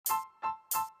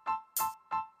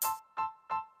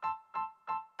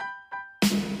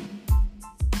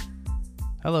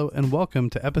Hello and welcome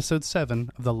to episode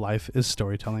 7 of the Life is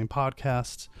Storytelling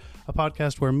podcast, a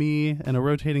podcast where me and a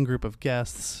rotating group of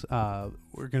guests,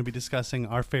 we're going to be discussing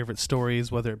our favorite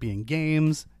stories, whether it be in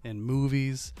games, in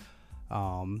movies,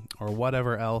 or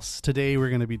whatever else. Today we're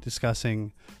going to be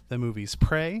discussing the movies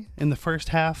Prey in the first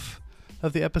half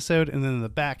of the episode, and then in the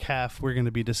back half we're going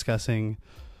to be discussing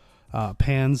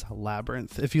Pan's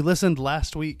Labyrinth. If you listened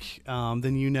last week,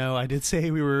 then you know I did say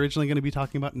we were originally going to be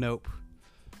talking about Nope.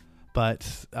 But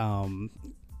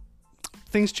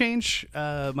things change.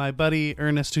 My buddy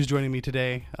Ernest, who's joining me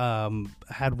today,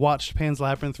 had watched Pan's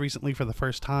Labyrinth recently for the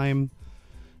first time.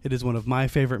 It is one of my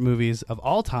favorite movies of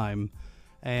all time.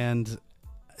 And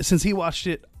since he watched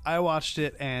it, I watched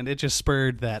it, and it just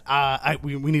spurred that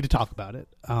we need to talk about it.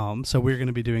 So we're going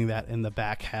to be doing that in the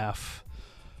back half.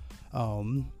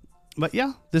 But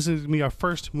yeah, this is going to be our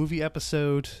first movie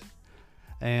episode.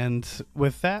 And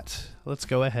with that, let's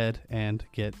go ahead and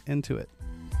get into it.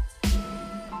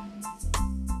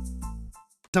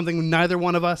 Something neither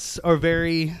one of us are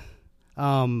very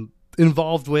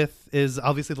involved with is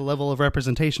obviously the level of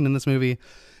representation in this movie.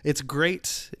 It's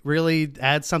great. It really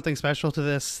adds something special to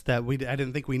this that I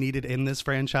didn't think we needed in this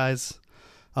franchise.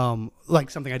 Like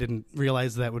something I didn't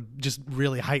realize that would just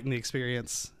really heighten the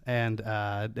experience. And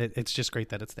it's just great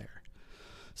that it's there.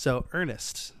 So,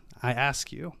 Ernest, I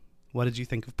ask you, what did you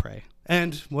think of Prey?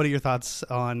 And what are your thoughts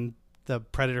on the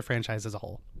Predator franchise as a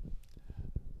whole?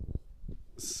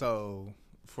 So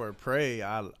for Prey,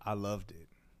 I loved it.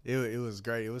 It was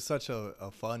great. It was such a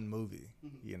fun movie,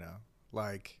 you know.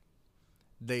 Like,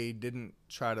 they didn't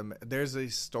try to... There's a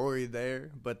story there,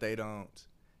 but they don't,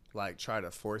 like, try to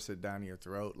force it down your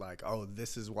throat. Like, oh,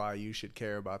 this is why you should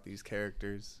care about these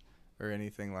characters or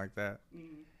anything like that.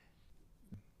 Mm-hmm.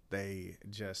 They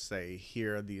just say,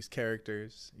 here are these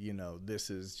characters, you know, this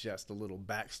is just a little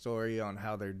backstory on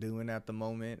how they're doing at the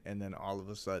moment. And then all of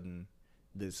a sudden,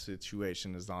 this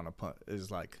situation is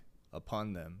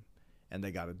upon them, and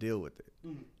they got to deal with it.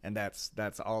 Mm-hmm. And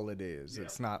that's all it is. Yeah.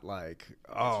 It's not like,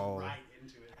 oh, right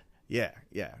into it.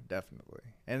 Yeah, definitely.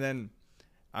 And then,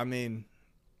 I mean,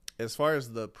 as far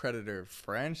as the Predator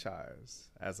franchise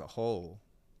as a whole,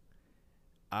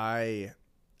 I've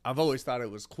always thought it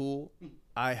was cool.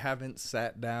 I haven't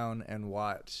sat down and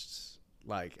watched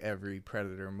like every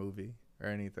Predator movie or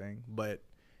anything, but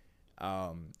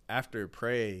after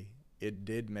Prey, it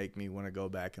did make me want to go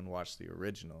back and watch the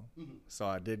original. Mm-hmm. So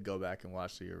I did go back and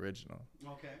watch the original.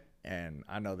 Okay. And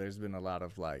I know there's been a lot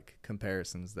of like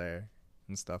comparisons there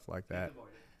and stuff like that.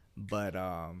 But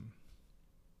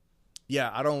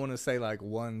yeah, I don't want to say like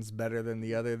one's better than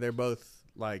the other. They're both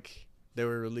like, they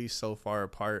were released so far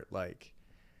apart, like,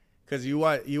 because you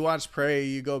watch Prey,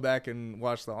 you go back and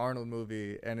watch the Arnold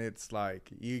movie, and it's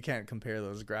like you can't compare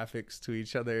those graphics to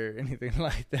each other or anything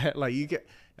like that. Like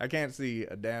I can't see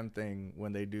a damn thing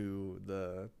when they do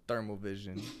the thermal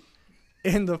vision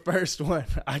in the first one.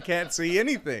 I can't see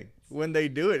anything when they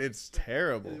do it. It's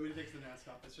terrible.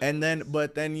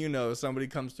 But then you know somebody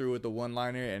comes through with the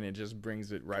one-liner, and it just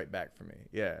brings it right back for me.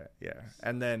 Yeah.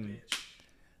 And then,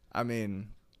 I mean,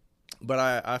 but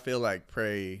I feel like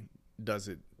Prey does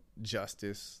it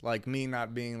justice. Like, me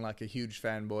not being like a huge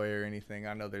fanboy or anything,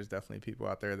 I know there's definitely people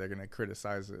out there that are gonna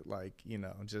criticize it, like, you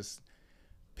know, just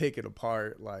pick it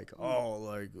apart, like,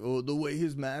 the way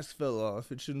his mask fell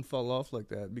off, it shouldn't fall off like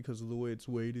that because of the way it's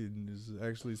weighted and is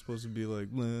actually supposed to be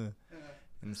like bleh,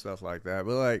 and stuff like that.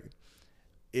 But like,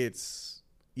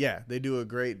 they do a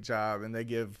great job, and they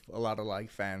give a lot of like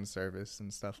fan service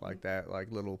and stuff like that,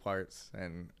 like little parts,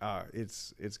 and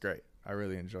it's great. I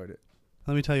really enjoyed it.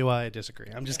 Let me tell you why I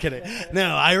disagree. I'm just kidding.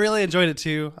 No, I really enjoyed it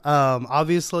too.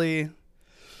 Obviously, if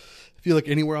you look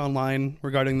anywhere online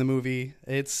regarding the movie,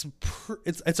 it's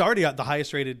already at the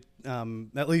highest rated,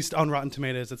 at least on Rotten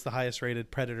Tomatoes, it's the highest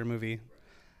rated Predator movie.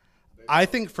 I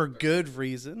think for good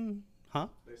reason. Huh?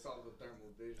 They saw the thermal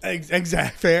vision.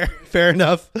 Exactly. Fair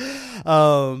enough.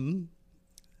 And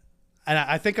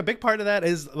I think a big part of that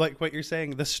is like what you're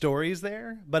saying. The story's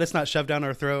there, but it's not shoved down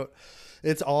our throat.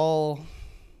 It's all...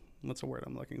 What's the word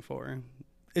I'm looking for?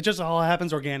 It just all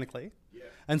happens organically. Yeah.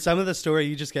 And some of the story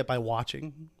you just get by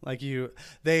watching. Like I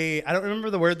don't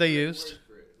remember the word they used. Word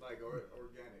for it. Like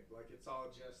organic. Like it's all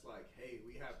just like, hey,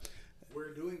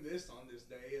 we're doing this on this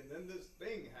day, and then this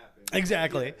thing happened.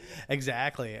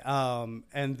 Exactly.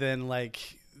 And then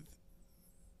like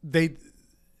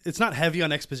it's not heavy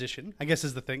on exposition, I guess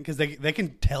is the thing, because they can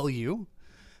tell you.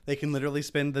 They can literally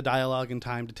spend the dialogue and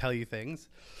time to tell you things.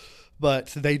 But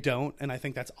they don't, and I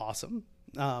think that's awesome.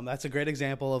 That's a great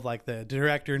example of like the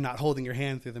director not holding your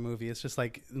hand through the movie. It's just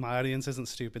like, my audience isn't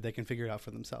stupid; they can figure it out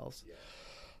for themselves.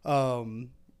 Yeah.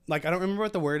 like, I don't remember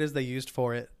what the word is they used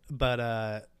for it,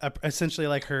 but essentially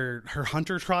like her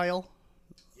hunter trial.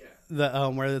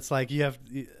 The where it's like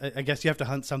I guess you have to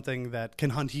hunt something that can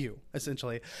hunt you,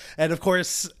 essentially. And of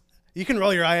course, you can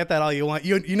roll your eye at that all you want.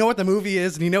 You know what the movie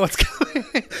is, and you know what's coming.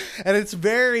 And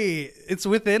it's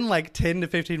within like 10 to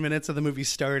 15 minutes of the movie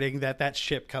starting that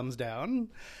ship comes down.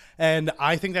 And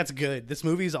I think that's good. This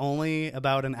movie's only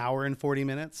about an hour and 40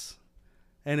 minutes,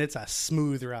 and it's a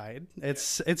smooth ride.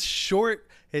 It's short,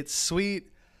 it's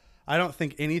sweet. I don't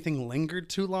think anything lingered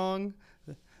too long.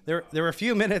 There were a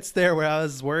few minutes there where I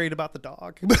was worried about the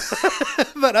dog,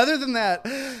 but other than that,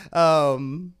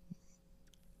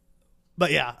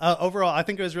 but yeah, overall, I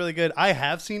think it was really good. I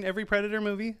have seen every Predator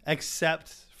movie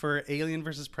except for Alien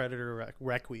vs. Predator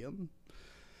Requiem.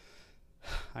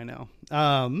 I know.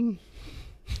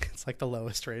 It's like the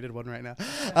lowest rated one right now.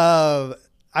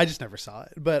 I just never saw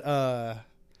it, but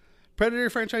Predator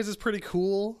franchise is pretty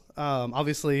cool.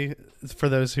 Obviously, for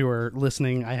those who are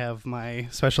listening, I have my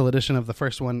special edition of the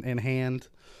first one in hand.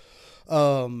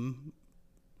 And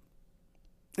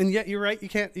yet, you're right. You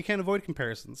can't avoid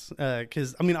comparisons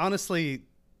because I mean, honestly,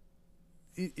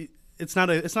 it's not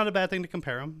a bad thing to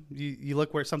compare them. You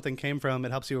look where something came from.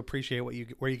 It helps you appreciate what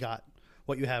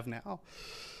you have now.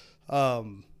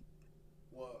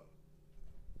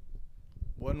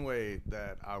 One way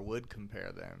that I would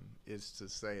compare them is to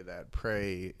say that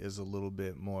Prey is a little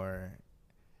bit more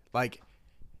like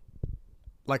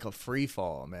a free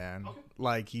fall, man. Okay.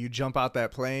 Like you jump out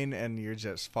that plane and you're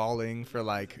just falling for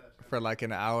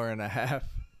an hour and a half.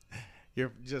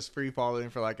 You're just free falling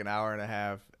for like an hour and a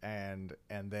half, and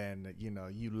then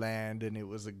you land and it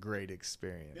was a great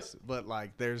experience. Yep. But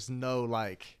like there's no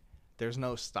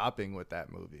stopping with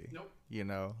that movie. Nope.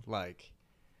 Like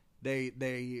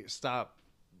they stop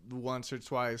once or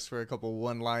twice for a couple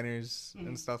one-liners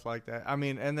and stuff like that. I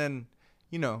mean, and then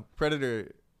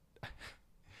Predator.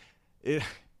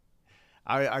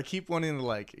 I keep wanting to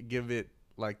like give it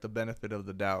like the benefit of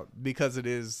the doubt because it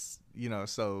is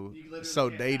so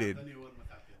dated.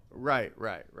 Right.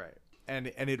 And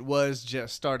it was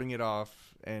just starting it off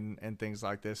and things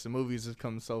like this. The movies have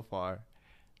come so far.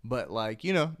 But like,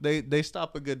 they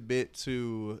stop a good bit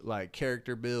to like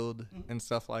character build and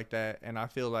stuff like that. And I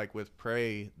feel like with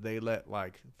Prey, they let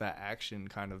like the action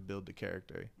kind of build the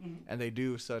character. And they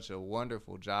do such a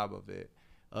wonderful job of it,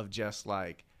 of just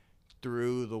like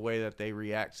through the way that they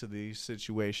react to these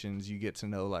situations, you get to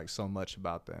know like so much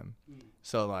about them.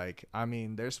 So like, I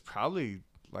mean, there's probably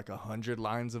like 100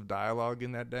 lines of dialogue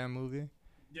in that damn movie.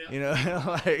 Yeah.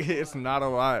 Like it's not a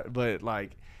lot, but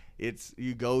like,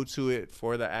 you go to it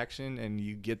for the action and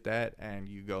you get that and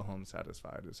you go home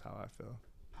satisfied is how I feel.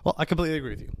 Well, I completely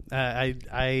agree with you.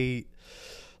 I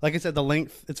like I said, the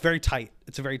length, it's very tight.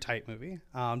 It's a very tight movie.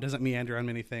 Doesn't meander on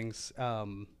many things.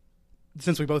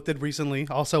 Since we both did recently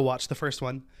also watch the first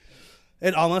one,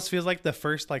 it almost feels like the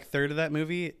first like third of that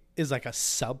movie is like a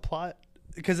subplot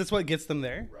because it's what gets them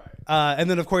there. Right. And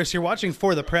then of course you're watching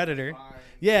for the Predator.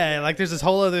 Yeah, like there's this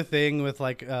whole other thing with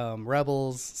like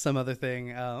rebels, some other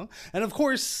thing, and of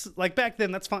course, like back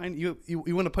then, that's fine. You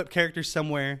want to put characters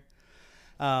somewhere.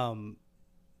 I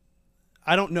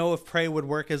don't know if Prey would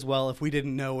work as well if we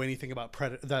didn't know anything about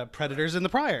the Predators in the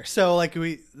prior. So like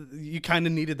you kind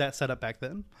of needed that setup back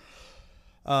then.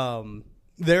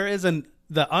 There is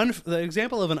the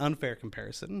example of an unfair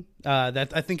comparison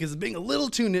that I think is being a little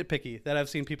too nitpicky that I've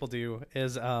seen people do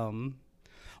is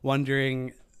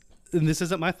wondering. And this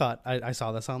isn't my thought. I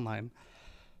saw this online.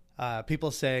 People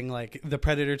saying like the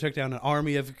Predator took down an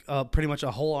army of pretty much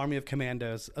a whole army of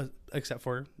commandos, except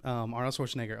for Arnold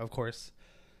Schwarzenegger, of course.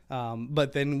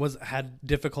 But then had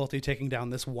difficulty taking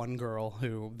down this one girl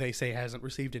who they say hasn't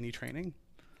received any training.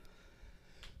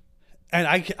 And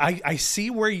I see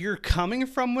where you're coming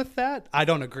from with that. I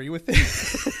don't agree with it.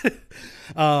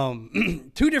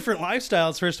 Two different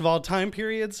lifestyles, first of all, time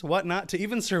periods, whatnot, to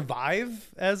even survive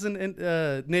as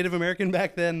a Native American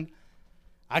back then.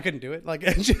 I couldn't do it. Like,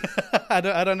 I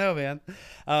don't know, man.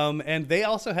 And they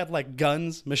also had like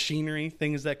guns, machinery,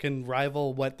 things that can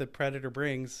rival what the Predator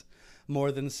brings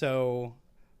more than so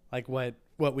like what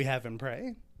we have in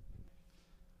Prey.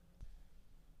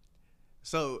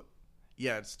 So,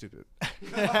 yeah, it's stupid.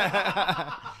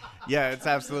 Yeah, it's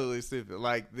absolutely stupid.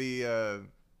 Like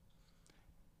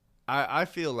I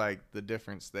feel like the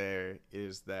difference there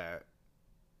is that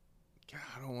God,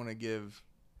 I don't want to give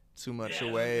too much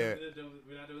away.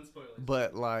 We're not doing spoilers.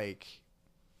 But like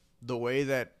the way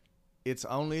that it's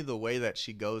only the way that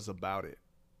she goes about it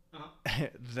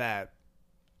that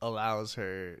allows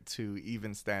her to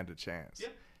even stand a chance. Yeah.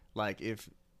 Like it's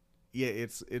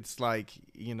like,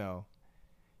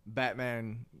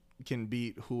 Batman can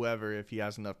beat whoever if he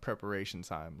has enough preparation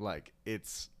time. Like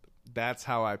that's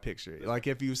how I picture it. Like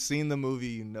if you've seen the movie,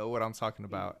 you know what I'm talking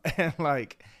about. And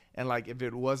like if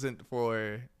it wasn't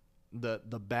for the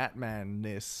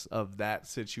Batman-ness of that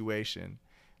situation,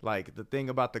 like the thing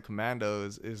about the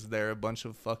Commandos is they're a bunch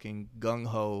of fucking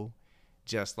gung-ho,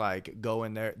 just like go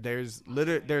in there. There's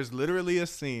literally a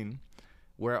scene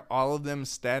where all of them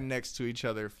stand next to each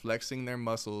other, flexing their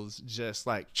muscles, just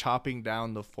like chopping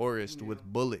down the forest with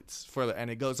bullets and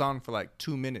it goes on for like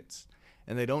 2 minutes,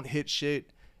 and they don't hit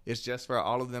shit. It's just for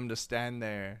all of them to stand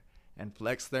there and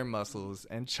flex their muscles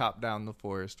and chop down the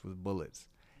forest with bullets.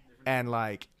 And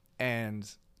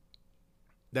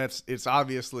it's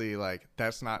obviously like,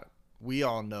 that's not, we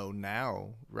all know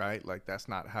now, right? Like that's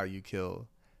not how you kill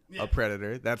a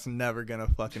predator. That's never gonna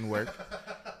fucking work.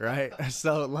 Right?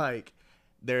 So like,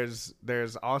 there's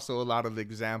also a lot of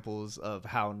examples of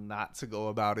how not to go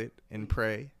about it in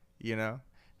Prey, you know?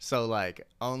 So like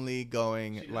only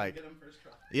going like,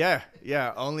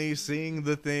 only seeing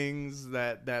the things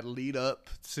that lead up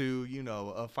to, you know,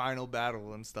 a final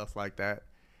battle and stuff like that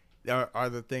are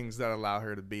the things that allow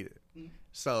her to beat it.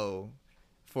 So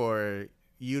for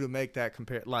you to make that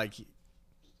compare, like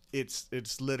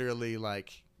it's literally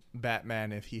like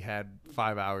Batman if he had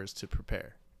 5 hours to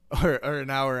prepare, or an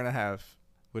hour and a half,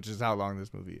 which is how long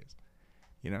this movie is,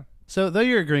 you know? So though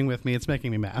you're agreeing with me, it's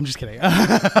making me mad. I'm just kidding.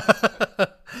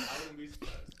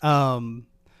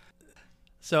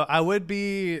 So I would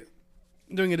be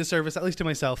doing a disservice, at least to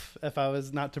myself, if I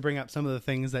was not to bring up some of the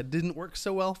things that didn't work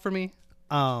so well for me.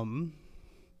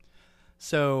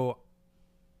 So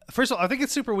first of all, I think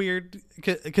it's super weird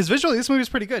because visually this movie is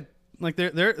pretty good. Like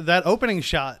that opening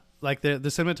shot, like the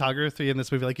cinematography in this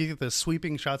movie, like you get the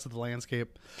sweeping shots of the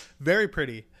landscape, very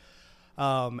pretty.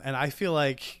 And I feel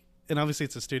like, and obviously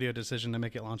it's a studio decision to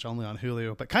make it launch only on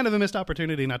Hulu, but kind of a missed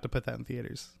opportunity not to put that in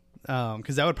theaters.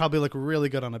 Because that would probably look really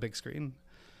good on a big screen.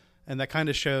 And that kind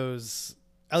of shows,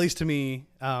 at least to me,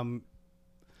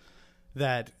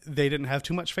 that they didn't have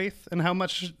too much faith in how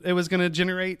much it was going to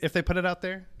generate if they put it out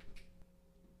there.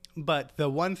 But the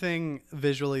one thing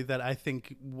visually that I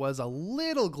think was a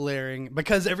little glaring,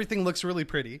 because everything looks really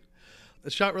pretty.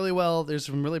 It's shot really well. There's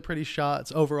some really pretty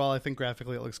shots. Overall, I think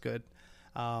graphically it looks good.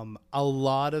 A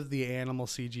lot of the animal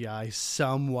CGI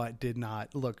somewhat did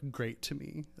not look great to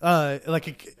me.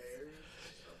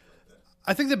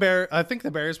 I think the bear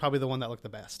is probably the one that looked the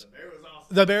best. The bear was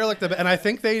awesome. The bear looked the best, and I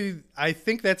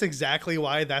think that's exactly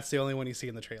why that's the only one you see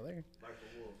in the trailer. Like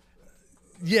the wolf.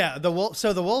 Yeah, the wolf.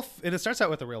 So the wolf, it starts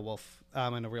out with a real wolf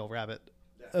and a real rabbit,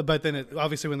 but then it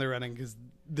obviously when they're running, because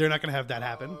they're not going to have that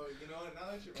happen. You know,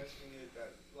 now that you're mentioning it,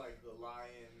 that like the lion.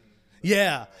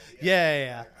 Yeah.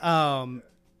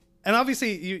 And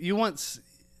obviously you want,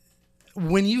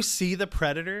 when you see the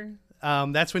predator,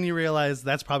 that's when you realize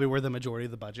that's probably where the majority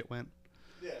of the budget went.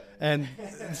 Yeah. And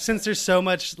since there's so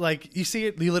much, like you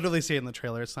literally see it in the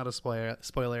trailer. It's not a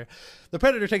spoiler. The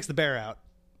predator takes the bear out.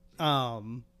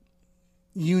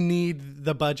 You need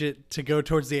the budget to go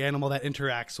towards the animal that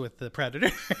interacts with the predator.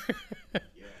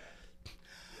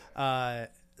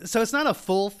 So it's not a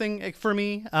full thing for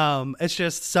me. It's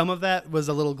just some of that was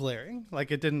a little glaring. Like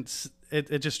it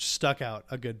just stuck out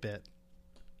a good bit.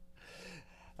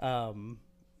 But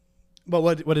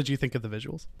what did you think of the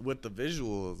visuals? With the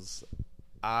visuals,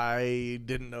 I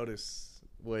didn't notice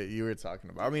what you were talking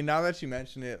about. I mean, now that you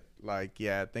mention it, like,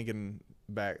 yeah, thinking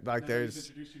back, like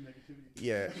there's,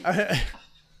 yeah,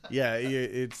 yeah,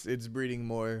 it's breeding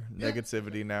more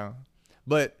negativity now.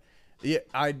 But yeah,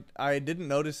 I didn't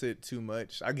notice it too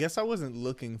much. I guess I wasn't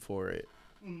looking for it,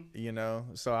 you know.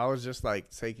 So I was just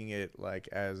like taking it like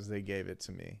as they gave it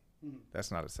to me. That's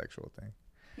not a sexual thing,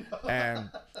 and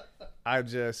I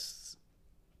just.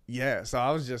 Yeah, so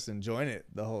I was just enjoying it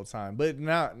the whole time. But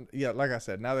now, yeah, like I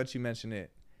said, now that you mention it,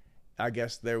 I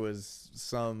guess there's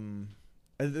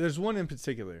one in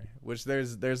particular, which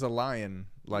there's a lion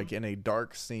like in a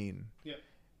dark scene. Yeah.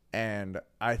 And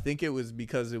I think it was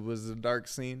because it was a dark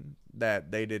scene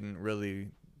that they didn't really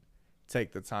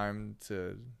take the time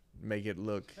to make it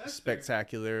look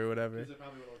spectacular or whatever.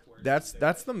 That's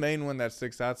the main one that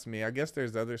sticks out to me. I guess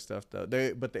there's other stuff though.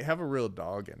 But they have a real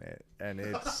dog in it, and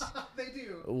it's they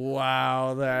do.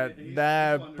 Wow,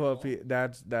 that puppy.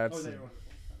 That's.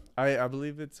 I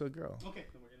believe it's a girl. Okay.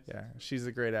 Yeah, she's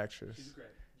a great actress.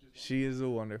 She is a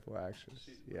wonderful actress.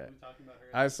 Yeah.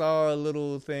 I saw a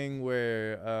little thing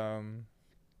where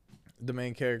the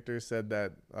main character said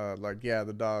that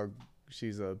the dog,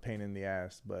 she's a pain in the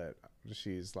ass, but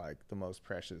she's like the most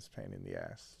precious pain in the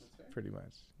ass. Pretty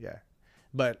much, yeah.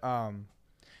 But and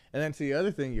then to the other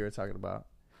thing you were talking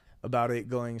about it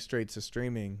going straight to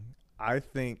streaming, I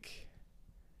think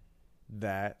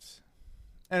that,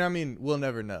 and I mean, we'll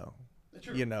never know.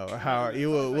 True. You know how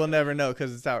we'll never know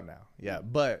because it's out now. Yeah,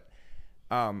 but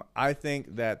I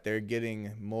think that they're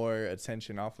getting more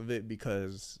attention off of it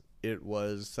because it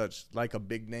was such like a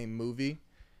big name movie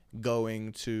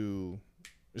going to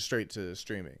straight to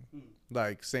streaming.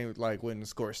 Like same like when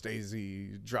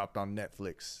Scorsese dropped on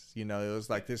Netflix. You know, it was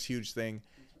like this huge thing,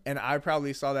 and I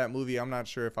probably saw that movie. I'm not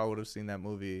sure if I would have seen that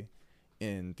movie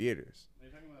in theaters. Are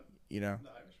you talking about You know. The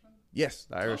Irishman? Yes,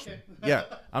 The Irishman. Okay. Yeah,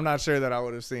 I'm not sure that I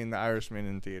would have seen The Irishman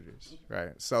in theaters,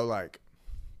 right? So, like,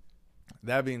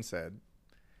 that being said,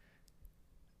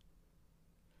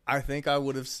 I think I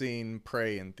would have seen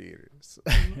Prey in theaters.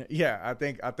 Yeah, I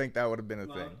think that would have been a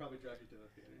thing. I'd probably drag you to the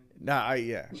theater. Nah,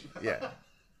 yeah.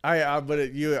 I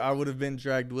would have been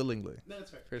dragged willingly. No,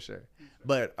 that's fair. For sure. That's fair.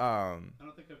 But I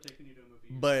don't think I've taken you to a movie.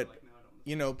 but Like, no, I don't.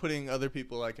 you know, putting other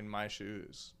people like in my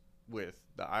shoes with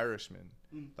The Irishman,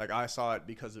 like I saw it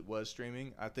because it was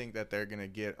streaming. I think that they're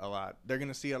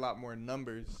gonna see a lot more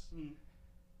numbers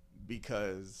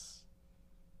because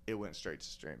it went straight to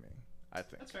streaming. I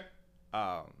think That's fair.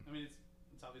 I mean,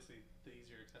 it's obviously the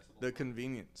easier accessible. the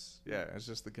convenience. Yeah, it's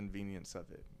just the convenience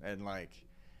of it, and like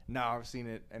now I've seen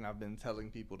it and I've been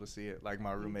telling people to see it, like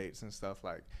my roommates and stuff.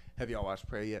 Like, have y'all watched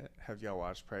Prey yet? Have y'all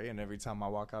watched Prey? And every time I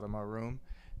walk out of my room,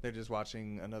 they're just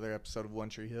watching another episode of One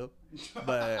Tree Hill.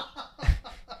 But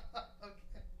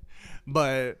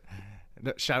but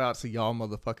shout out to y'all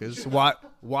motherfuckers.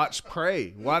 Watch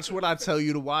Prey. Watch what I tell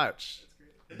you to watch.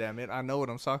 Damn it, I know what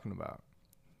I'm talking about.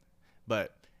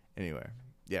 But anyway,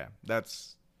 yeah,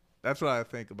 that's what I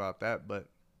think about that. But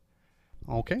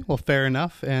Okay, well, fair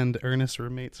enough. And Ernest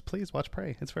roommates, please watch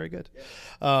Prey. It's very good.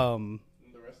 the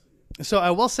rest of you. So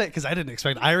I will say, because I didn't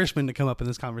expect Irishman to come up in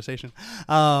this conversation.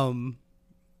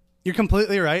 You're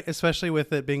completely right, especially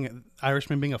with it being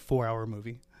Irishman being a 4-hour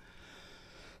movie.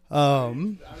 I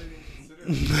didn't even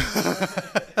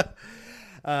consider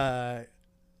it.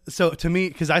 So to me,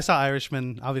 because I saw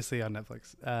Irishman obviously on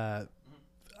Netflix,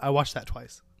 I watched that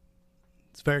twice.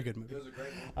 It's a very good movie. It was a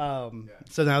great movie.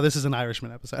 So now this is an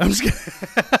Irishman episode. I'm just kidding.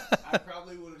 I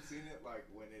probably would have seen it like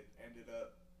when it ended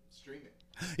up streaming.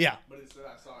 Yeah, But instead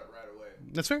I saw it right away.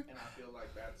 that's fair. And I feel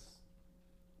like that's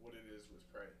what it is with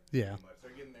Prey. Yeah. Pretty much.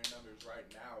 They're getting their numbers right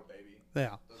now, baby.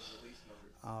 Yeah. Those release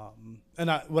numbers. And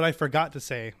what I forgot to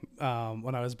say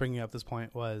when I was bringing up this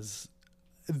point was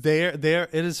it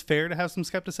is fair to have some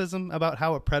skepticism about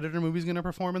how a Predator movie is going to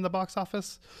perform in the box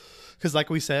office. Because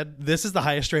like we said, this is the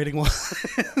highest rating one.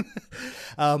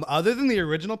 Other than the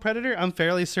original Predator, I'm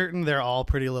fairly certain they're all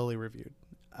pretty lowly reviewed.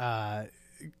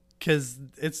 Because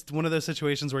it's one of those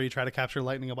situations where you try to capture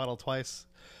lightning in a bottle twice.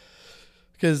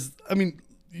 Because, I mean,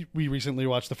 we recently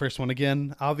watched the first one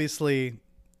again. Obviously,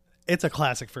 it's a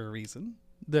classic for a reason.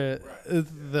 The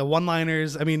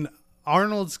one-liners, I mean,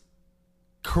 Arnold's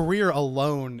career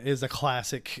alone is a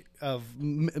classic of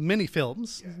many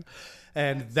films. Yeah.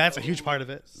 And that's a huge part of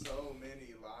it. So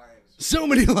many lines. So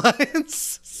many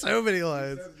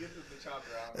lines.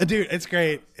 Dude, it's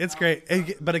great. It's great.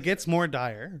 But it gets more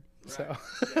dire. Right. So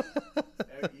yeah.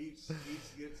 Each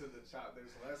get to the chop.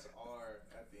 There's less R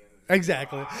at the end of the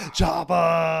exactly. Chopper.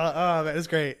 Oh, man, it's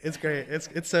great. It's great.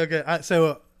 It's so good.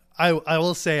 I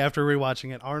will say after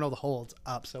rewatching it, Arnold holds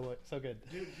up so good.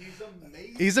 Dude,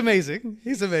 He's amazing.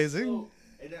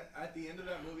 And at the end of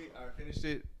that movie,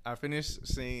 I finished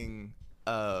seeing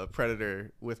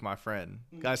Predator with my friend.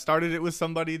 I started it with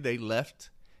somebody, they left,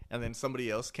 and then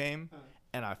somebody else came,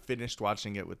 and I finished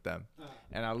watching it with them.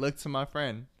 And I looked to my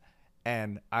friend,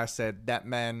 and I said, that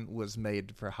man was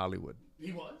made for Hollywood.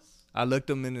 He was? I looked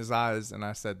him in his eyes, and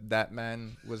I said, that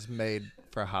man was made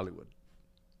for Hollywood.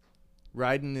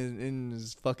 Right in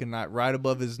his fucking eye, right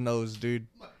above his nose, dude.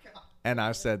 Oh my God. And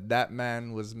I said, that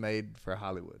man was made for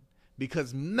Hollywood.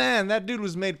 Because, man, that dude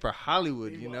was made for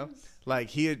Hollywood, you know? Like,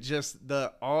 he had just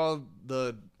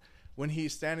when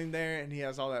he's standing there and he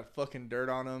has all that fucking dirt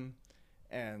on him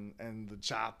and the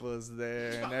chopper's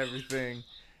there and everything.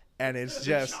 And it's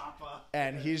just,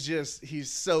 and he's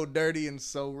so dirty and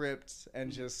so ripped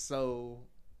and just so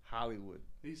Hollywood.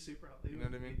 He's super, you know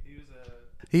what I mean?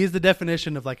 He is the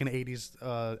definition of like an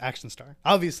 80s action star,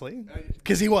 obviously,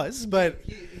 because he was, but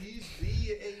he's the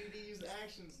 80s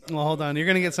action star. Well, hold on. You're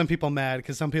going to get some people mad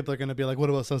because some people are going to be like, what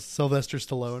about Sylvester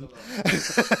Stallone?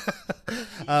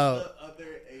 Other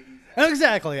 80s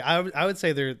exactly. I would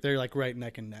say they're like right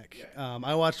neck and neck. Yeah.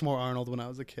 I watched more Arnold when I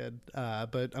was a kid,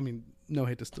 but I mean, no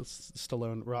hate to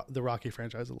Stallone. The Rocky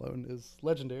franchise alone is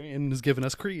legendary and has given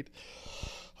us Creed.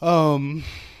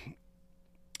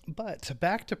 But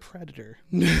back to Predator,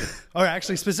 or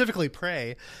actually specifically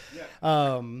Prey.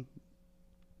 Yeah.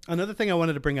 Another thing I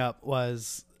wanted to bring up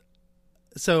was,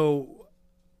 so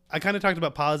I kind of talked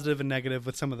about positive and negative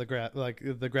with some of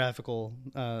the the graphical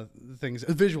things,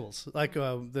 visuals, like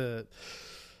the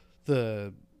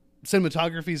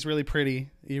cinematography is really pretty.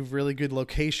 You have really good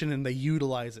location, and they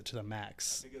utilize it to the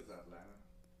max. I think it's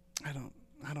Atlanta.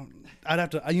 I don't. I'd have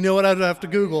to. You know what? I'd have to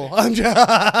Google. I'm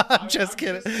just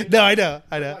kidding. No, I know.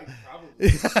 Like,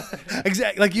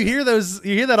 Exactly. Like you hear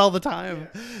that all the time.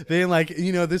 Yeah. Being like,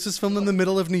 this is filmed in the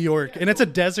middle of New York, and it's a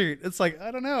desert. It's like,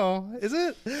 I don't know, is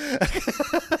it?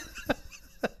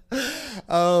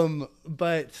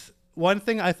 But one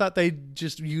thing I thought they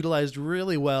just utilized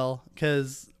really well,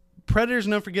 because Predator's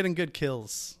known for getting good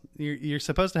kills. You're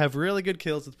supposed to have really good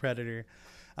kills with Predator.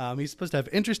 He's supposed to have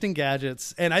interesting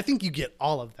gadgets, and I think you get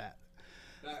all of that.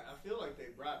 I feel like they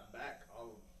brought back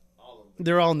all of them.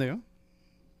 They're all new.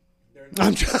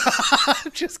 I'm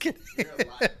just kidding.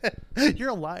 You're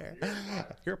a liar.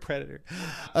 You're a predator.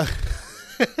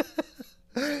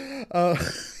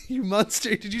 You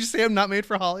monster. Did you say I'm not made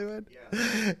for Hollywood?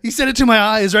 Yeah. You said it to my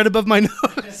eyes right above my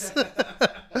nose.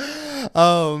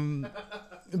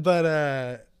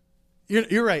 But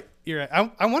you're right. You're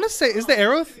right. I want to say, is the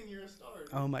arrow...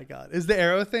 Oh my God. Is the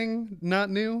arrow thing not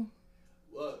new?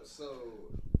 Well, so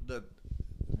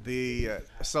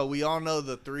so we all know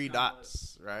the three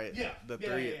dots, right? Yeah. The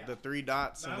three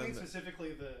dots. I mean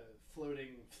specifically the floating.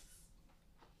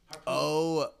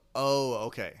 Oh,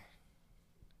 okay.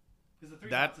 Because the three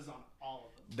dots is on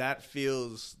all of them. That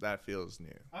feels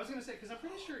new. I was gonna say, because I'm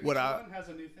pretty sure each one has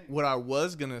a new thing. What I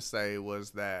was gonna say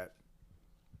was that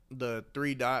the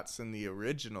three dots in the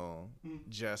original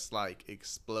just like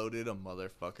exploded a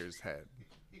motherfucker's head.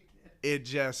 It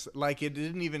just like, it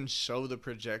didn't even show the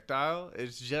projectile.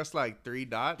 It's just like three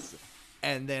dots,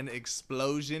 and then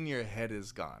explosion. Your head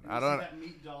is gone. I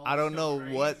don't know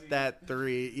what that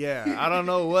three. Yeah, I don't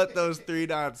know what those three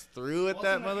dots threw at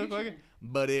that motherfucker.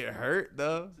 But it hurt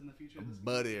though.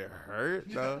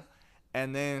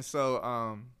 And then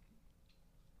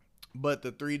but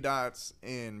the three dots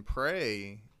in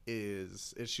Prey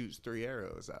is it shoots 3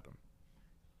 arrows at him.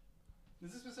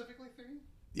 Is it specifically 3?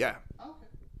 Yeah. Oh, okay.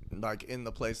 Like in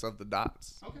the place of the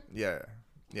dots. Okay. Yeah.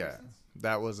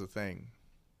 That was a thing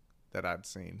that I'd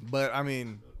seen. But I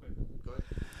mean, go ahead.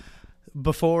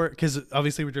 Before, because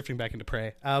obviously we're drifting back into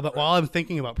Prey. But while I'm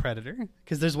thinking about Predator,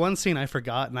 because there's one scene I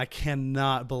forgot, and I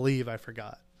cannot believe I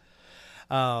forgot.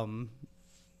 In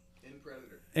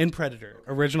Predator,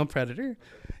 okay. Original Predator, okay.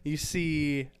 You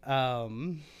see,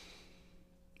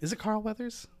 is it Carl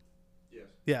Weathers? Yes.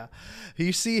 Yeah.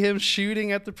 You see him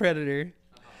shooting at the Predator.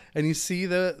 And you see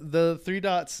the 3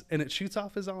 dots, and it shoots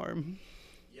off his arm.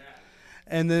 Yeah.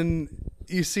 And then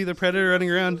you see the Predator running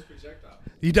around.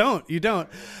 You don't.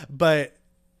 But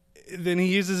then he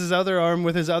uses his other arm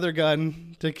with his other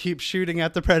gun to keep shooting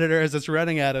at the Predator as it's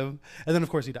running at him. And then, of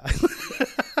course, he dies.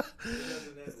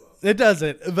 It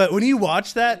doesn't. But when you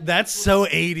watch that, that's so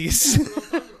 80s.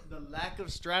 The lack of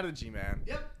strategy, man.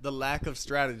 Yep. The lack of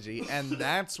strategy. And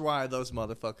that's why those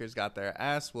motherfuckers got their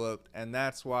ass whooped. And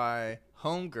that's why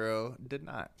Homegirl did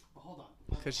not. Hold on.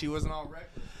 Because she wasn't all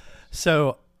reckless.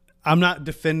 So I'm not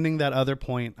defending that other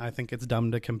point. I think it's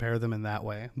dumb to compare them in that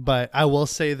way. But I will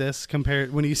say this: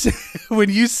 when you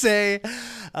say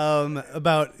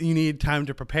about you need time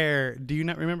to prepare, do you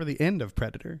not remember the end of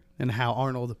Predator and how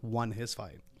Arnold won his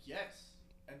fight? Yes,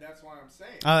 and that's why I'm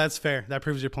saying. Oh, that's fair. That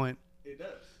proves your point. It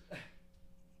does.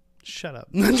 Shut up.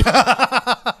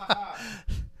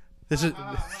 This is.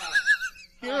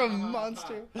 You're a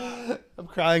monster. I'm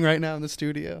crying right now in the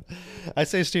studio. I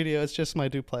say studio, it's just my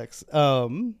duplex.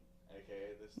 AKA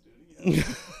the studio.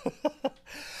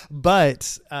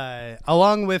 But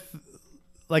along with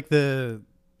like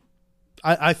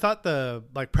I thought the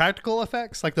like practical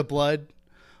effects, like the blood,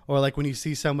 or like when you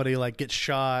see somebody like get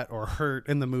shot or hurt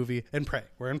in the movie. In Prey,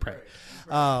 we're in Prey.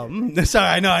 Sorry,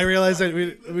 I know. I realize that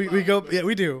we go. Yeah,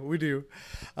 we do.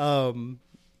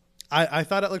 I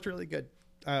thought it looked really good.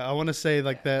 I want to say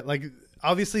like that. Like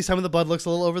obviously, some of the blood looks a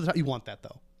little over the top. You want that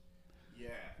though.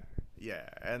 Yeah,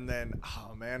 and then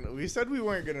oh man, we said we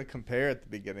weren't gonna compare at the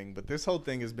beginning, but this whole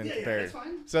thing has been compared. That's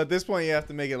fine. So at this point, you have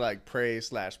to make it like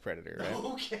Prey/Predator, right?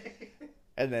 Okay.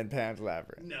 And then Pan's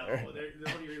Labyrinth. No,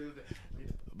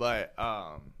 but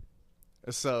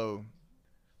so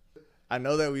I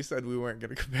know that we said we weren't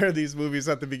gonna compare these movies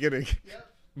at the beginning. Yep.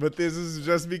 But this has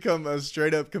just become a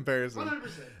straight up comparison. 100%.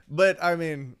 But I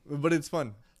mean, but it's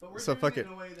fun. But we're so doing fuck it it.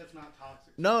 in a way that's not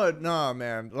toxic. No,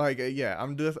 man. Like, yeah,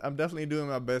 I'm definitely doing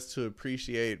my best to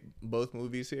appreciate both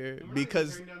movies here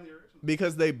because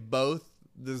they both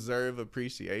deserve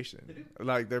appreciation. They do.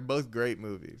 Like, they're both great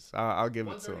movies. I'll give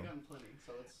One's it to already them. gotten plenty,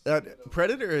 so let's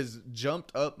Predator has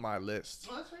jumped up my list.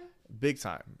 Oh, that's right. big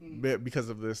time, because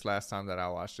of this last time that I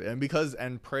watched it,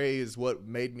 and Prey is what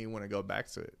made me want to go back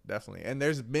to it, definitely. And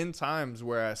there's been times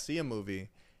where I see a movie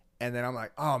and then I'm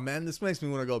like, oh man, this makes me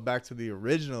want to go back to the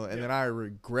original, and then I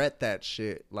regret that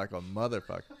shit like a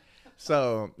motherfucker.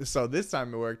 So this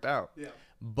time it worked out. Yeah.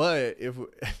 But if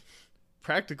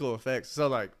practical effects, so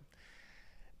like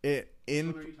in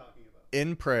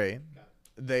Prey,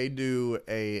 they do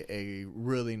a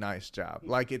really nice job.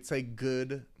 Like, it's a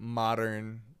good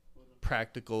modern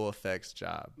practical effects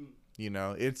job. You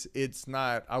know, it's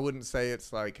not, I wouldn't say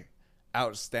it's like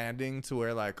outstanding to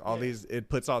where like it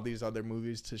puts all these other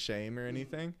movies to shame or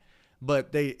anything,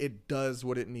 but it does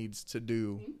what it needs to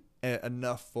do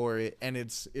enough for it, and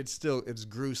it's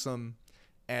gruesome,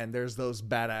 and there's those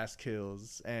badass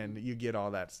kills, and you get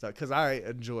all that stuff, because I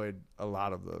enjoyed a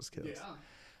lot of those kills.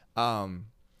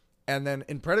 And then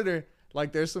in Predator,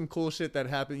 like, there's some cool shit that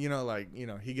happened, you know, like, you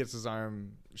know, he gets his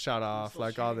arm shot off,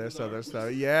 like all this other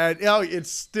stuff. Yeah,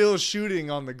 it's still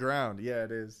shooting on the ground. Yeah,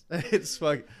 it is. It's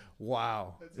fucking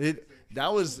wow.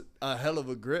 That was a hell of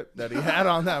a grip that he had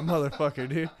on that motherfucker,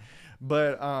 dude.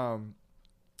 But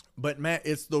man,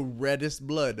 it's the reddest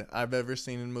blood I've ever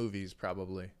seen in movies,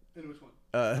 probably. In which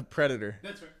one? Predator.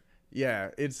 That's right. Yeah,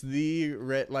 it's the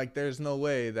red. Like, there's no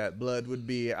way that blood would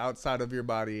be outside of your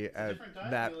body at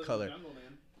that color. Jungle,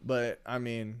 but I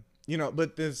mean, you know,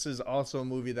 but this is also a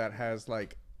movie that has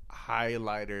like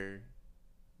highlighter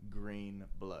green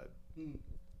blood.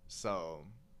 So,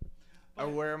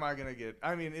 where am I gonna get?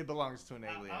 I mean, it belongs to an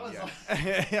alien.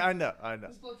 Yeah, I know.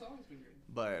 This blood's always been green.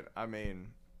 But I mean,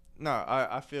 no,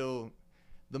 I feel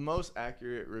the most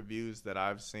accurate reviews that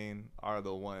I've seen are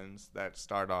the ones that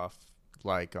start off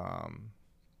like,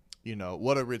 you know,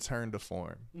 what a return to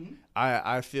form.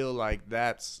 I feel like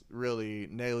that's really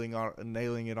nailing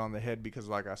it on the head, because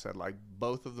like I said, like,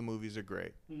 both of the movies are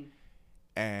great.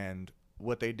 And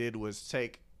what they did was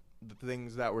take the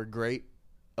things that were great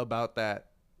about that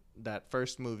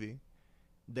first movie,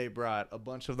 they brought a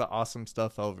bunch of the awesome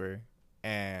stuff over,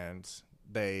 and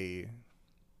they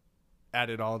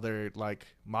added all their like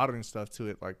modern stuff to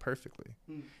it, like, perfectly.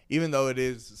 Even though it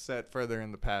is set further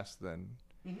in the past than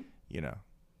you know,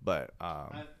 but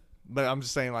I'm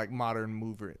just saying, like, modern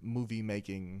movie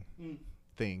making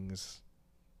things,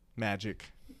 magic.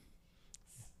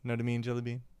 Know what I mean, Jelly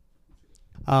Bean?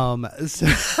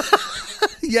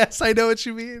 Yes, I know what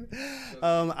you mean.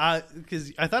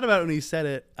 Because I thought about it when you said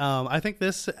it. I think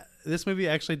this movie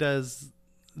actually does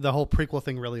the whole prequel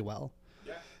thing really well.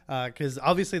 Because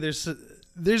obviously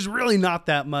there's really not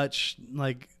that much,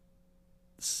 like,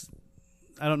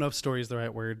 I don't know if story is the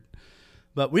right word,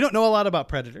 but we don't know a lot about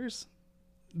predators.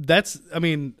 I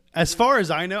mean, as far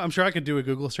as I know, I'm sure I could do a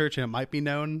Google search and it might be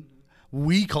known.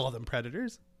 We call them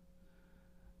predators.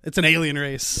 It's an alien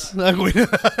race. Right.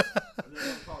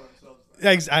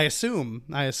 I assume.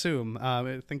 I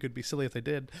think it'd be silly if they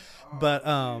did. But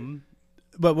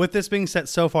with this being set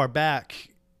so far back,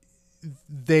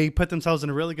 they put themselves in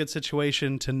a really good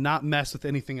situation to not mess with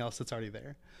anything else that's already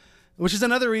there. Which is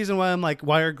another reason why I'm like,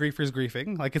 why are griefers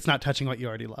griefing? Like, it's not touching what you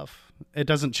already love. It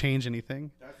doesn't change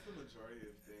anything. That's the majority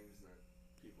of things that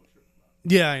people trip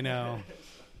about. Yeah, I know.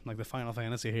 Like the Final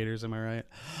Fantasy haters, am I right?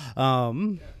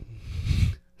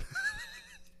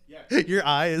 Yeah. Your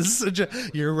eyes.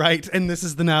 You're right. And this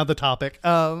is now the topic.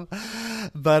 But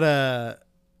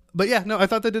yeah, no, I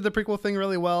thought they did the prequel thing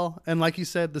really well. And like you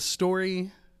said, the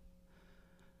story,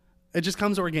 it just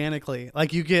comes organically.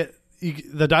 Like, you get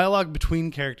the dialogue between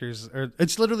characters,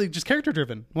 it's literally just character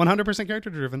driven, 100%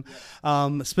 character driven.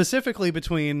 Specifically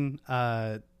between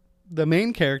the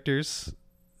main characters,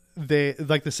 they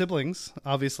like the siblings,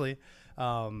 obviously.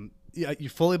 Yeah, you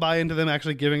fully buy into them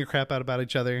actually giving a crap about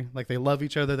each other. Like, they love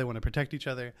each other, they want to protect each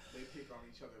other.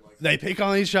 They pick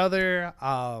on each other.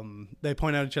 They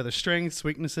point out each other's strengths,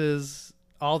 weaknesses,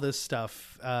 all this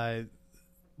stuff.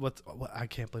 What I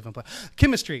can't believe I'm playing.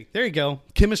 Chemistry. There you go.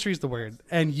 Chemistry is the word,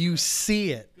 and you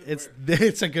see it.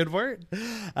 It's a good word,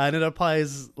 and it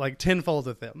applies like tenfold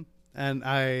with them. And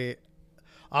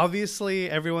obviously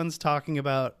everyone's talking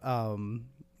about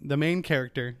the main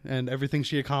character and everything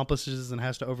she accomplishes and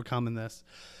has to overcome in this.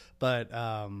 But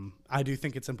I do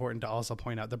think it's important to also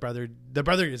point out the brother. The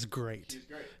brother is great. He's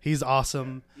great. He's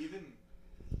awesome.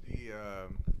 Yeah.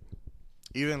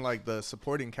 Even like the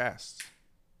supporting cast.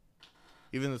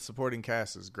 Even the supporting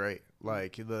cast is great.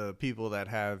 Like, the people that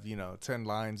have, 10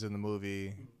 lines in the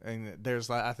movie. And there's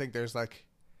like, I think there's like,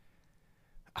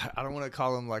 I don't want to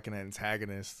call him like an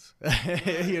antagonist,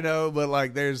 but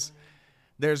like there's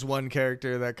one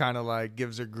character that kind of like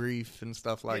gives her grief and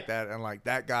stuff like that. And like,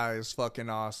 that guy is fucking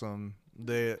awesome.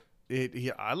 I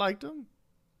liked him.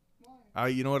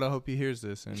 You know what? I hope he hears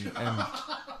this, and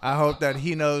I hope that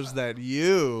he knows that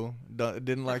you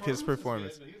didn't like his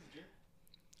performance.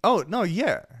 Oh no,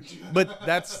 yeah,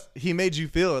 but he made you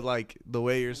feel like the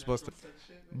way you're supposed to.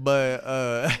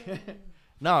 But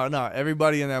no,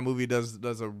 everybody in that movie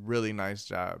does a really nice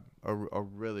job, a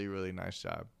really really nice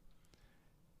job.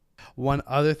 One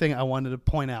other thing I wanted to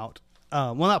point out,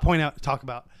 talk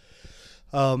about.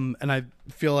 And I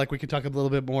feel like we could talk a little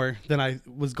bit more than I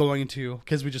was going to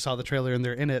because we just saw the trailer and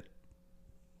they're in it.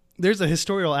 There's a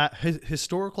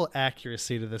historical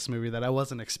accuracy to this movie that I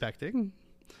wasn't expecting.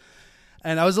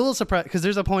 And I was a little surprised because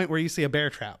there's a point where you see a bear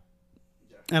trap.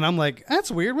 And I'm like, that's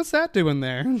weird. What's that doing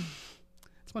there?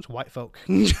 It's a bunch of white folk.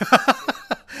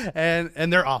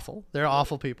 and they're awful. They're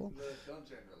awful people. Don't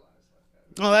generalize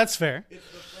like that. Oh, that's fair. It's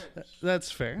the French.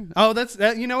 That's fair. Oh,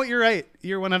 you know what? You're right.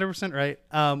 You're 100% right.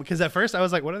 Because at first I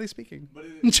was like, what are they speaking? But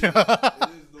it is the white man.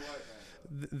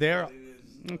 They're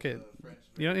okay.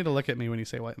 You don't need to look at me when you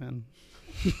say white man.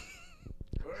 What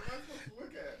am I supposed to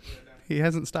look at right now? He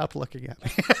hasn't stopped looking at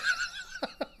me.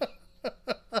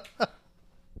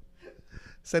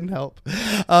 Send help.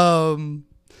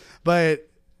 But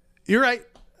you're right.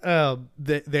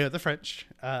 They're the French,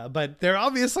 but they're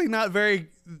obviously not very.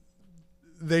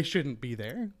 They shouldn't be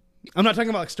there. I'm not talking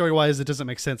about like story-wise. It doesn't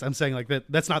make sense. I'm saying like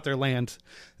that's not their land.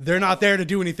 They're not there to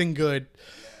do anything good.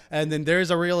 And then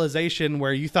there's a realization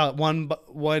where you thought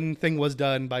one thing was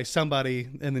done by somebody,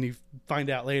 and then you find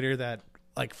out later that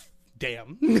like,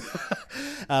 damn.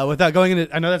 Without going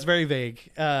into, I know that's very vague,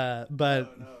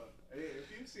 but No. Hey,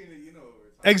 if you've seen it, you know what we're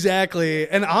talking exactly.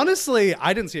 And honestly,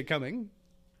 I didn't see it coming.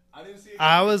 I didn't see it.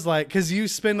 I was like, because you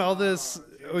spend all this.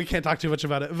 We can't talk too much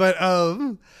about it, but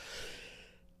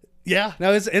yeah,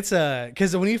 no, it's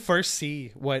because when you first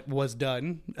see what was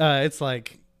done, it's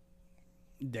like,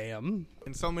 damn.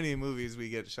 In so many movies, we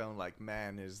get shown like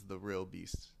man is the real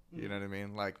beast. You know what I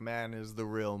mean? Like man is the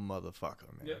real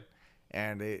motherfucker, man. Yep.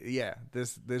 And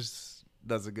this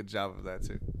does a good job of that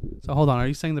too. So hold on, are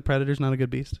you saying the Predator's not a good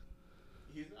beast?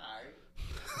 He's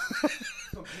alright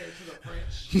compared to the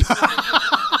French.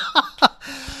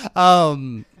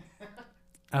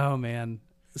 Oh man.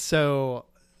 So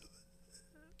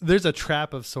there's a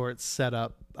trap of sorts set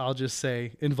up, I'll just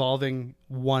say, involving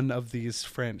one of these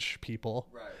French people.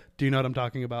 Right. Do you know what I'm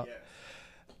talking about? Yeah.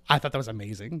 I thought that was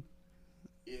amazing.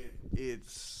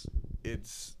 It's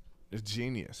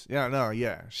genius. Yeah, no,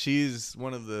 yeah. She's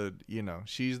one of the,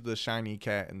 she's the shiny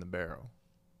cat in the barrel.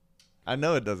 I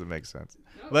know it doesn't make sense.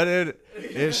 But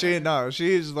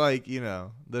she's like,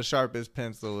 the sharpest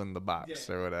pencil in the box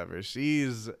or whatever.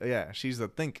 She's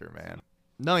a thinker, man.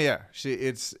 No, yeah.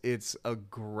 It's a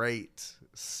great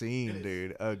scene,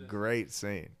 dude. A great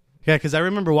scene. Yeah, because I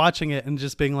remember watching it and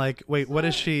just being like, wait, what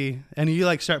is she? And you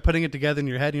like start putting it together in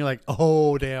your head and you're like,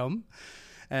 oh, damn.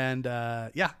 And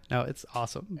it's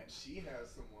awesome. And she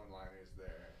has some one-liners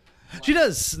there. She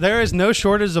does. There is no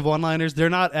shortage of one-liners. They're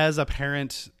not as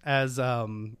apparent as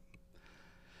the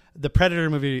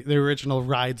Predator movie, the original,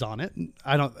 rides on it.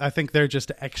 I think they're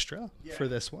just extra for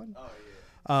this one. Oh yeah.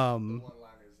 The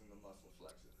one-liners and the muscle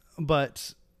flexes.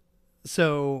 But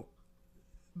so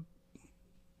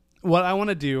what I want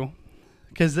to do,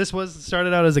 because this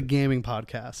started out as a gaming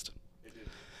podcast,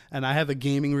 and I have a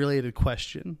gaming related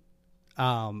question.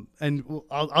 And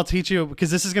I'll teach you,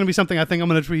 because this is going to be something I think I'm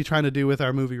going to be trying to do with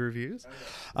our movie reviews.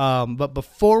 Okay. But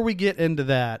before we get into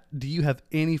that, do you have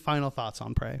any final thoughts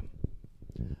on Prey?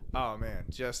 Oh man,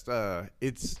 just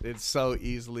it's so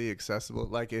easily accessible.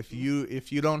 Like if you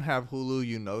don't have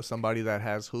Hulu, somebody that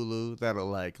has Hulu that'll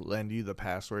like lend you the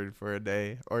password for a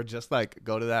day, or just like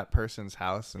go to that person's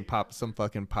house and pop some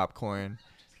fucking popcorn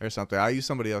or something. I use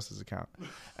somebody else's account,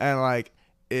 and like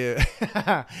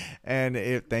thank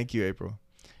you, April.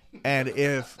 And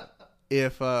if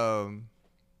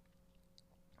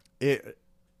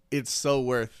it's so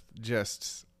worth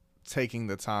just taking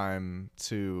the time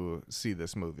to see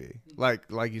this movie.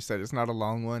 Like you said, it's not a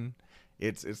long one.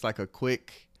 It's like a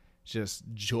quick, just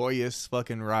joyous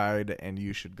fucking ride, and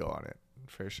you should go on it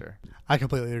for sure. I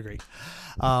completely agree.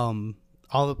 I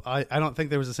don't think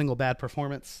there was a single bad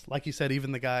performance. Like you said,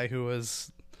 even the guy who was,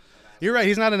 you're right,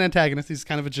 he's not an antagonist. He's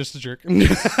kind of just a jerk.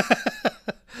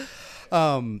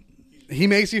 He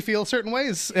makes you feel certain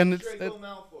ways, and it's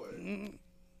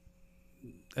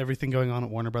everything going on at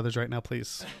Warner Brothers right now,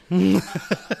 please.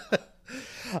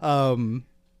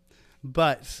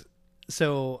 But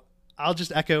so I'll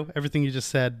just echo everything you just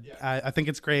said. Yeah. I think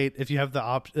it's great. If you have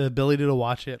the ability to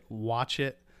watch it, watch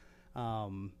it.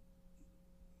 I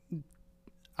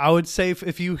would say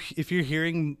if you're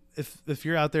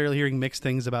out there hearing mixed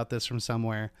things about this from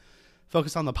somewhere,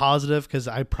 Focus on the positive, because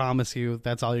I promise you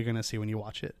that's all you're going to see when you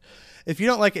watch it. If you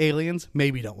don't like aliens,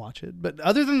 maybe don't watch it. But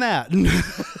other than that,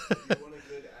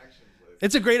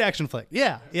 it's a great action flick.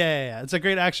 Yeah. It's a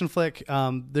great action flick.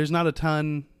 There's not a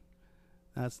ton.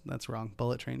 That's wrong.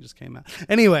 Bullet Train just came out.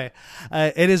 Anyway,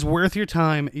 it is worth your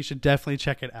time. You should definitely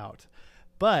check it out.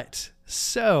 But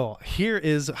so here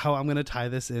is how I'm going to tie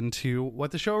this into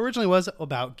what the show originally was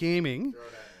about gaming.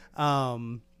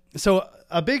 So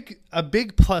a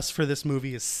big plus for this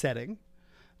movie is setting.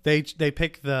 They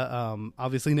pick the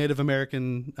obviously Native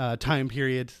American time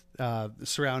period,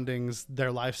 surroundings,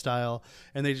 their lifestyle,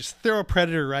 and they just throw a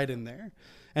predator right in there,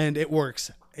 and it works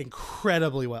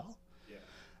incredibly well.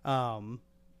 Yeah.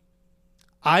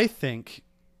 I think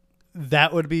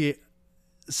that would be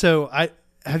so.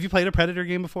 Have you played a Predator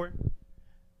game before?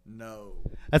 No.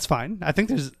 That's fine. I think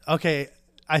there's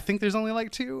only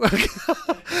like 2,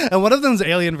 and one of them's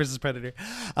Alien versus Predator.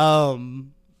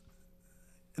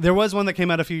 There was one that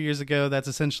came out a few years ago that's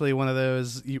essentially one of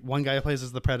those, one guy plays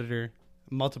as the Predator,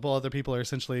 multiple other people are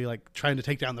essentially like trying to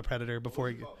take down the Predator before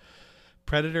he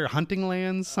Predator Hunting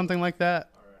Lands, something like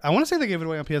that. Right. I want to say they gave it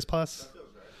away on PS Plus. That feels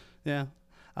right. Yeah.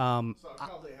 So I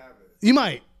probably have it. You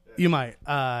might. Yeah. You might.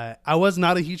 I was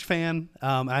not a huge fan.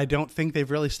 I don't think they've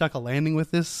really stuck a landing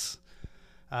with this.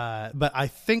 But I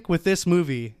think with this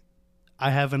movie,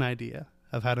 I have an idea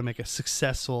of how to make a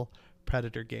successful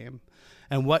Predator game.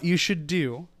 And what you should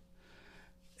do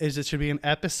is it should be an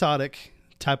episodic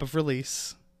type of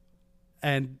release.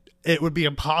 And it would be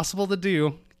impossible to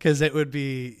do because it would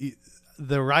be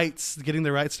getting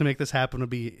the rights to make this happen would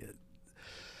be,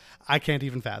 I can't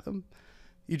even fathom.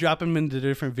 You drop him into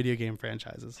different video game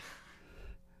franchises.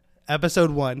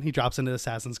 Episode 1, he drops into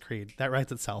Assassin's Creed. That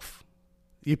writes itself.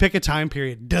 You pick a time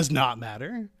period, does not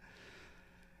matter.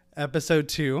 Episode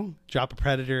 2, drop a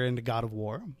Predator into God of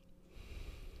War.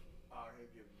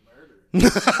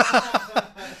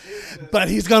 But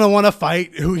he's gonna want to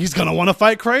fight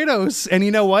Kratos. And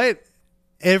you know what?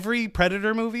 Every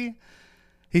Predator movie,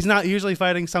 he's not usually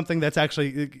fighting something that's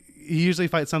he usually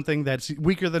fights something that's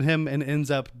weaker than him and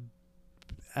ends up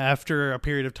after a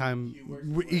period of time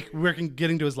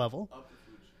getting to his level.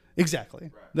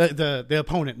 Exactly. Right. The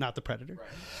opponent, not the Predator.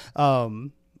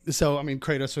 Right. So I mean,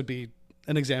 Kratos would be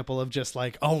an example of just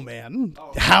like, oh man,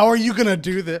 how are you gonna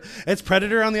do this? It's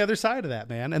Predator on the other side of that,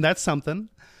 man, and that's something.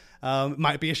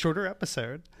 Might be a shorter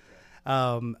episode.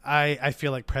 I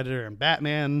feel like Predator and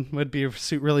Batman would be a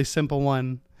really simple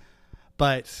one,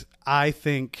 but I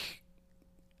think,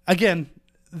 again,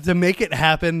 to make it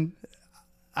happen,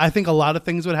 I think a lot of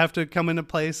things would have to come into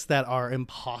place that are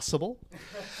impossible.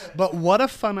 But what a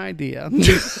fun idea!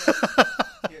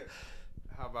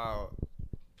 How about?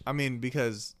 I mean,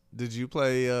 because. Did you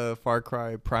play Far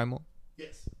Cry Primal?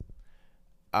 Yes.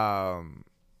 I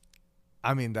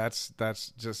mean, that's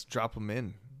just drop them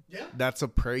in. Yeah. That's a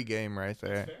Prey game right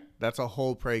there. That's a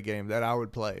whole Prey game that I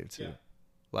would play too. Yeah.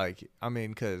 Like, I mean,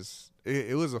 because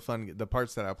it was a fun. The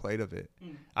parts that I played of it,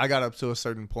 I got up to a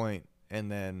certain point, and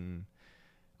then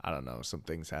I don't know, some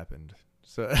things happened,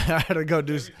 so I had to go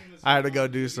do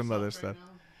some other stuff.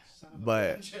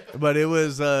 But it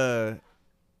was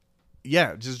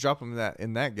yeah, just drop them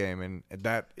in that game, and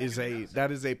that is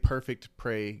a perfect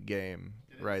Prey game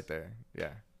right there.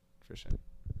 Yeah, for sure.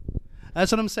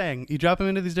 That's what I'm saying. You drop them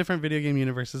into these different video game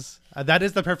universes. That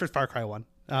is the perfect Far Cry one.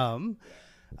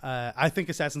 I think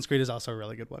Assassin's Creed is also a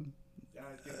really good one.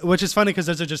 Which is funny because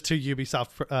those are just 2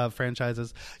 Ubisoft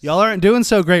franchises. Y'all aren't doing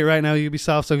so great right now,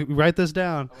 Ubisoft, so write this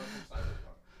down.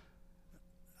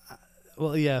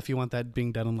 Well, yeah, if you want that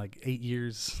being done in like 8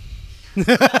 years.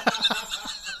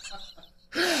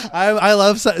 I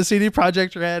love CD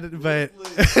Projekt Red, but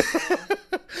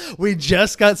we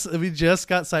just got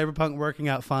Cyberpunk working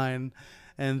out fine,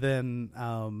 and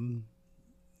then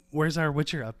where's our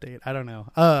Witcher update? I don't know.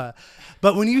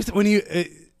 But when you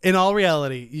in all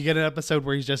reality, you get an episode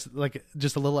where he's just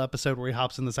a little episode where he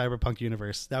hops in the Cyberpunk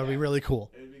universe. That would be really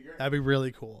cool. It'd be great. That'd be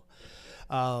really cool.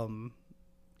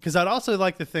 Because I'd also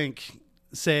like to think,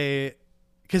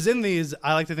 because in these,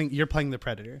 I like to think you're playing the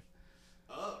Predator.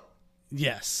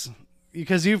 Yes,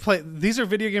 because these are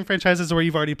video game franchises where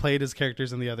you've already played as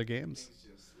characters in the other games.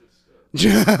 Oh,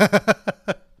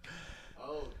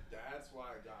 that's why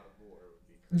God of War would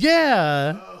be Kratos.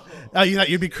 Yeah. Oh, you thought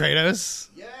you'd be Kratos?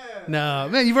 Yeah. No,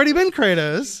 man, you've already been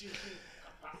Kratos.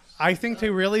 I think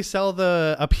to really sell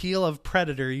the appeal of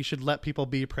Predator, you should let people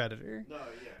be Predator. No,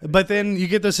 yeah. But then you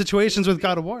get those situations with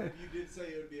God of War. And you did say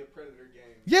it would be a Predator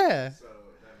game. Yeah. So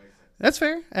that makes sense. That's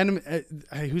fair. And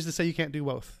who's to say you can't do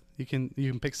both? You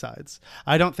can pick sides.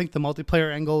 I don't think the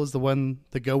multiplayer angle is the one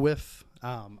to go with.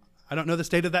 I don't know the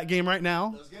state of that game right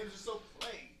now. Those games are so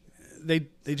plain. they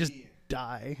just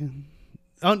die.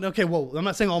 Oh, okay. Well, I'm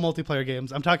not saying all multiplayer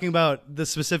games. I'm talking about the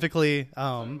specifically.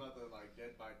 Talking about the like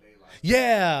Dead by Daylight.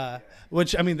 Yeah.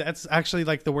 Which, I mean, that's actually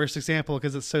like the worst example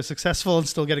because it's so successful and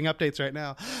still getting updates right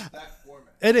now. That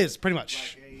format. It is pretty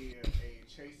much. Like a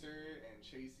chaser and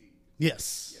chasey.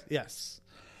 Yes.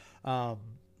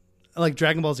 Like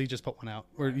Dragon Ball Z just put one out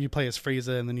where you play as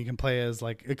Frieza and then you can play as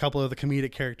like a couple of the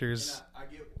comedic characters.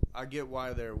 I get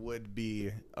why there would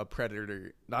be a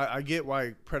Predator. I get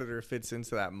why Predator fits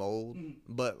into that mold,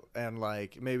 but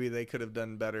like maybe they could have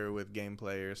done better with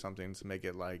gameplay or something to make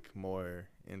it like more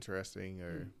interesting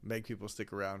or make people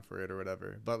stick around for it or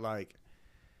whatever. But like,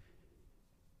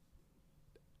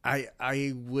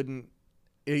 I wouldn't,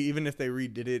 even if they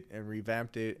redid it and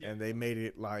revamped it and they made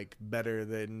it like better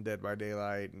than Dead by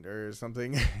Daylight or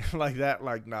something like that.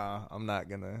 Like, nah, I'm not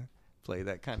gonna play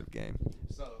that kind of game.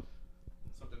 So.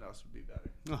 Else would be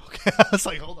better. Okay, I was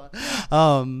like, hold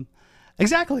on.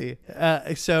 Exactly.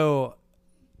 So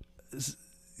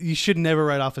you should never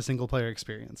write off a single player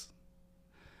experience,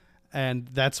 and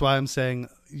that's why I'm saying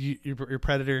you're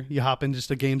Predator. You hop in just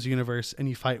a game's universe and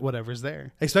you fight whatever's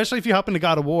there. Especially if you hop into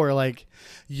God of War, like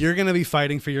you're gonna be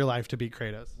fighting for your life to beat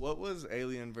Kratos. What was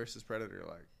Alien versus Predator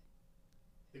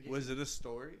like? Was it a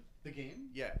story? The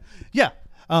game? Yeah.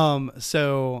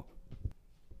 So.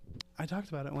 I talked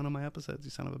about it in one of my episodes, you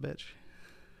son of a bitch.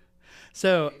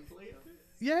 So,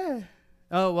 yeah.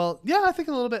 Oh, well, yeah, I think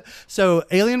a little bit. So,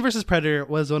 Alien vs. Predator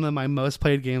was one of my most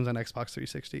played games on Xbox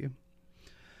 360.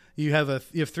 You have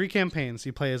 3 campaigns.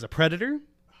 You play as a Predator,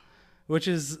 which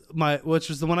was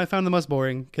the one I found the most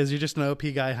boring because you're just an OP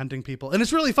guy hunting people. And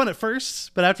it's really fun at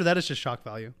first, but after that, it's just shock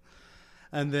value.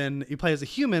 And then you play as a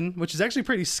human, which is actually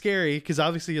pretty scary because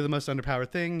obviously you're the most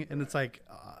underpowered thing, and it's like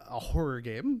a horror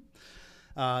game.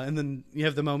 And then you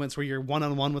have the moments where you're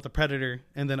one-on-one with a predator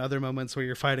and then other moments where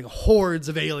you're fighting hordes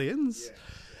of aliens. Yeah.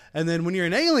 And then when you're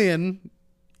an alien,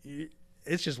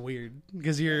 it's just weird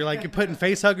because you're putting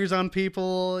face huggers on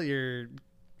people. You're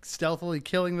stealthily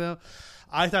killing them.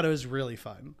 I thought it was really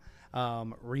fun.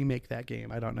 Remake that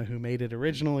game. I don't know who made it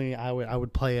originally. I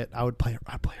would play it. I'd play it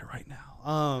right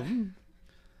now.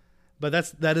 But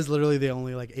that is literally the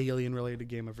only like alien related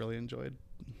game I've really enjoyed.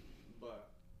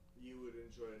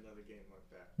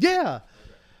 Yeah. Okay.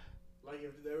 Like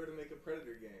if they were to make a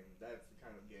Predator game, that's the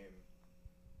kind of game.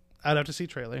 I'd have to see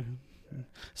trailer. Yeah.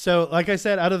 So, like I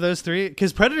said, out of those 3,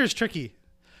 because Predator is tricky.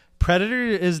 Predator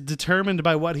is determined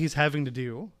by what he's having to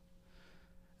do.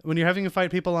 When you're having to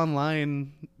fight people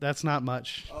online, that's not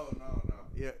much. Oh no.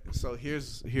 Yeah. So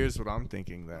here's what I'm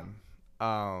thinking then.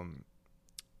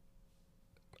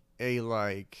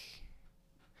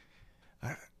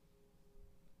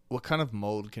 What kind of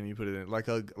mold can you put it in? Like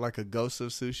a Ghost of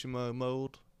Tsushima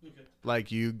mold? Okay. Like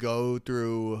you go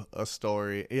through a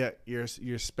story. Yeah, your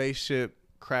spaceship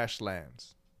crash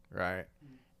lands, right?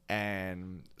 Mm-hmm.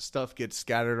 And stuff gets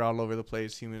scattered all over the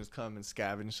place. Humans come and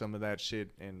scavenge some of that shit,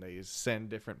 and they send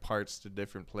different parts to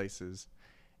different places.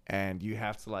 And you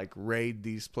have to like raid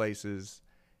these places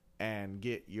and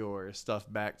get your stuff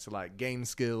back to like gain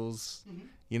skills. Mm-hmm.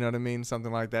 You know what I mean?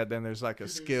 Something like that. Then there's like a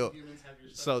skill.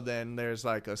 So then there's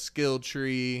like a skill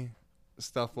tree,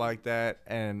 stuff like that.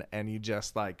 And you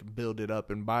just like build it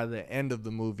up. And by the end of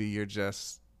the movie, you're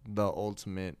just the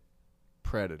ultimate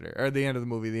predator. Or the end of the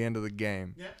movie, the end of the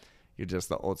game. Yeah. You're just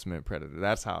the ultimate predator.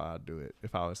 That's how I'd do it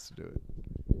if I was to do it.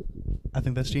 I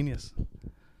think that's genius. I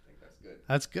think that's good.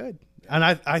 That's good. Yeah.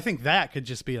 And I think that could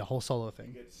just be a whole solo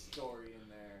thing. Good story in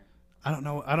there. I don't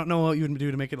know what you would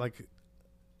do to make it like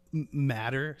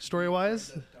matter story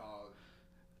wise.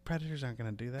 Predators aren't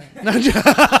going to do that.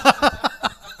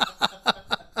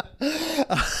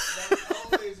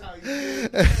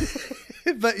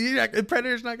 But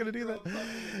Predator's not going to do that.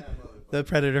 The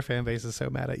Predator fan base is so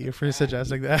mad at you for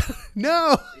suggesting that.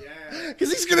 No,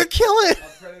 because he's going to kill it.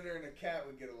 A predator and a cat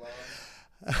would get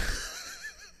along.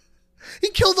 He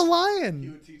killed a lion. He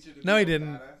would teach it to no, he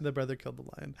didn't. Badass. The brother killed the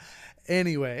lion.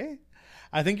 Anyway,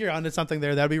 I think you're onto something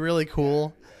there. That'd be really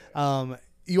cool.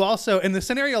 You also, in the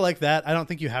scenario like that, I don't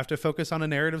think you have to focus on a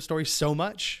narrative story so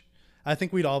much. I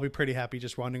think we'd all be pretty happy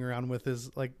just wandering around with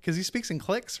his, like, because he speaks in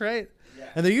clicks, right? Yeah.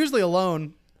 And they're usually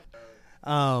alone.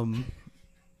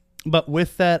 But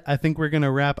with that, I think we're going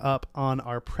to wrap up on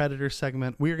our Predator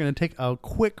segment. We are going to take a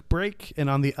quick break, and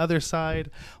on the other side,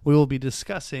 we will be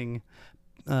discussing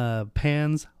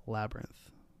Pan's Labyrinth.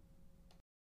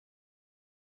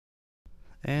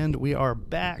 And we are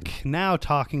back now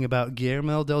talking about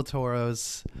Guillermo del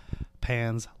Toro's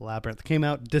Pan's Labyrinth. Came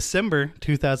out December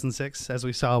 2006. As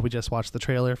we saw, we just watched the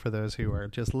trailer for those who are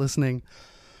just listening.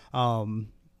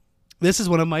 This is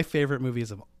one of my favorite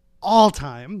movies of all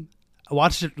time. I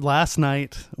watched it last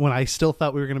night when I still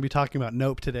thought we were going to be talking about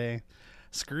Nope today.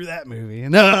 Screw that movie.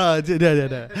 No.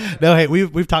 No, hey,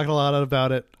 we've talked a lot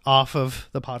about it off of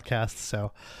the podcast,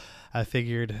 so I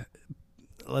figured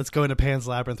let's go into Pan's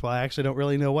Labyrinth. Well, I actually don't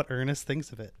really know what Ernest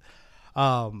thinks of it.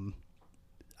 I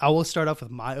will start off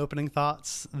with my opening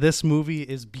thoughts. This movie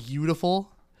is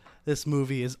beautiful. This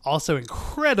movie is also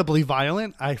incredibly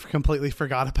violent. I completely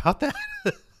forgot about that.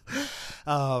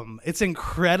 It's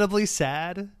incredibly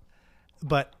sad,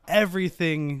 but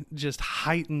everything just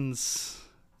heightens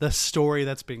the story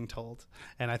that's being told,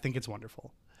 and I think it's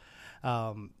wonderful.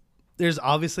 There's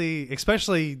obviously,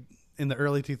 especially in the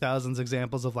early 2000s,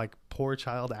 examples of like poor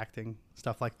child acting,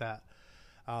 stuff like that.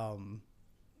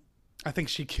 I think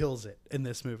she kills it in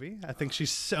this movie. I think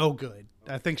she's so good.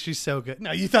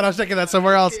 No, you thought I was taking that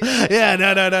somewhere else. Yeah,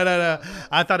 no.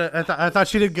 I thought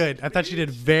she did good. I thought she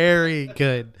did very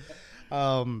good.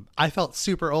 I felt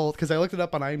super old because I looked it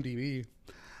up on IMDb,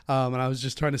 and I was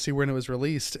just trying to see when it was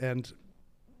released, and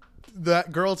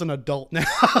that girl's an adult now,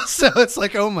 so it's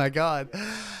like, oh my God.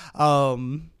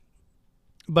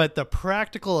 But the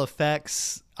practical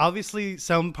effects, obviously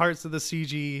some parts of the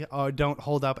CG don't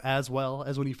hold up as well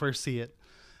as when you first see it.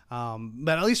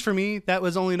 But at least for me, that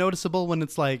was only noticeable when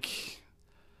it's like,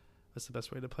 what's the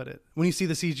best way to put it? When you see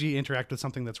the CG interact with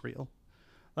something that's real.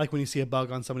 Like when you see a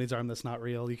bug on somebody's arm that's not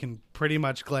real, you can pretty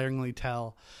much glaringly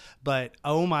tell. But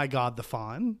oh my God, the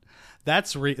fawn.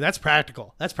 That's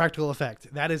practical. That's practical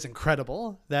effect. That is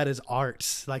incredible. That is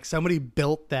art. Like somebody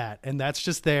built that, and that's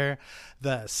just there.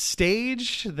 The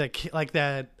stage, like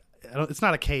that. It's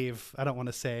not a cave. I don't want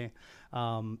to say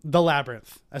the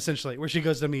labyrinth, essentially, where she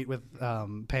goes to meet with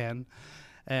Pan,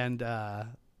 and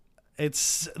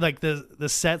it's like the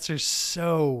sets are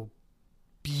so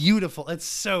beautiful. It's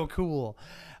so cool.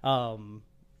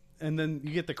 And then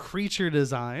you get the creature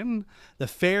design, the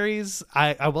fairies.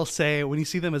 I will say, when you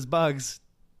see them as bugs,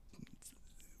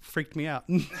 freaked me out.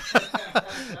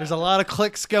 There's a lot of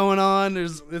clicks going on.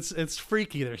 It's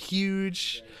freaky. They're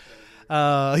huge.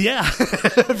 Yeah,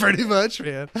 pretty much,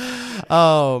 man.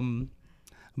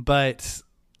 But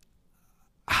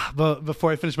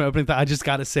before I finish my opening thought, I just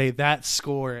got to say that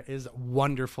score is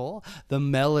wonderful. The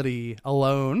melody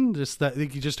alone, just that you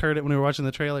just heard it when we were watching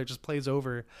the trailer, it just plays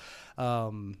over.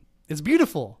 It's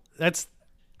beautiful.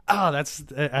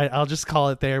 I'll just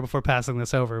call it there before passing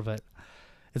this over, but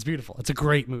it's beautiful. It's a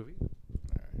great movie.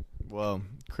 Well,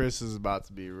 Chris is about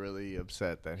to be really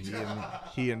upset that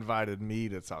he invited me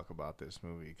to talk about this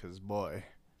movie because, boy,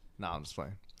 I'm just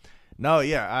playing. No,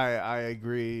 yeah, I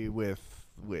agree with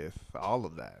all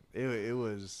of that. It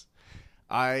was,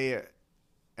 I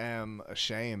am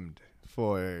ashamed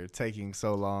for taking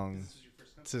so long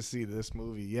to see this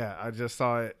movie. Yeah, I just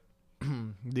saw it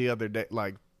the other day,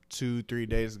 like 2-3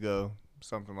 days ago,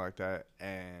 something like that,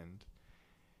 and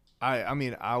I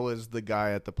mean, I was the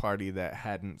guy at the party that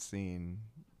hadn't seen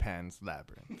Pan's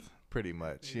Labyrinth, pretty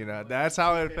much. You know, that's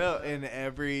how it felt. In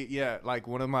like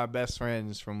one of my best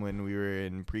friends from when we were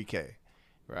in pre-K,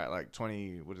 right? Like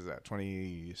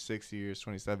 26 years,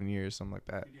 27 years, something like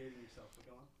that.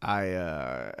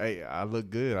 I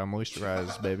look good. I'm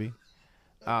moisturized, baby.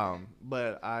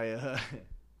 But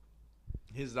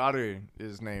his daughter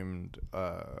is named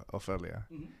Ophelia,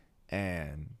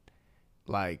 and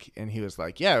he was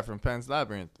like, yeah, from Pan's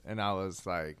Labyrinth, and I was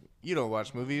like, you don't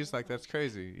watch movies? Like, that's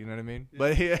crazy, you know what I mean?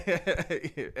 But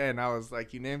and I was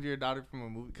like, you named your daughter from a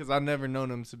movie? Because I've never known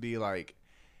him to be like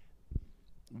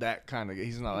that kind of.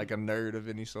 He's not like a nerd of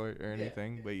any sort or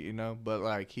anything, but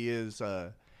like he is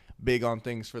big on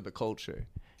things for the culture.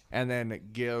 And then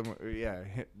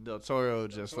Del Toro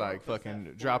just like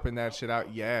fucking dropping that shit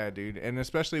out. Yeah, dude. And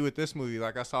especially with this movie,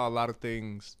 like I saw a lot of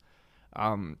things,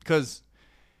 because,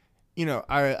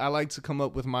 I like to come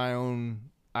up with my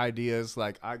own ideas.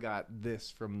 Like I got this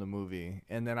from the movie,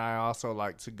 and then I also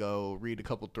like to go read a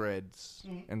couple threads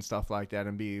and stuff like that,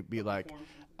 and be like,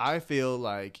 I feel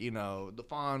like the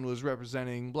fawn was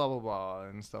representing blah blah blah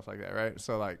and stuff like that, right?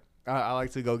 So like I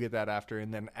like to go get that after,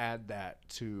 and then add that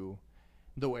to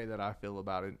the way that I feel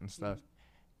about it and stuff.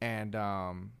 And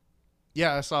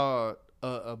I saw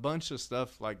a bunch of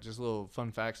stuff, like just little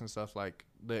fun facts and stuff, like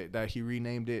that he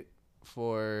renamed it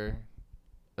for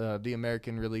the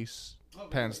American release,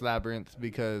 Pan's Labyrinth,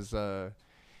 because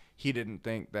he didn't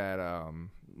think that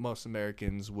most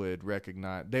Americans would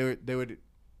recognize, they would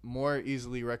more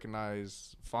easily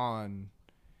recognize fawn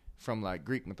from like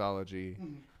Greek mythology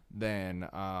than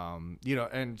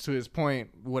and to his point,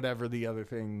 whatever the other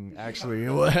thing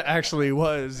actually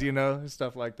was,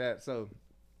 stuff like that. So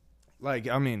like,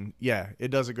 I mean, yeah, it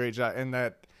does a great job, and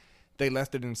that they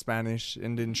left it in Spanish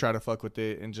and didn't try to fuck with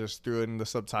it and just threw it in the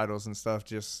subtitles and stuff.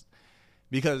 Just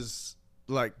because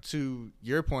like to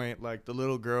your point, like the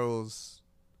little girls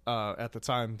at the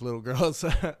time, little girls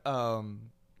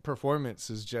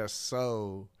performance is just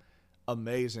so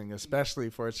amazing, especially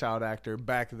for a child actor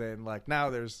back then. Like now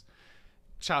there's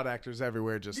child actors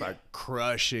everywhere just like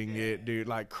crushing it, dude,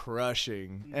 like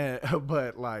crushing.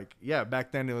 But like, yeah,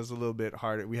 back then it was a little bit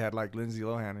harder. We had like Lindsay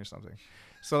Lohan or something.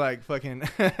 So like fucking,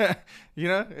 you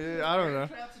know, I don't know.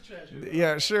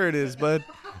 Yeah, sure it is, bud.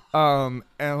 And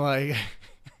like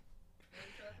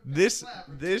this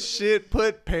shit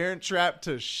put Parent Trap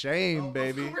to shame,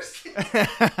 baby.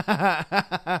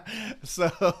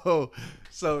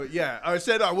 So yeah, I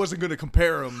said I wasn't gonna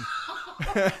compare them.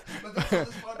 Then you're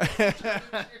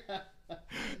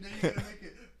gonna make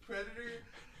it Predator,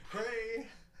 Prey,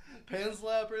 Pan's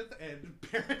Labyrinth, and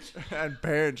Parent Trap. And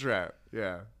Parent Trap.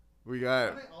 Yeah, we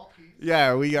got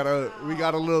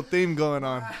a little theme going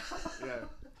on. Yeah.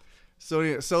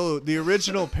 So the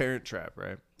original Parent Trap,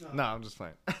 right? No, I'm just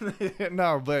playing.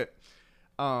 No, but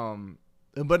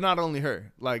not only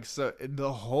her. Like, so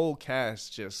the whole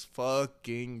cast just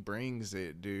fucking brings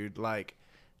it, dude. Like,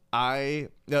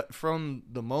 from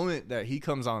the moment that he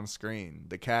comes on screen,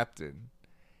 the captain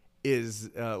is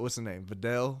what's the name?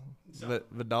 Vidal,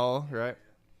 right?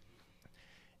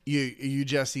 You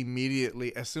just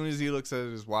immediately, as soon as he looks at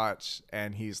his watch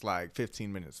and he's like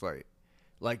 15 minutes late,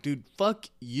 like, dude, fuck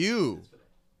you.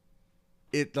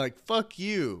 Fuck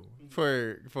you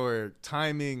for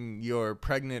timing your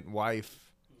pregnant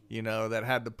wife, you know, that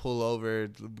had to pull over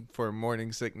for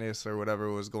morning sickness or whatever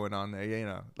was going on there, you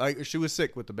know. Like, she was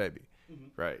sick with the baby,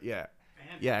 right? Yeah.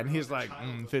 Yeah, and he's like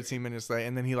 15 minutes late,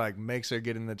 and then he like makes her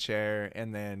get in the chair,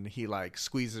 and then he like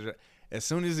squeezes her. As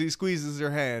soon as he squeezes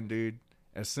her hand, dude,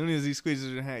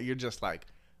 you're just like,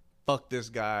 fuck this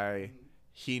guy.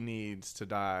 He needs to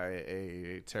die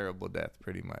a terrible death,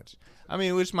 pretty much. I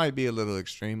mean, which might be a little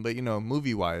extreme, but, you know,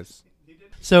 movie-wise.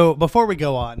 So before we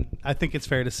go on, I think it's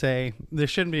fair to say there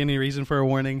shouldn't be any reason for a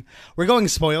warning. We're going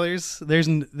spoilers.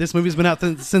 This movie's been out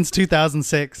since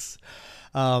 2006.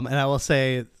 And I will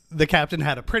say the captain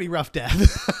had a pretty rough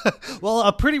death. Well,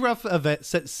 a pretty rough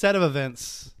set of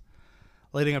events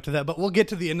leading up to that. But we'll get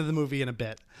to the end of the movie in a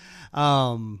bit.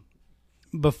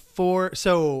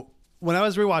 When I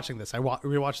was rewatching this, I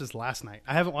rewatched this last night.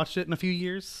 I haven't watched it in a few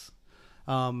years.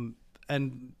 And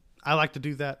I like to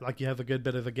do that. Like, you have a good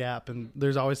bit of a gap, and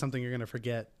there's always something you're going to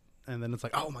forget. And then it's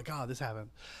like, oh my God, this happened.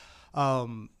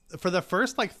 For the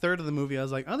first like third of the movie, I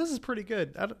was like, oh, this is pretty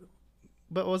good.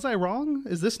 But was I wrong?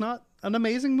 Is this not an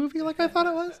amazing movie like I thought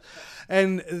it was?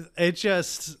 And it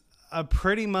just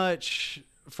pretty much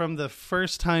from the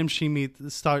first time she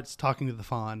starts talking to the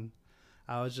fawn,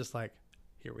 I was just like,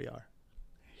 here we are.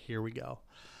 Here we go.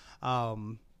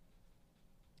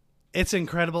 It's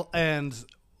incredible, and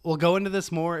we'll go into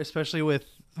this more, especially with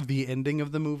the ending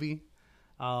of the movie,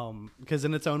 because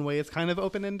in its own way, it's kind of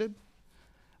open-ended.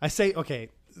 I say okay,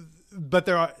 but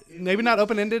there are maybe not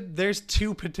open-ended. There's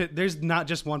there's not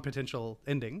just one potential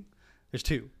ending. There's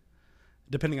two,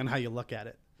 depending on how you look at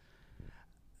it.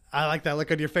 I like that look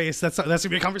on your face. That's gonna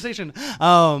be a conversation.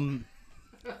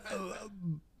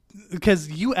 Because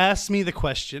you asked me the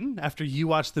question after you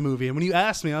watched the movie, and when you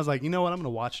asked me, I was like, you know what? I'm going to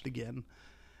watch it again.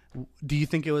 Do you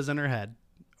think it was in her head,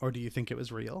 or do you think it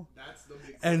was real? That's the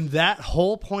big question. And that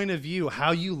whole point of view,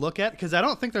 how you look at it, because I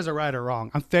don't think there's a right or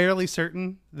wrong. I'm fairly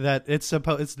certain that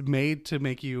it's made to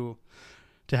make you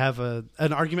to have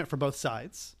an argument for both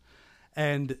sides,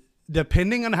 and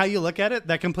depending on how you look at it,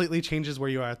 that completely changes where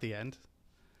you are at the end.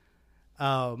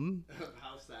 How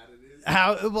sad it is.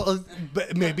 Well,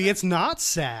 but maybe it's not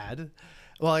sad.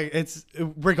 Well, it's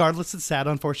regardless, it's sad,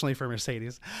 unfortunately, for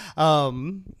Mercedes.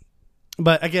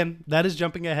 But again, that is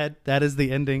jumping ahead. That is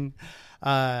the ending.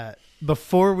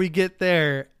 Before we get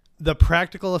there, the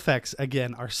practical effects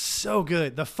again are so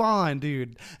good. The fawn,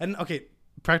 dude. And okay,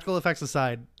 practical effects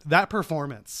aside, that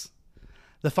performance,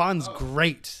 the fawn's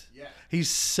great. Yeah. He's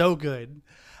so good.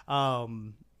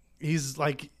 He's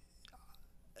like,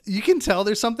 you can tell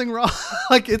there's something wrong.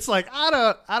 Like, it's like,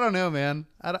 I don't know, man.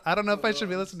 I don't know if I should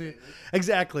be listening to you.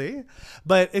 Exactly.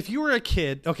 But if you were a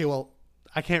kid, okay, well,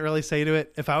 I can't really say to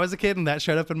it. If I was a kid and that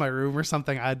showed up in my room or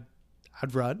something, I'd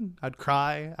run. I'd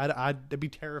cry. I'd be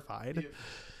terrified.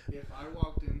 If I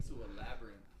walked into a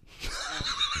labyrinth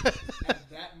and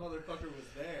that motherfucker was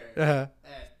there at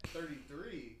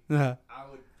 33, I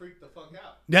would freak the fuck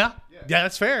out. Yeah,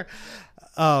 that's fair.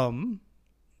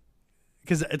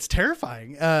 Because it's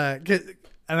terrifying. And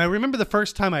I remember the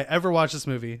first time I ever watched this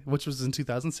movie, which was in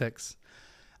 2006.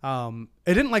 It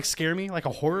didn't like scare me like a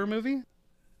horror movie.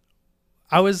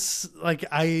 I was like,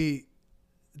 to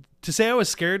say I was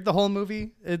scared the whole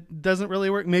movie, it doesn't really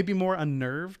work. Maybe more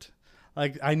unnerved.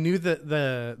 Like I knew that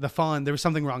the fawn, there was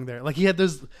something wrong there. Like there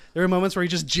were moments where he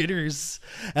just jitters,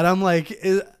 and I'm like,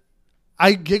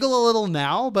 I giggle a little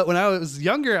now, but when I was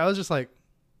younger, I was just like,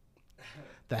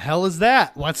 the hell is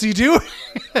that? What's he doing?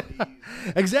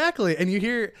 Exactly. And you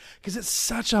hear, because it's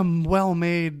such a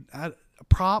well-made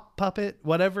prop, puppet,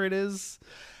 whatever it is.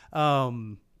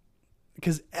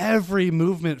 Because every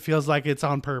movement feels like it's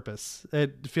on purpose.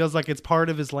 It feels like it's part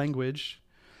of his language.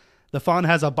 The fawn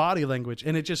has a body language,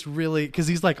 and it just really, because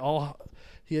he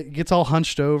gets all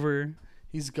hunched over.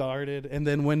 He's guarded. And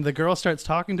then when the girl starts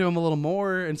talking to him a little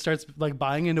more and starts like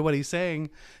buying into what he's saying,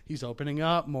 he's opening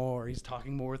up more. He's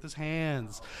talking more with his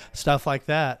hands, stuff like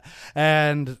that.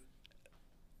 And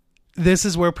this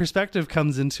is where perspective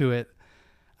comes into it.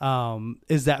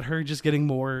 Is that her just getting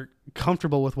more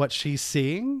comfortable with what she's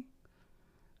seeing?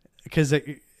 Because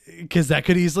that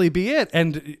could easily be it.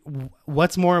 And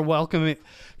what's more welcoming,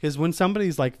 because when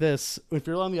somebody's like this, if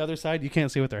you're on the other side, you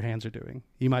can't see what their hands are doing.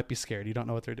 You might be scared. You don't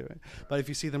know what they're doing. But if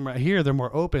you see them right here, they're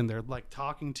more open. They're like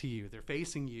talking to you. They're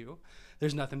facing you.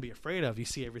 There's nothing to be afraid of. You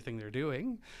see everything they're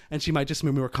doing. And she might just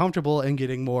be more comfortable and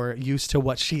getting more used to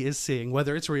what she is seeing,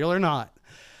 whether it's real or not.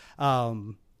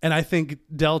 And I think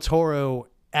Del Toro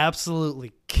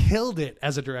absolutely killed it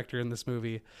as a director in this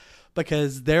movie,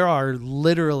 because there are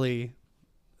literally,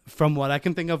 from what I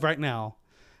can think of right now,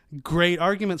 great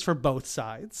arguments for both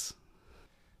sides.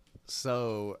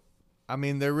 So, I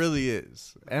mean, there really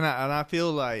is. And I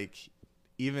feel like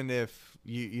even if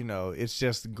you know, it's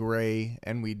just gray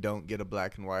and we don't get a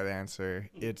black and white answer,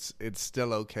 it's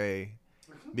still okay,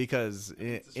 because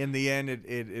in the end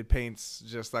it paints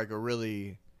just like a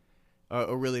really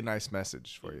nice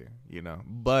message for you, you know.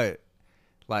 But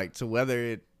like, to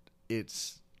whether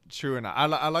it's true or not,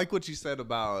 I like what you said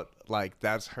about like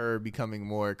that's her becoming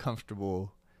more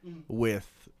comfortable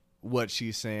with what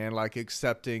she's saying, like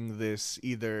accepting this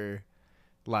either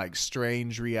like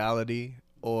strange reality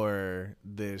or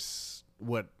this,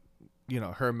 what, you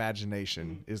know, her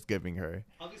imagination is giving her.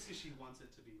 Obviously she wants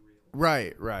it to be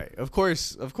real. Right. Of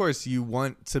course you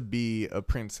want to be a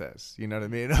princess, you know what I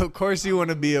mean? Of course you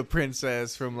want to be a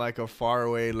princess from like a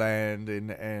faraway land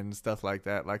and stuff like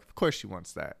that. Like, of course she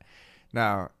wants that.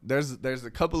 Now, there's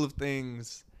a couple of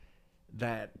things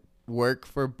that work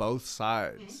for both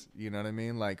sides. You know what I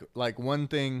mean? Like one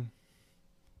thing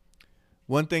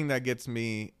that gets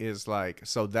me is like,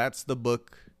 so that's the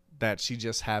book that she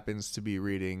just happens to be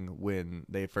reading when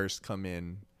they first come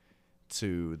in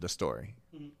to the story.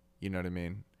 You know what I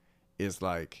mean? Is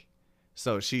like,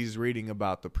 so she's reading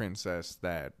about the princess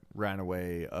that ran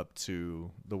away up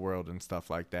to the world and stuff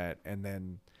like that. And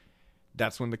then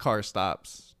that's when the car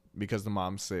stops because the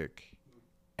mom's sick.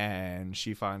 And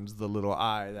she finds the little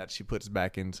eye that she puts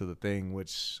back into the thing,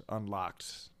 which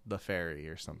unlocked the fairy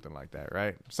or something like that,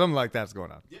 right? Something like that's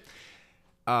going on. Yep.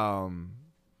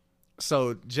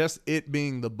 So just it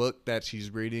being the book that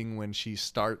she's reading when she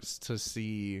starts to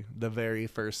see the very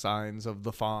first signs of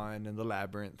the fawn and the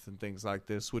labyrinth and things like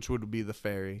this, which would be the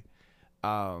fairy,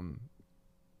 kind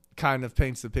of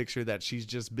paints the picture that she's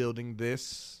just building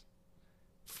this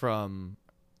from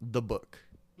the book.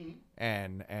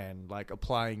 And like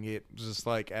applying it just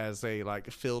like as a like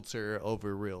filter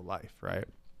over real life, right?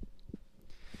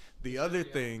 The other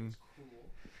thing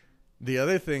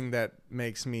that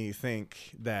makes me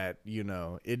think that, you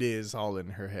know, it is all in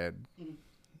her head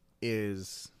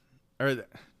is,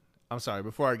 I'm sorry,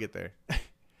 before I get there.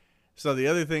 So the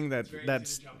other thing the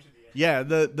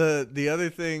other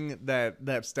thing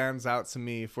that stands out to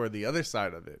me for the other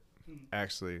side of it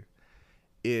actually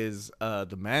is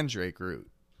the mandrake root.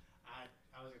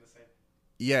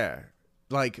 Yeah,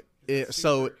 like it,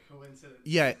 so.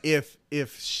 Yeah,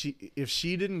 if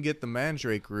she didn't get the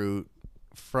mandrake root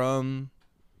from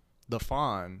the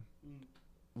fawn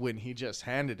when he just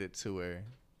handed it to her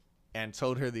and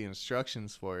told her the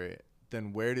instructions for it,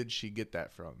 then where did she get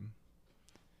that from?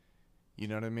 You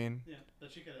know what I mean? Yeah,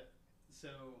 but she could have.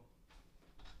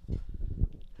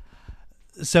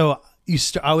 So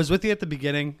I was with you at the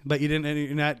beginning, but you didn't.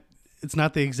 You're not. It's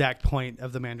not the exact point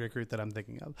of the mandrake root that I'm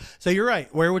thinking of. So you're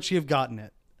right. Where would she have gotten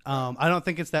it? I don't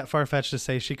think it's that far-fetched to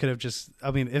say she could have just, I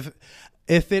mean,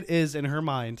 if it is in her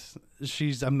mind,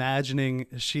 she's imagining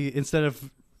instead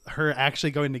of her actually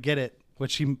going to get it,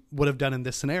 which she would have done in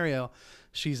this scenario,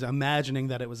 she's imagining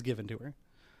that it was given to her.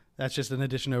 That's just an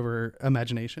addition over her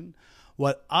imagination.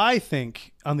 What I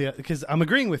think because I'm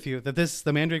agreeing with you that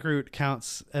the mandrake root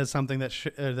counts as something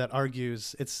that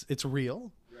argues it's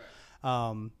real.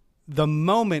 Right. The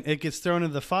moment it gets thrown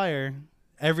into the fire,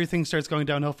 everything starts going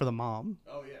downhill for the mom.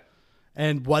 Oh, yeah.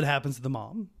 And what happens to the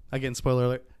mom? Again, spoiler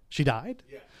alert, she died.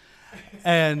 Yeah.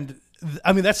 And,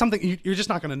 I mean, that's something you're just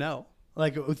not going to know.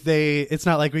 Like it's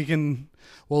not like we can,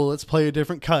 well, let's play a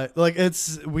different cut. Like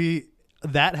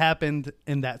that happened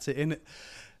and that's it.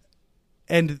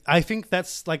 And I think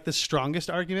that's like the strongest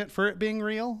argument for it being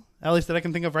real, at least that I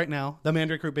can think of right now. The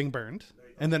Mandrake root being burned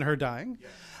and then her dying.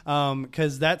 Yeah.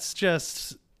 'Cause that's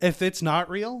just, if it's not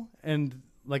real and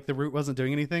like the root wasn't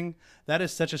doing anything, that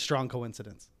is such a strong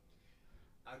coincidence.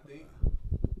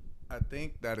 I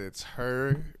think that it's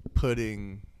her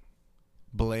putting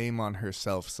blame on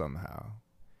herself somehow.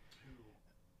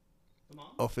 The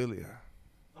mom? Ophelia.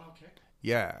 Oh, okay.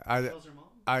 Yeah. Tells her mom?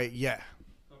 Yeah.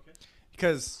 Okay.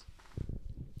 Because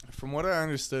from what I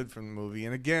understood from the movie,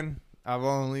 and again, I've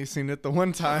only seen it the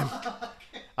one time. Okay.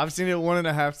 I've seen it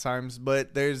 1.5 times,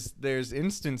 but there's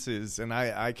instances, and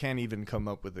I can't even come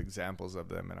up with examples of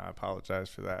them, and I apologize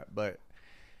for that. But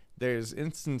there's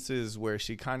instances where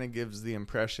she kind of gives the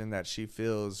impression that she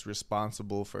feels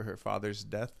responsible for her father's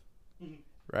death. Mm-hmm.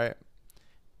 Right?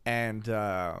 And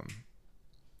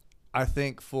I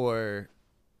think for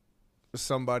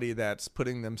somebody that's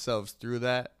putting themselves through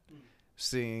that,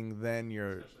 seeing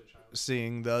the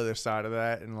other side of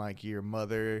that, and like your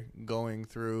mother going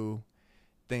through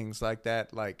things like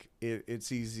that, like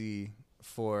it's easy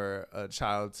for a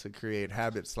child to create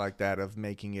habits like that of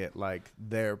making it like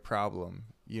their problem.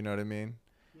 You know what I mean?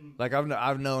 Like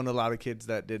I've known a lot of kids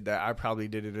that did that. I probably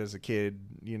did it as a kid,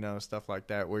 you know, stuff like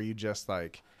that, where you just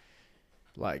like,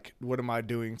 what am I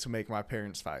doing to make my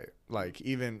parents fight? Like,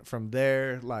 even from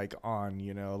there, like on,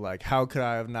 you know, like, how could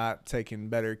I have not taken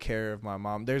better care of my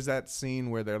mom? There's that scene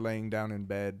where they're laying down in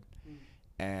bed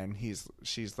and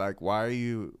she's like, why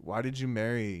did you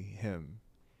marry him?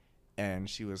 And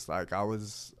she was like, I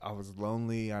was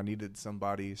lonely. I needed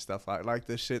somebody, stuff like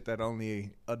the shit that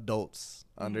only adults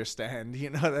understand,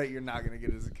 you know, that you're not going to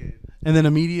get as a kid. And then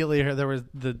immediately there was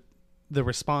the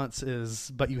response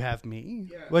is, but you have me,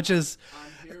 yeah, which is,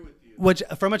 I'm here with you. Which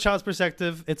from a child's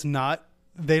perspective, it's not,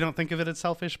 they don't think of it as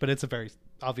selfish, but it's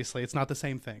obviously it's not the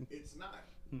same thing. It's not.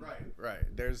 Right.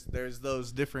 There's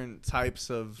those different types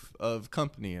of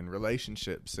company and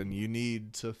relationships, and you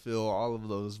need to fill all of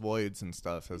those voids and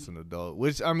stuff as an adult,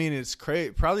 which, I mean, it's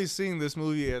crazy. Probably seeing this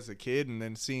movie as a kid and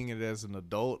then seeing it as an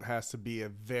adult has to be a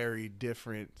very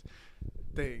different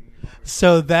thing.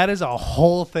 So that is a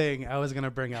whole thing I was going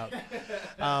to bring up.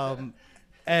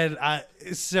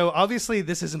 So obviously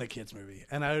this isn't a kid's movie,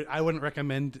 and I wouldn't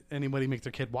recommend anybody make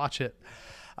their kid watch it.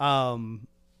 I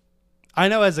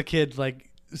know as a kid, like,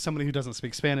 somebody who doesn't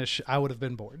speak Spanish, I would have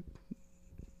been bored.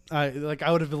 Subtitles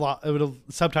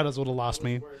would have lost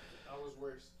me. I was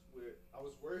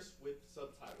worse with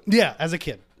subtitles. Yeah, as a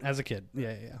kid.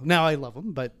 Yeah. Now I love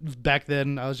them, but back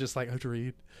then I was just like, I have to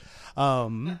read.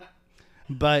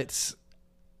 But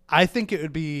I think it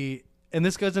would be, and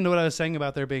this goes into what I was saying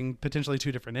about there being potentially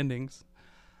 2 different endings.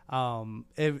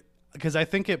 Because I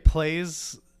think it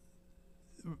plays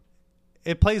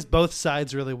both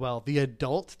sides really well. The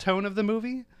adult tone of the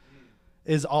movie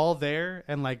is all there,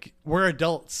 and like, we're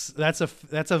adults. That's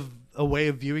a way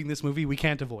of viewing this movie we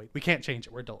can't avoid. We can't change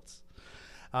it. We're adults.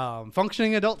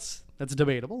 Functioning adults, that's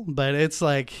debatable, but it's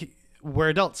like, we're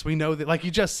adults. We know that, like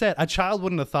you just said, a child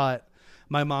wouldn't have thought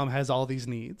my mom has all these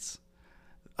needs.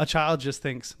 A child just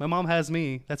thinks, my mom has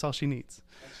me. That's all she needs.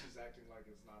 And she's acting like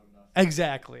it's not enough.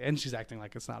 Exactly. And she's acting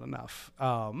like it's not enough.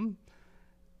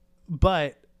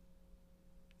 But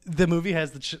the movie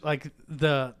has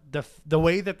the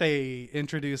way that they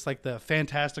introduce like the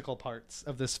fantastical parts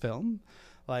of this film,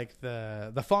 like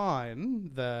the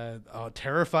fawn, the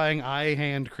terrifying eye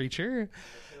hand creature,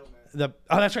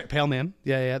 that's right, pale man,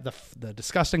 yeah, the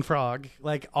disgusting frog,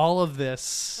 like all of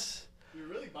this. You're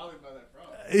really bothered by that frog.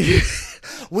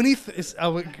 When we're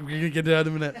gonna get to that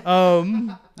in a minute.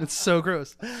 It's so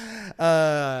gross.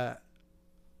 But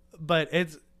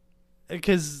it's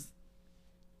because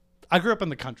I grew up in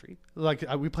the country. Like,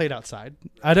 we played outside.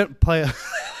 I didn't play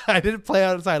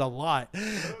outside a lot.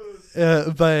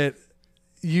 But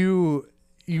you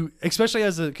especially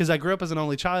because I grew up as an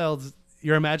only child,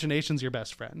 your imagination's your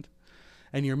best friend.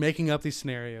 And you're making up these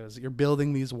scenarios, you're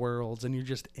building these worlds, and you're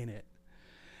just in it.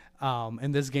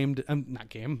 And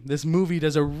this movie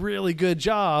does a really good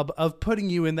job of putting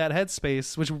you in that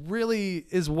headspace, which really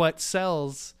is what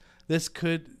sells this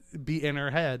could be in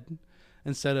her head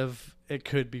instead of it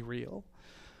could be real.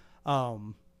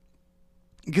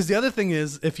 Because the other thing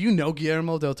is, if you know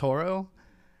Guillermo del Toro,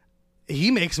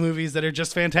 he makes movies that are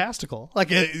just fantastical. Like,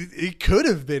 it could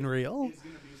have been real. It's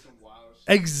gonna be some wild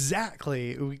shit.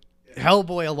 Exactly.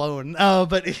 Hellboy alone.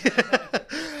 But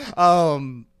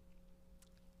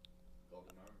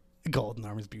Golden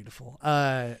Arm is beautiful.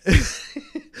 But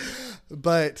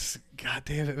god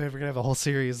damn it, we're gonna have a whole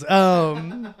series.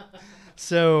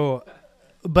 So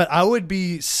But I would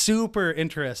be super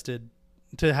interested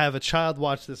to have a child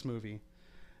watch this movie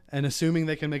and, assuming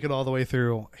they can make it all the way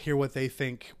through, hear what they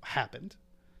think happened.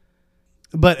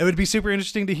 But it would be super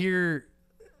interesting to hear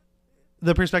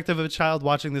the perspective of a child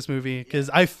watching this movie, because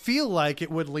I feel like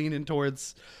it would lean in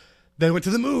towards, they went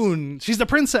to the moon, she's the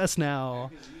princess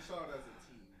now. You saw it as a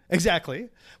teen. Exactly.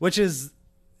 Which is,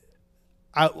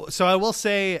 so I will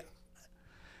say,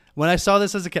 when I saw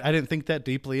this as a kid, I didn't think that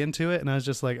deeply into it, and I was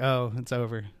just like, oh, it's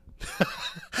over.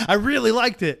 I really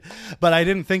liked it, but I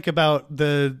didn't think about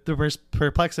the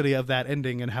perplexity of that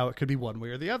ending and how it could be one way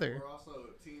or the other. Or also,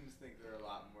 teens think they're a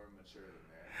lot more mature than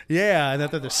that. Yeah, and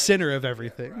that they're the center of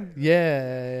everything.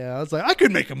 Yeah. I was like, I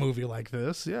could make a movie like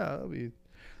this. Yeah,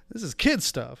 this is kid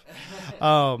stuff.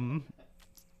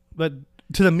 But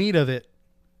to the meat of it,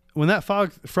 when that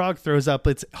frog throws up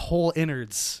its whole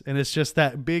innards and it's just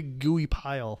that big gooey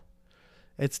pile,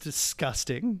 it's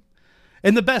disgusting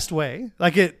in the best way.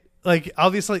 Like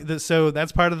obviously, so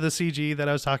that's part of the CG that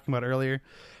I was talking about earlier,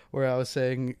 where I was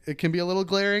saying it can be a little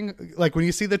glaring. Like when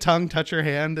you see the tongue touch your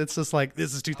hand, it's just like,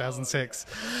 this is 2006.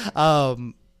 Oh,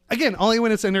 yeah. Again, only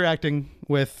when it's interacting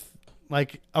with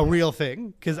like a real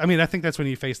thing. Cause I mean, I think that's when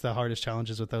you face the hardest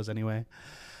challenges with those anyway.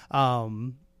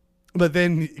 But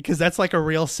then, because that's like a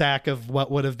real sack of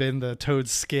what would have been the toad's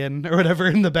skin or whatever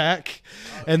in the back,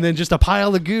 and then just a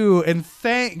pile of goo. And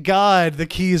thank God the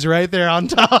key's right there on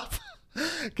top,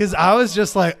 because I was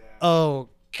just like, oh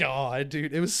God,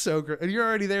 dude, it was so great. And you're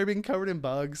already there being covered in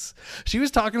bugs. She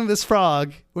was talking to this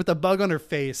frog with a bug on her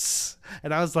face,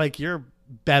 and I was like, you're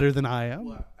better than I am.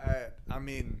 Well, I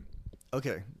mean,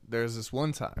 okay, there's this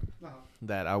one time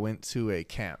that I went to a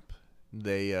camp.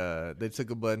 They took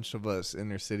a bunch of us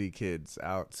inner city kids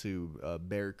out to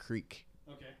Bear Creek.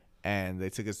 Okay. And they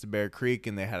took us to Bear Creek,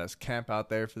 and they had us camp out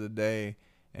there for the day.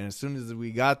 And as soon as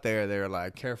we got there, they were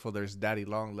like, careful, there's daddy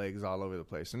long legs all over the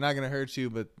place. They're not going to hurt you,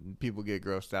 but people get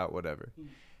grossed out, whatever.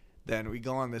 Then we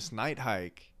go on this night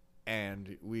hike,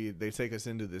 and they take us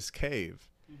into this cave.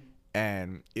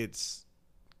 And it's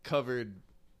covered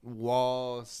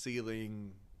wall,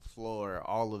 ceiling, floor,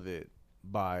 all of it,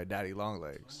 by daddy long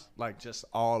legs, like just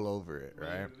all over it,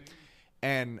 right?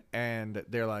 And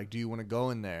they're like, do you want to go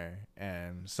in there?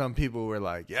 And some people were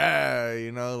like, yeah,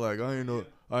 you know, like I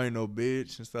ain't no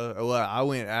bitch and stuff. Well, I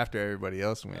went after everybody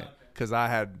else went, because I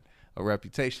had a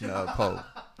reputation to uphold.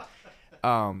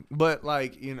 But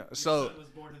like, you know, so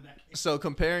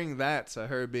comparing that to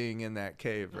her being in that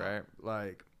cave, right?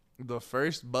 Like the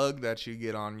first bug that you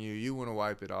get on you want to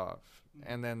wipe it off.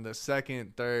 And then the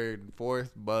second, third,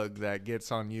 fourth bug that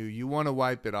gets on you want to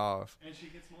wipe it off. And she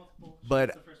gets multiple.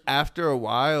 But after a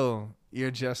while, you're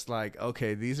just like,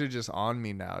 okay, these are just on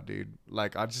me now, dude.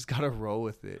 Like, I just got to roll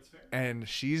with it. And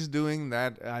she's doing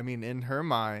that, I mean, in her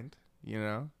mind, you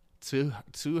know,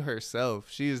 to herself.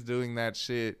 She is doing that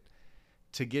shit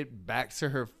to get back to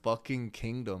her fucking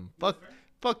kingdom.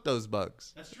 Fuck those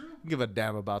bugs. That's true. Give a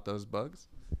damn about those bugs.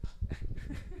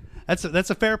 That's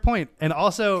a fair point. And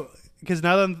also, because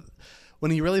now that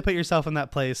when you really put yourself in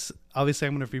that place, obviously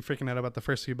I'm going to be freaking out about the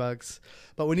first few bugs.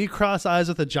 But when you cross eyes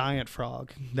with a giant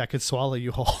frog that could swallow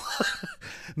you whole,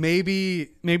 maybe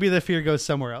the fear goes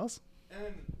somewhere else.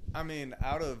 And I mean,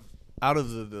 out of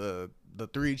the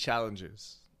three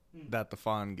challenges that the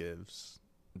fawn gives,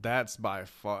 that's by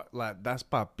far, like, that's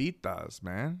papitas,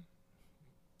 man.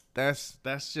 That's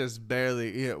just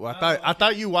barely. Yeah, well, I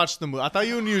thought you watched the movie. I thought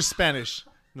you knew Spanish.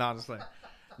 No, I'm just like.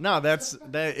 No,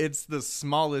 it's the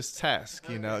smallest task,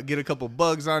 you know. Get a couple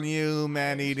bugs on you,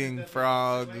 man-eating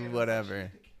frog,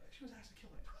 whatever.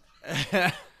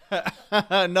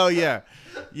 No, yeah.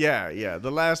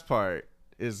 The last part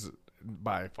is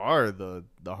by far the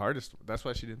hardest. That's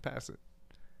why she didn't pass it.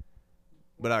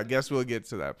 But I guess we'll get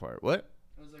to that part. What?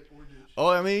 Oh,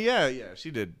 I mean, yeah,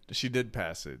 she did. She did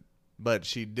pass it, but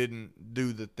she didn't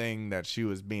do the thing that she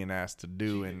was being asked to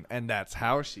do, and that's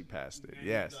how she passed it.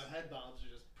 Yes. The head bobs are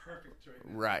just perfect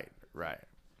right now. Right.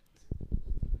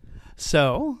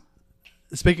 So,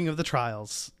 speaking of the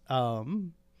trials, I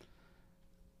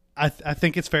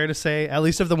think it's fair to say, at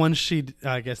least of the ones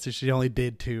I guess she only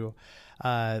did two,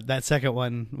 that second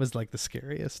one was like the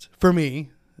scariest for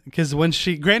me, because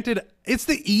granted, it's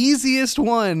the easiest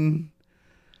one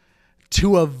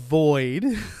to avoid,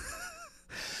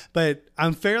 but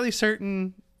I'm fairly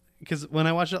certain, because when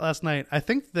I watched it last night, I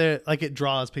think that like it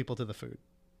draws people to the food.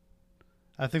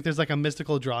 I think there's like a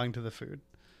mystical drawing to the food,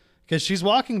 because she's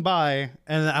walking by,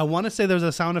 and I want to say there's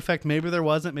a sound effect. Maybe there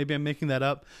wasn't. Maybe I'm making that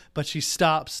up. But she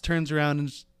stops, turns around,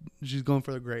 and she's going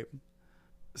for the grape.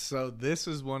 So this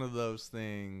is one of those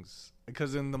things,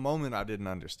 because in the moment I didn't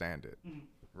understand it.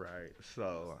 Right.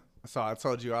 So I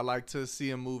told you I like to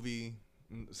see a movie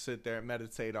sit there and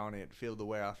meditate on it, feel the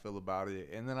way I feel about it,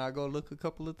 and then I go look a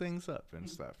couple of things up and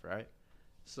stuff, right?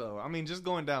 So, I mean, just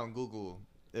going down Google,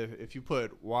 if you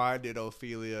put, why did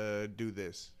Ophelia do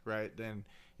this, right? Then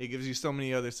it gives you so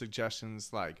many other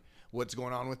suggestions, like, what's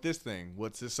going on with this thing?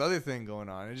 What's this other thing going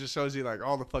on? It just shows you, like,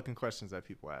 all the fucking questions that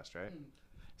people ask, right?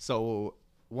 So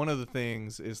one of the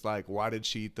things is, like, why did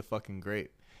she eat the fucking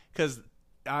grape? Because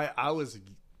I was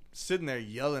sitting there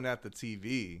yelling at the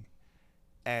TV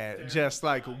and just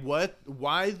like, what?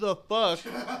 Why the fuck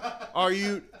are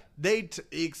you? They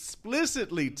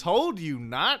explicitly told you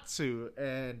not to.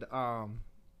 And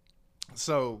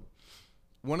so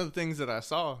one of the things that I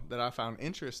saw that I found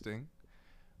interesting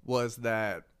was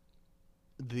that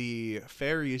the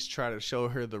fairies try to show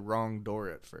her the wrong door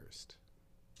at first.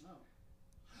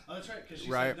 Oh, that's right. Because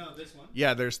she said, no, this one.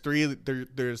 Yeah, there's three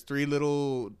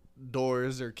little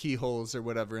doors or keyholes or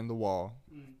whatever in the wall,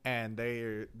 and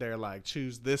they're like,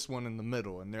 choose this one in the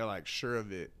middle, and they're like sure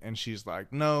of it, and she's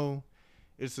like, no,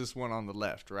 it's this one on the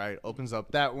left, right? Opens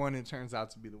up that one, and turns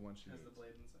out to be the one she has the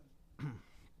blade inside.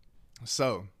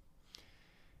 So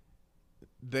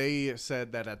they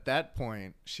said that at that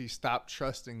point she stopped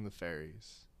trusting the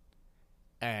fairies,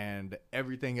 and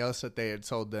everything else that they had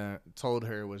told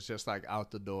her was just like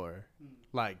out the door.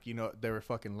 Like, you know, they were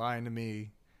fucking lying to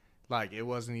me. Like, it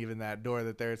wasn't even that door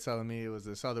that they were telling me. It was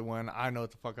this other one. I know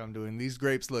what the fuck I'm doing. These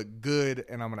grapes look good,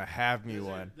 and I'm going to have me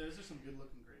one. Those are some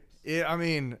good-looking grapes. Yeah, I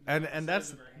mean, and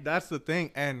that's the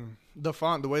thing. And the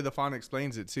way the font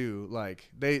explains it, too, like,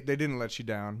 they didn't let you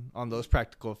down on those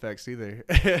practical effects either.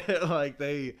 Like,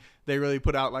 they really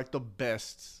put out, like, the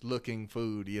best-looking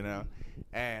food, you know?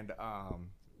 And,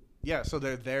 yeah, so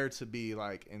they're there to be,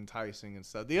 like, enticing and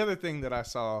stuff. The other thing that I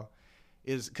saw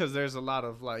is, because there's a lot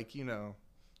of, like, you know,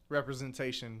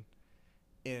 representation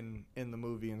in the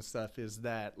movie and stuff, is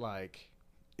that like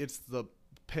it's the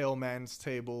pale man's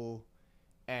table,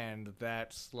 and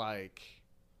that's like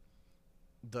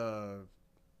them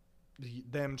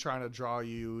trying to draw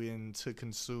you in to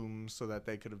consume so that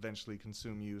they could eventually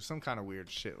consume you, some kind of weird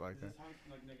shit like that.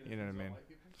 You know what I mean?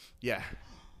 Yeah.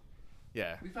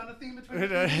 We found a theme between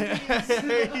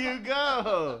there you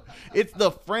go. It's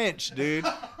the French, dude.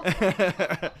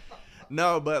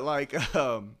 No, but like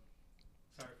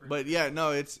but yeah,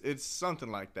 no, it's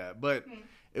something like that. But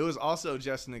it was also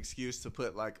just an excuse to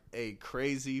put like a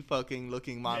crazy fucking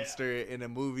looking monster in a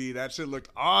movie. That shit looked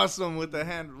awesome with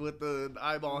the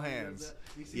eyeball hands.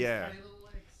 Yeah.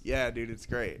 Yeah, dude, it's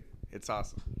great. It's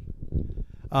awesome.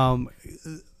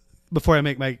 Before I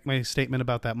make my statement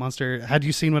about that monster, had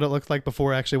you seen what it looked like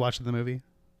before actually watching the movie?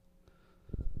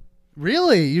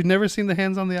 Really? You'd never seen the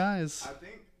hands on the eyes?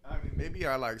 I mean, maybe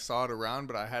I like saw it around,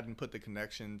 but I hadn't put the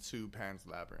connection to Pan's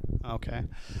Labyrinth. Okay.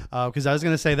 Because I was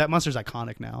going to say that monster's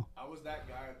iconic now. I was that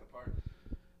guy at the party.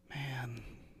 Man.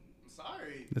 I'm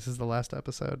sorry. This is the last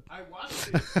episode. I watched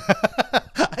it.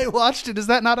 I watched it. Is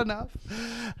that not enough?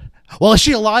 Well, is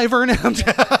she alive, Ernest?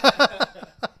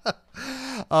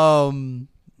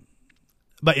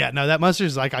 But yeah, no, that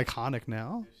monster's like iconic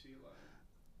now. Is she alive?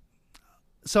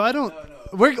 So I don't... No.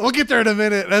 We'll get there in a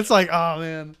minute. That's like, oh,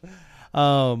 man.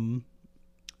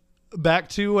 Back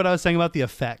to what I was saying about the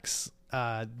effects.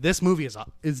 This movie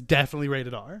is definitely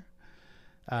rated R.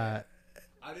 I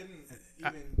didn't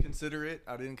even consider it.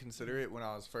 I didn't consider it when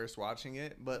I was first watching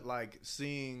it, but like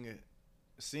seeing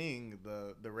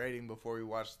the rating before we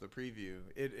watched the preview,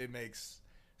 it makes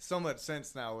so much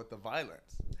sense now with the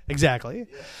violence. Exactly.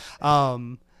 Yeah.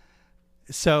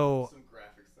 So some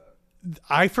graphic stuff.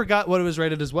 I forgot what it was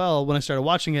rated as well when I started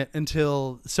watching it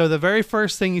so the very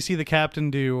first thing you see the captain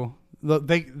do,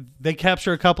 they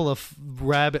capture a couple of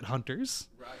rabbit hunters,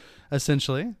 right,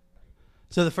 essentially.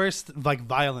 So the first like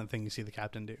violent thing you see the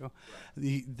captain do,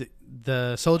 right,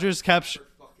 the soldiers capture.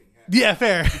 Yeah,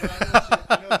 fair.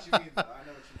 I know what you mean.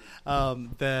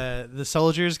 The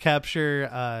soldiers capture.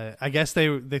 I guess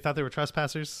they thought they were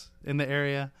trespassers in the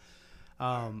area.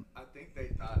 I think they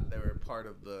thought they were part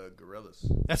of the guerrillas.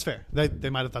 That's fair. They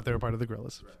might have thought they were part of the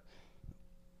guerrillas. Right.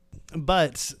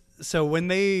 But so when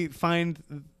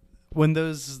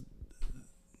those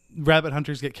rabbit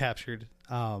hunters get captured,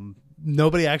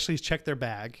 nobody actually checked their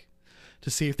bag to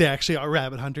see if they actually are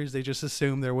rabbit hunters. They just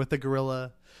assume they're with the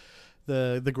guerrilla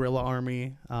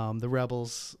army, the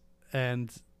rebels,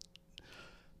 and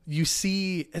you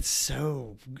see it's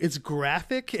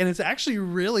graphic, and it's actually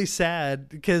really sad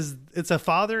because it's a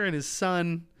father and his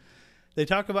son. They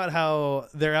talk about how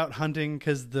they're out hunting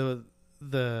because the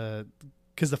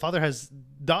father has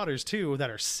daughters too that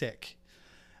are sick.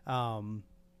 And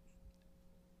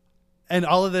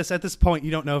all of this, at this point,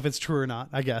 you don't know if it's true or not,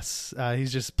 I guess.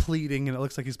 He's just pleading, and it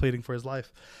looks like he's pleading for his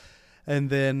life. And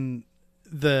then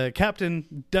the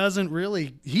captain doesn't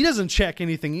check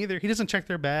anything either. He doesn't check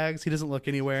their bags. He doesn't look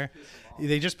anywhere.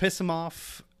 They just piss him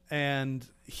off, and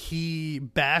he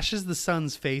bashes the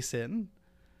son's face in,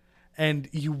 and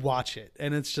you watch it,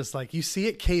 and it's just like you see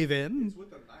it cave in. It's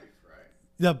with a knife,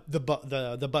 right?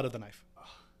 The butt of the knife.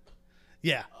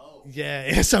 Yeah. Oh.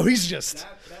 Yeah. So he's just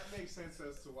that makes sense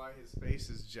as to why his face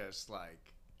is just like.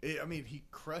 I mean, he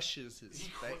crushes his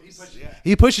face.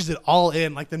 He pushes it all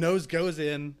in. Like the nose goes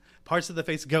in, parts of the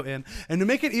face go in, and to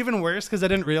make it even worse, because I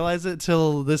didn't realize it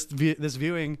till this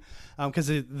viewing, because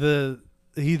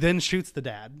he then shoots the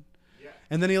dad,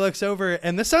 and then he looks over,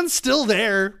 and the son's still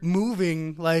there,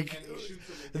 moving. Like,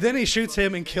 then he shoots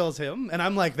him and kills him, and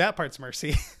I'm like, that part's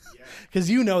mercy, because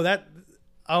you know that.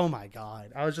 Oh my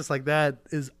God! I was just like, that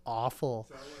is awful.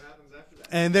 So what happens after that?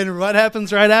 And then what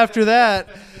happens right after that?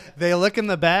 They look in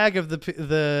the bag of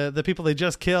the people they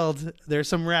just killed. There's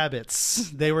some rabbits.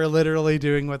 They were literally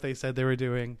doing what they said they were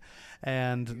doing,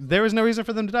 and there was no reason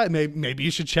for them to die. Maybe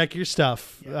you should check your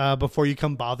stuff before you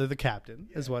come bother the captain,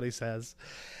 is what he says,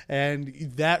 and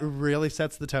that really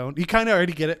sets the tone. You kind of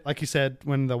already get it, like you said,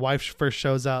 when the wife first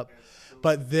shows up.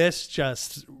 But this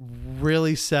just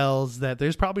really sells that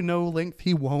there's probably no length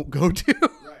he won't go to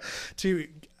to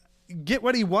get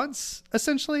what he wants,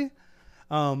 essentially.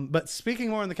 But speaking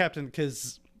more on the captain,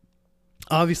 because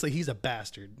obviously he's a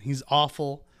bastard. He's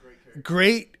awful.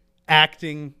 Great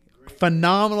acting.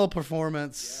 Phenomenal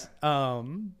performance.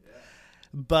 But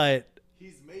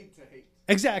he's made to hate.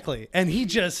 Exactly. And he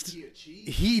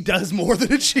does more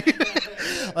than achieve.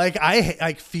 Like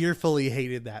I fearfully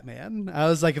hated that man. I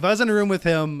was like, if I was in a room with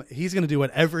him, he's going to do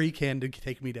whatever he can to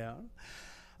take me down.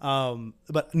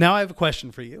 But now I have a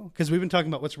question for you, because we've been talking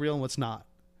about what's real and what's not.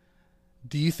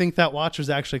 Do you think that watch was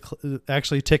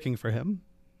actually ticking for him?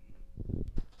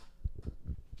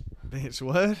 Bitch,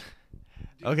 what?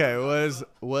 Okay,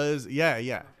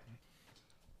 yeah.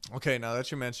 Okay, now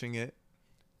that you're mentioning it,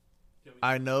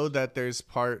 I know that there's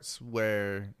parts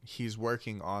where he's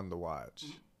working on the watch.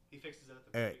 He fixes it at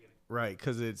the beginning. Right,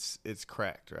 because it's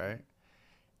cracked, right?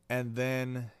 And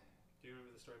then... Do you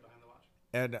remember the story behind the watch?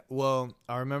 And, well,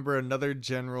 I remember another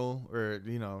general or,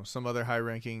 some other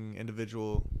high-ranking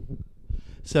individual.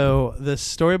 So the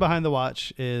story behind the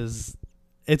watch is...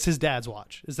 It's his dad's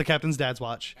watch. It's the captain's dad's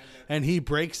watch. And he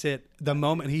breaks it the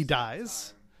moment he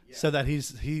dies, so that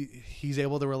he's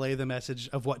able to relay the message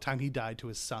of what time he died to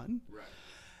his son. Right.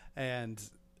 And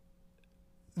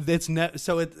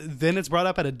then it's brought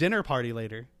up at a dinner party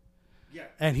later. Yeah.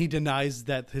 And he denies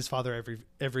that his father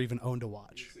ever even owned a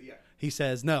watch. Yeah. He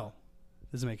says, no,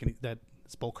 doesn't make any,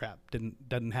 that's bullcrap.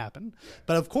 Doesn't happen. Yeah.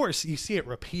 But of course you see it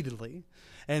repeatedly,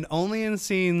 and only in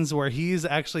scenes where he's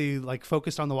actually like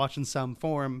focused on the watch in some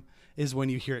form is when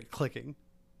you hear it clicking.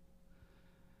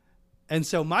 And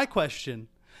so my question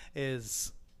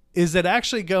is it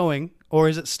actually going, or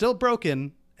is it still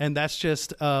broken? And that's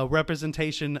just a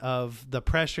representation of the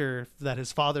pressure that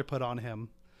his father put on him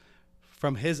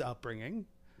from his upbringing.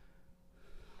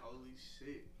 Holy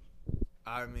shit.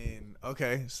 I mean,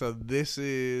 okay, so this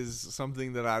is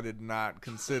something that I did not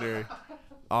consider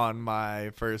on my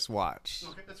first watch.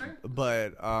 Okay, that's right.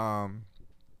 But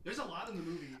there's a lot in the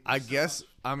movie. I guess,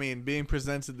 I mean, being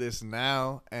presented this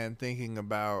now and thinking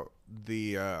about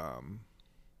the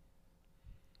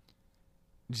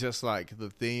just like the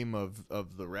theme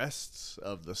of the rest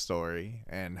of the story,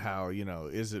 and how,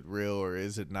 is it real or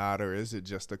is it not, or is it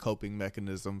just a coping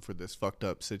mechanism for this fucked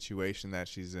up situation that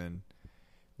she's in?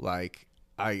 Like,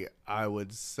 I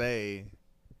would say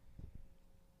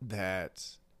that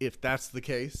if that's the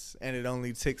case, and it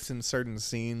only ticks in certain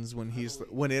scenes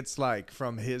when it's like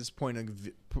from his point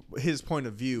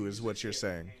of view is what you're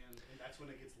saying. And that's when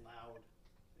it gets loud.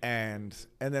 And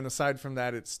then aside from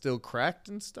that, it's still cracked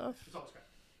and stuff. It's always cracked.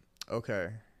 Okay.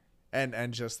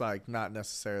 And just like not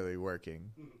necessarily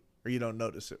working. Mm-hmm. Or you don't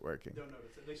notice it working. Don't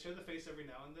notice it. They show the face every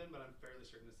now and then, but I'm fairly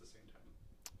certain it's the same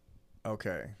time.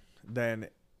 Okay. Then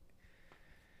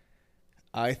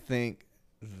I think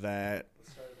that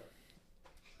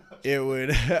it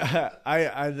would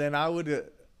I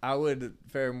would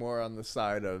fare more on the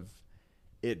side of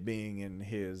it being in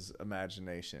his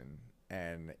imagination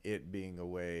and it being a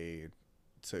way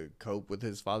to cope with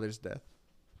his father's death.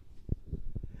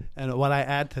 And what I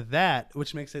add to that,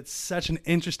 which makes it such an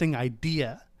interesting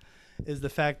idea, is the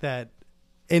fact that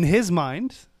in his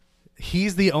mind,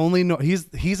 he's the only he's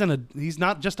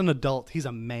not just an adult, he's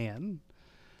a man.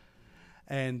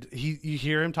 And you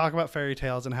hear him talk about fairy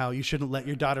tales and how you shouldn't let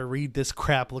your daughter read this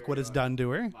crap. Look what it's done to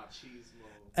her.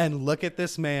 And look at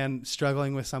this man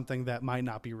struggling with something that might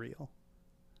not be real.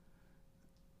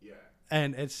 Yeah.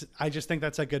 And I just think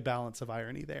that's a good balance of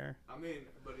irony there. I mean,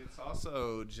 but It's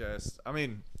also just, I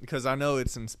mean, because I know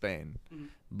it's in Spain,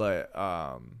 but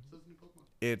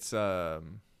it's but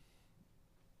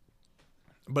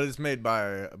it's made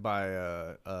by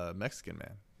a Mexican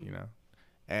man, you know,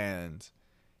 and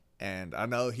I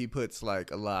know he puts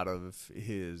like a lot of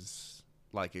his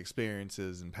like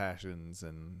experiences and passions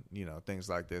and, you know, things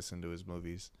like this into his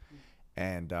movies,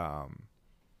 and I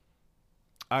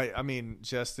mean,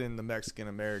 just in the Mexican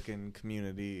American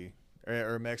community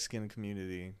or Mexican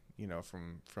community, you know,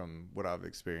 from what I've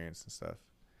experienced and stuff,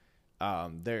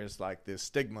 there's like this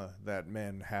stigma that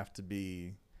men have to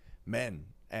be men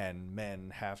and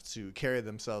men have to carry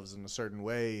themselves in a certain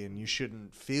way, and you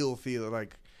shouldn't feel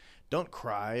like, don't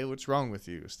cry, what's wrong with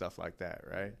you, stuff like that,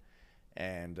 right?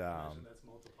 And that's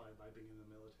multiplied by being in the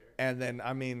military. And then,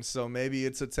 I mean, so maybe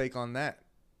it's a take on that.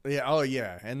 Yeah. Oh,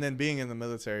 yeah. And then being in the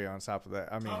military on top of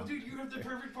that. I mean, oh, dude, you have the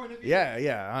perfect point of view.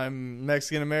 Yeah. I'm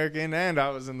Mexican American, and I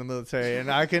was in the military, and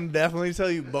I can definitely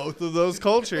tell you both of those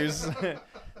cultures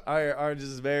are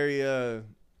just very.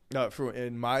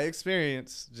 In my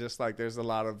experience, just like there's a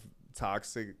lot of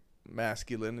toxic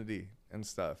masculinity and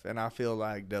stuff, and I feel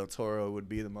like Del Toro would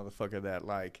be the motherfucker that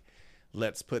like,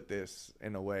 let's put this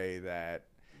in a way that,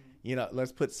 you know,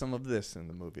 let's put some of this in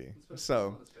the movie.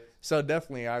 So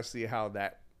definitely I see how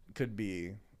that could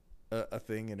be a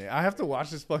thing in it. I have to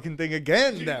watch this fucking thing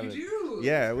again. Damn it.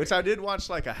 Yeah, which I did watch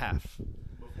like a half.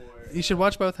 Before, you should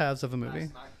watch both halves of a movie.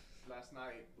 Last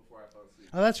night before I fell asleep.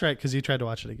 Oh, that's right, because you tried to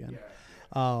watch it again. Yeah.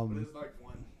 But it's like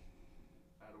one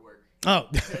out of work. Oh,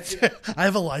 I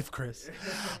have a life, Chris.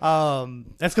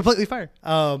 That's completely fair.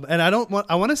 And I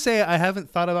want to say I haven't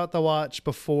thought about the watch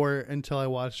before until I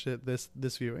watched it this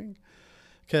viewing,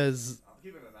 because I'm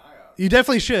keeping an eye out. You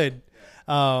definitely should.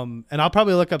 And I'll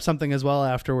probably look up something as well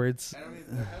afterwards. And I mean,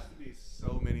 there has to be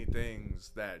so many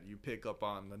things that you pick up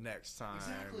on the next time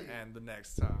and the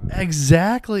next time.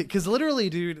 Exactly. Because literally,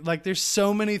 dude, like there's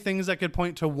so many things that could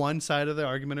point to one side of the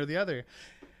argument or the other.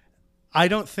 I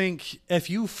don't think if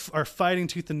you are fighting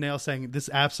tooth and nail saying this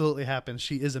absolutely happened,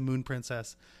 she is a moon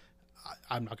princess,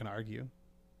 I'm not going to argue.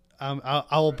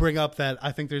 I will bring up that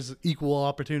I think there's equal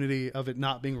opportunity of it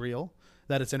not being real,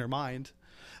 that it's in her mind.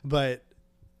 But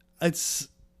it's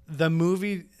the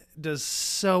movie does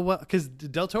so well because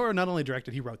Del Toro not only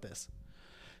directed, he wrote this.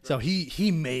 So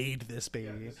he made this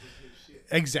baby.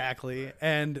 Exactly.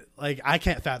 And like, I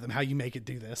can't fathom how you make it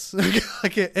do this.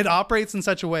 Like it operates in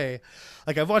such a way.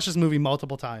 Like I've watched this movie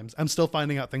multiple times. I'm still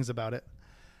finding out things about it.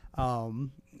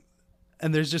 And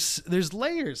there's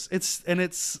layers. It's and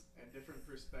different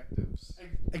perspectives.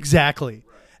 Exactly.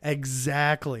 Right.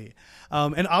 Exactly.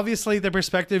 And obviously the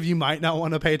perspective you might not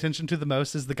want to pay attention to the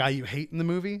most is the guy you hate in the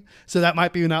movie. So that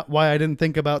might be not why I didn't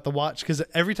think about the watch. Cause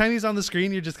every time he's on the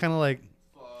screen, you're just kind of like,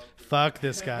 fuck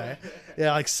this guy.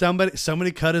 Yeah, like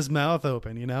somebody cut his mouth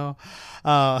open, you know.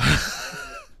 I've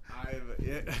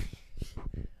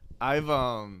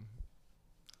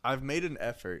made an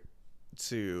effort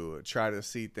to try to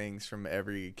see things from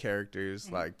every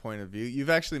character's like point of view. You've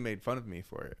actually made fun of me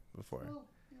for it before.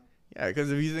 Yeah,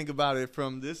 because if you think about it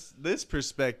from this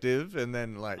perspective, and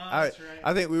then like I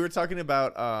think we were talking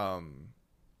about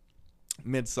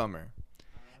Midsummer.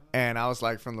 And I was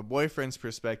like, from the boyfriend's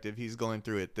perspective, he's going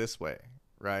through it this way,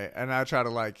 right? And I try to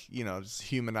like, you know, just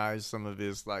humanize some of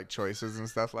his like choices and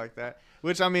stuff like that.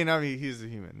 Which I mean, he's a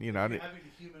human, you know.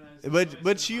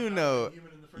 But you know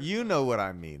what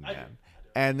I mean, man.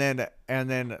 And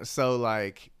then so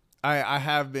like, I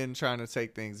have been trying to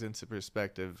take things into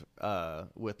perspective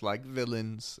with like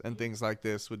villains and things like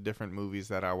this with different movies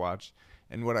that I watch.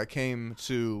 And what I came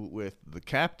to with the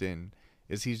captain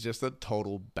is he's just a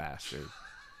total bastard.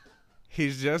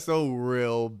 He's just a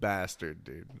real bastard,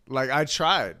 dude. Like I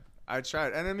tried.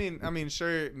 And I mean,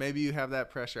 sure, maybe you have that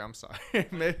pressure. I'm sorry.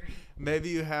 maybe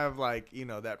you have like, you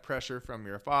know, that pressure from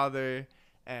your father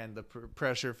and the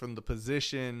pressure from the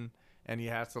position. And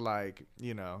you have to like,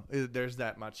 you know, there's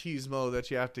that machismo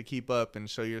that you have to keep up and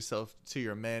show yourself to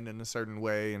your men in a certain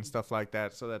way and stuff like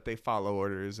that so that they follow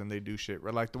orders and they do shit.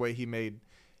 Or like the way he made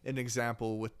an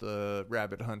example with the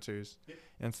rabbit hunters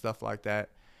and stuff like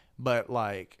that. But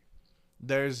like,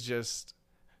 there's just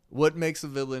what makes a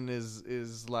villain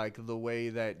is like the way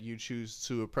that you choose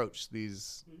to approach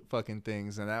these fucking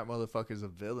things. And that motherfucker's a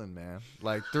villain, man.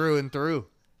 Like through and through.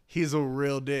 He's a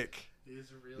real dick.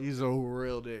 He's a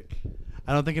real dick.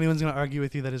 I don't think anyone's going to argue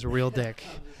with you that he's a real dick.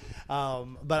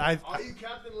 But are you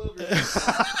Captain Lover?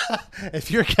 If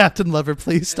you're a Captain Lover,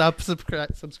 please stop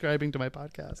subscribing to my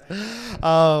podcast.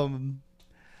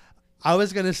 I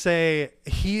was going to say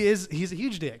he's a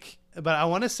huge dick. But I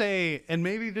want to say, and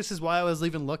maybe this is why I was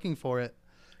even looking for it,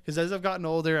 because as I've gotten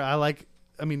older, I like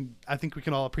I mean, I think we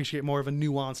can all appreciate more of a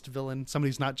nuanced villain, somebody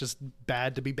who's not just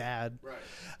bad to be bad.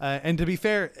 Right. And to be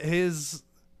fair,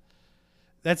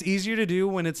 that's easier to do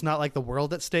when it's not like the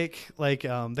world at stake. Like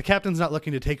the captain's not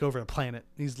looking to take over a planet.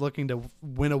 He's looking to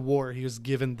win a war. He was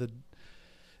given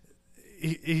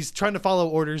he's trying to follow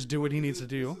orders, do what he needs to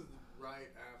do. This is right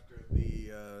after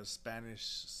the Spanish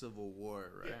Civil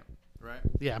War, right? Yeah. Right?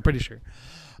 Yeah, I'm pretty sure.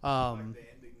 Like the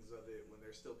endings of it when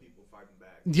there's still people fighting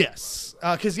back. Yes.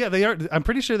 Because, they are. I'm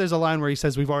pretty sure there's a line where he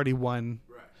says we've already won.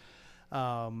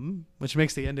 Right. Which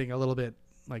makes the ending a little bit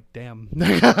like, damn.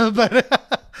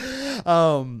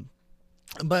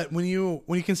 But when you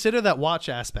consider that watch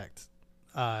aspect,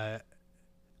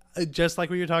 just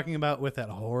like we were talking about with that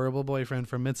horrible boyfriend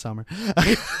from Midsummer,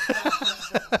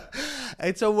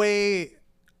 it's a way.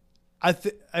 I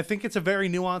think it's a very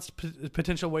nuanced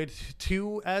potential way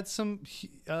to add some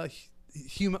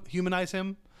humanize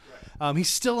him. Right. He's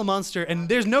still a monster, and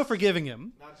there's no forgiving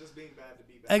him. Not just being bad to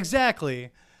be bad. Exactly.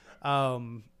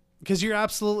 Because you're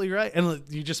absolutely right, and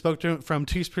you just spoke to from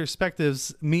two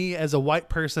perspectives. Me as a white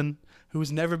person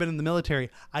who's never been in the military,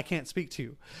 I can't speak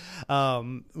to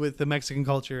with the Mexican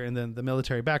culture and then the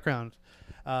military background.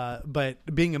 But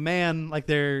being a man, like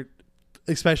they're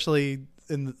especially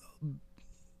in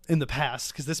the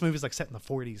past, because this movie is like set in the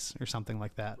 40s or something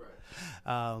like that.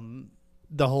 Right.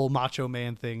 The whole macho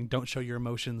man thing, don't show your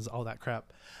emotions, all that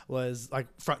crap, was like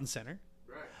front and center.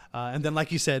 Right. And then,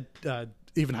 like you said,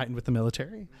 even heightened with the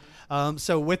military. Mm-hmm.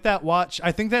 So with that watch,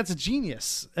 I think that's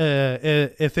genius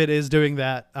if it is doing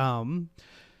that.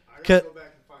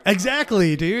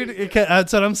 Exactly, dude.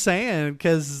 That's what I'm saying.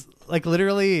 Because like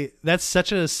literally, that's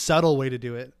such a subtle way to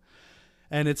do it.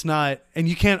 And it's not, and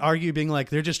you can't argue being like,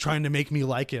 they're just trying to make me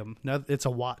like him. No, it's a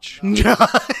watch. No.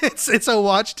 it's a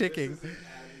watch ticking.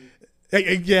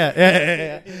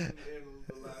 Yeah.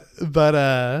 But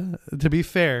to be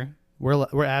fair,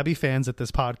 we're Abby fans at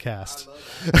this podcast.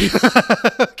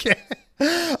 Okay.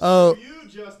 Oh. You,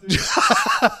 Justin.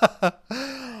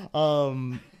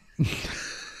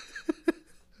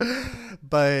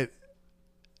 But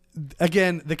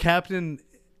again, the captain,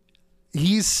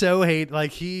 he's so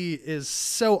he is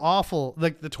so awful.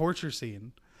 Like the torture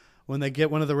scene when they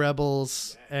get one of the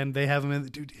rebels and they have him in,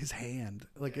 dude, his hand.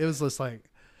 Like it was just like,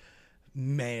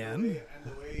 man.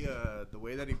 The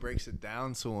way that he breaks it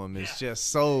down to him is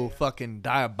just so fucking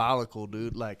diabolical,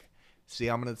 dude. Like, see,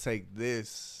 I'm gonna take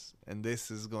this, and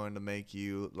this is going to make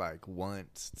you like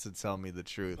want to tell me the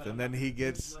truth. But and then he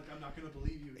gets like, I'm not gonna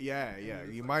believe you. Yeah.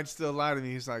 You might still lie to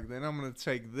me. He's like, then I'm gonna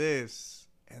take this,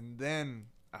 and then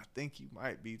I think you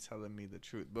might be telling me the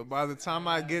truth. But by the time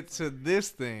I get to this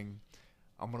thing,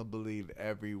 I'm gonna believe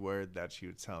every word that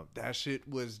you tell me. That shit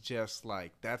was just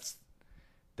like that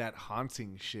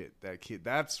haunting shit. That kid.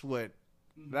 That's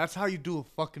how you do a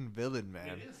fucking villain, man.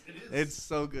 It is. It's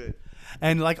so good.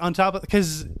 And like on top of,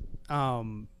 because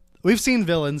we've seen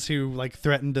villains who like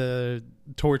threaten to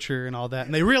torture and all that,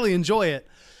 and they really enjoy it.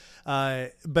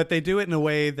 But they do it in a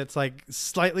way that's like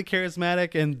slightly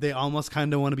charismatic, and they almost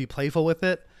kind of want to be playful with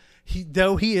it.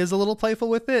 Though he is a little playful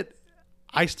with it,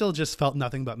 I still just felt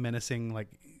nothing but menacing.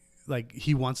 Like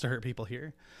he wants to hurt people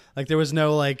here. Like there's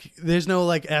no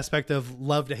aspect of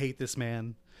love to hate this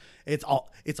man. It's all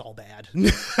bad.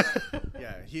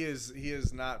 Yeah, he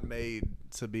is not made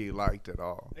to be liked at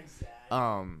all. Exactly.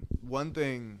 One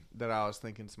thing that I was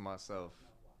thinking to myself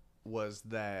was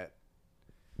that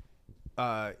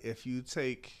if you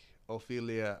take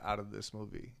Ophelia out of this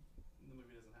movie, the movie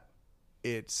doesn't happen.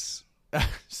 It's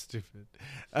stupid.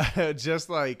 Just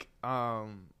like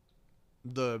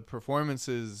the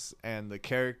performances and the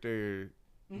character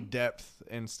depth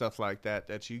and stuff like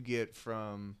that you get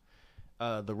from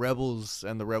the rebels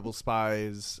and the rebel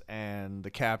spies and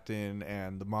the captain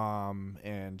and the mom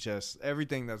and just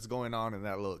everything that's going on in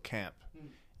that little camp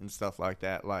and stuff like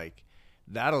that. Like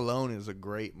that alone is a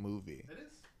great movie. It is.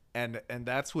 And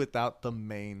that's without the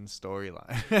main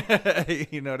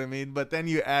storyline. You know what I mean? But then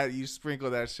you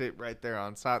sprinkle that shit right there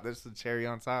on top. That's the cherry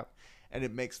on top, and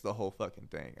it makes the whole fucking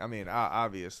thing. I mean,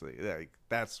 obviously, like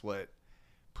that's what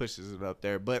pushes it up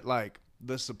there. But like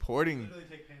the supporting, literally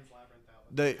take Pan's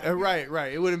Labyrinth out.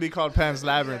 Right. It wouldn't be called Pan's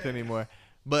Labyrinth anymore.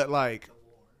 But like,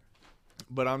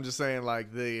 but I'm just saying,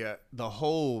 like the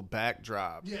whole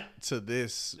backdrop to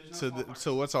this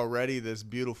to what's already this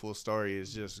beautiful story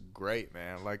is just great,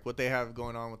 man. Like what they have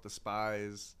going on with the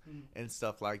spies and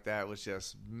stuff like that was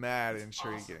just mad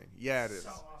intriguing. Awesome. Yeah, it is. So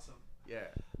awesome. Yeah,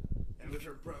 and with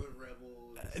her brother Rebel.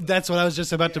 That's what I was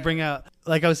just about to bring out.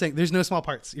 Like I was saying, there's no small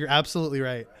parts. You're absolutely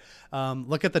right.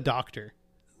 Look at the Doctor.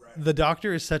 Right. The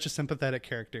Doctor is such a sympathetic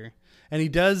character. And he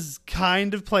does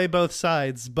kind of play both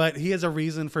sides, but he has a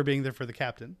reason for being there for the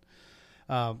captain.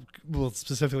 Well,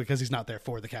 specifically because he's not there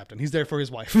for the captain. He's there for his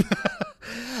wife.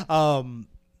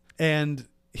 And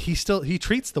he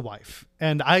treats the wife.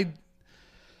 And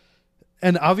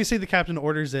obviously the captain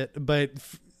orders it, but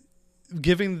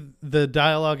giving the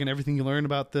dialogue and everything you learn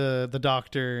about the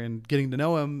doctor and getting to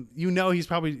know him,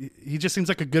 he just seems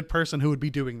like a good person who would be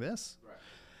doing this. Right.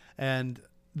 And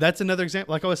that's another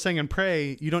example. Like I was saying in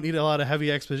Prey, you don't need a lot of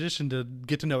heavy exposition to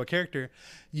get to know a character.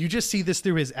 You just see this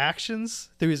through his actions,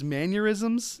 through his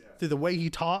mannerisms, through the way he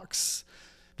talks,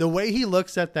 the way he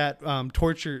looks at that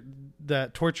tortured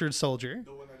soldier.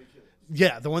 The one that he killed.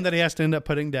 Yeah, the one that he has to end up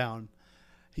putting down.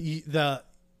 You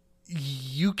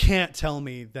can't tell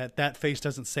me that face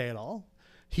doesn't say it all.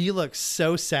 He looks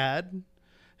so sad.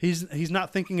 He's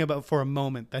not thinking about for a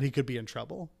moment that he could be in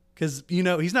trouble. Because,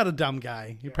 he's not a dumb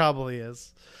guy. He probably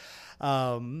is.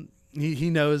 He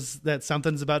knows that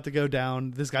something's about to go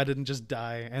down. This guy didn't just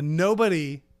die. And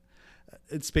nobody,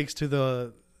 it speaks to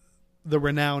the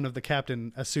renown of the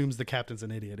captain, assumes the captain's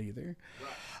an idiot either.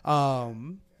 Right.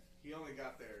 He only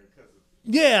got there because of...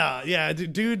 Yeah,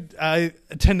 dude.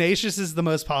 Tenacious is the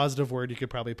most positive word you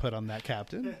could probably put on that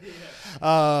captain.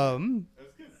 That's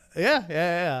good.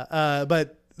 Yeah.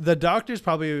 But the doctor's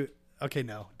probably... Okay,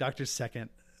 no. Doctor's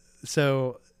second.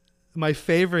 So my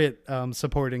favorite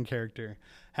supporting character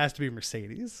has to be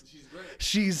Mercedes. She's great.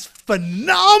 She's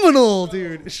phenomenal,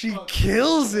 dude. She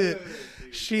kills it.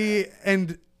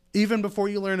 And even before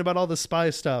you learn about all the spy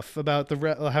stuff about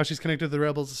how she's connected to the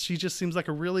rebels, she just seems like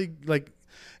a really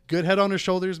good head on her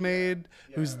shoulders maid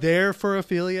who's there for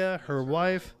Ophelia, her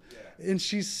wife, and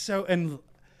she's so and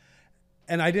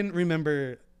I didn't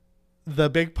remember the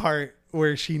big part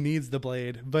where she needs the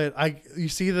blade, but you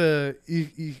see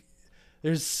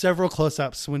there's several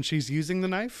close-ups when she's using the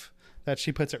knife that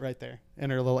she puts it right there in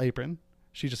her little apron.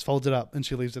 She just folds it up and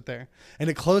she leaves it there, and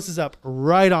it closes up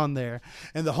right on there.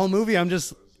 And the whole movie, I'm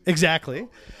just exactly,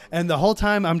 and the whole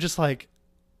time I'm just like,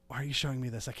 why are you showing me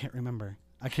this? I can't remember.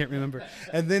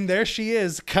 And then there she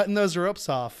is cutting those ropes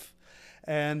off.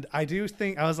 And I do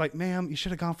think I was like, ma'am, you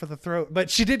should have gone for the throat, but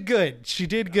she did good.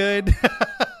 And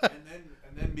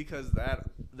then because that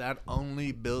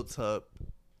only built up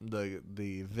the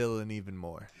villain even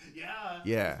more.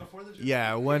 Yeah.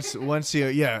 Once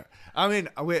you I mean,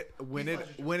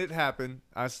 when it happened,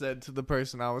 I said to the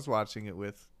person I was watching it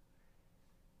with,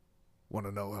 want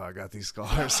to know how I got these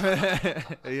scars?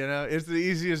 It's the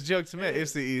easiest joke to make.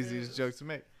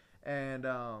 And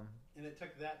it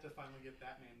took that to finally get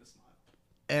Batman to smile.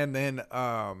 And then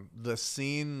the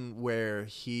scene where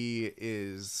he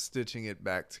is stitching it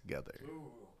back together.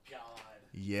 Ooh, God.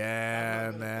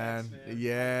 Yeah, man.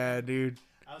 Yeah, dude.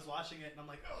 I was watching it and I'm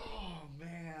like, oh,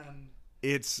 man.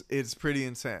 It's pretty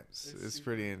intense. It's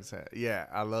pretty intense. Yeah,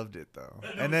 I loved it though.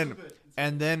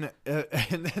 And then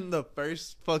the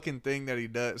first fucking thing that he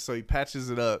does, so he patches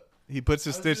it up. He puts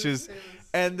his stitches,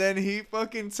 and then he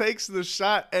fucking takes the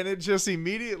shot, and it just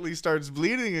immediately starts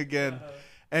bleeding again.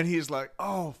 And he's like,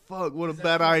 "Oh fuck, what a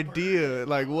bad idea!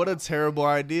 Like, what a terrible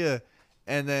idea!"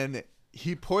 And then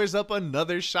he pours up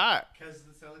another shot because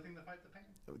it's the only thing to fight the pain.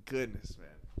 Goodness, man,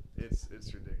 it's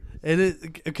ridiculous. It is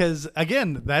because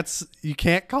again, you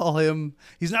can't call him.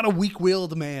 He's not a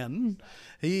weak-willed man.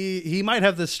 He might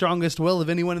have the strongest will of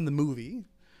anyone in the movie.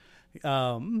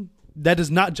 That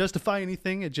does not justify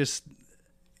anything. It just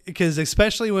because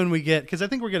especially when we get because I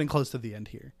think we're getting close to the end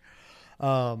here.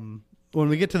 When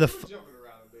we get to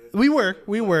we were,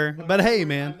 but hey,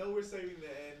 man. I know we're saving the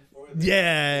end for the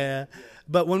yeah.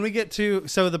 But when we get to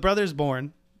the brother's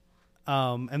born,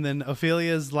 and then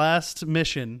Ophelia's last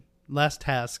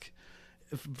task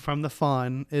from the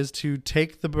fawn is to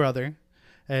take the brother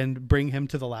and bring him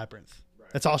to the labyrinth. Right.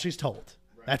 That's all she's told.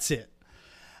 Right. That's it.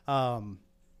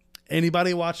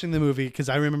 Anybody watching the movie, because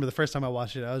I remember the first time I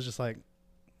watched it, I was just like,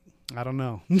 I don't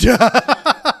know.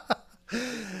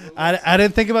 I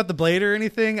didn't think about the blade or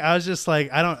anything. I was just like,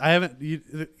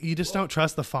 you just don't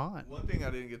trust the fawn. One thing I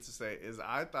didn't get to say is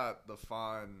I thought the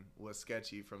fawn was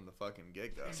sketchy from the fucking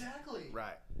get-go. Exactly.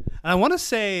 Right. And I want to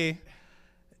say...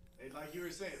 Like you were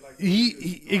saying,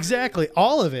 exactly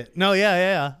all of it. No,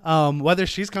 yeah. Whether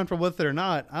she's comfortable with it or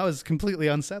not, I was completely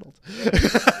unsettled.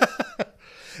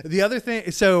 The other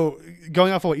thing, so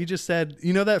going off of what you just said,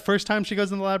 that first time she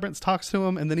goes in the labyrinth, talks to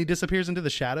him, and then he disappears into the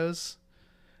shadows,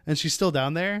 and she's still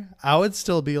down there. I would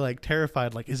still be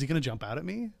terrified. Like, is he gonna jump out at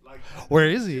me? Where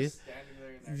is he?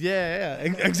 Yeah,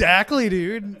 exactly,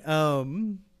 dude. But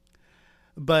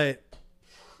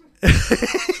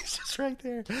he's just right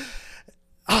there.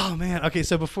 Oh man. Okay,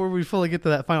 so before we fully get to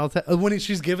that final when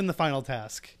she's given the final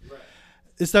task, right.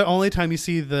 It's the only time you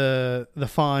see the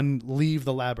fawn leave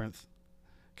the labyrinth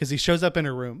because he shows up in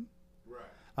her room. Right.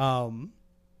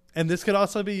 And this could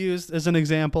also be used as an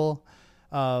example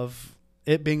of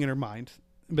it being in her mind,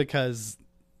 because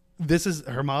this is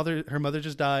her mother. Her mother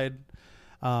just died.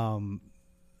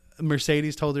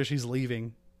 Mercedes told her she's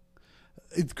leaving.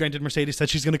 Granted, Mercedes said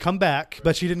she's going to come back,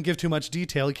 but she didn't give too much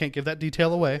detail. You can't give that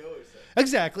detail away.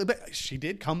 Exactly, but she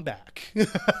did come back.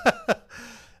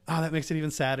 Oh, that makes it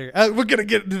even sadder. We're going to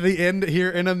get to the end here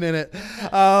in a minute.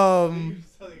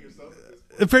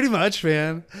 Pretty much,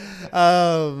 man.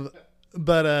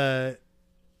 But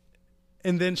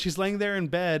and then she's laying there in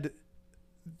bed.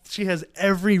 She has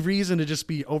every reason to just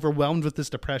be overwhelmed with this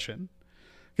depression,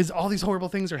 because all these horrible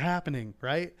things are happening,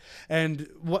 right? And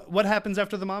what happens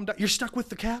after the mom dies? You're stuck with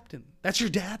the captain. That's your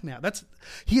dad now.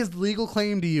 He has legal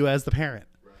claim to you as the parent.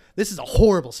 Right. This is a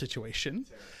horrible situation.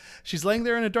 She's laying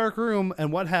there in a dark room,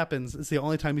 and what happens? It's the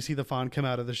only time you see the fawn come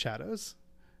out of the shadows.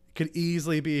 It could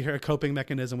easily be her coping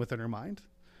mechanism within her mind.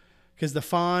 Because the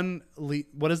fawn,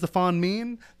 what does the fawn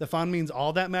mean? The fawn means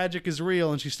all that magic is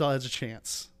real, and she still has a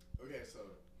chance. Okay, so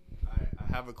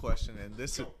I have a question, and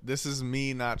this is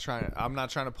me not trying. I'm not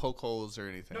trying to poke holes or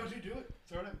anything. No, dude, do it.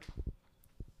 Throw it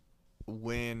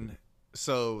in.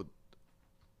 So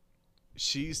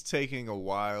she's taking a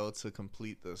while to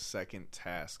complete the second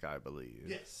task, I believe.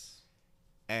 Yes.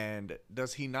 And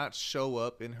does he not show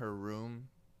up in her room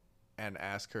and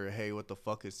ask her, "Hey, what the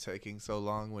fuck is taking so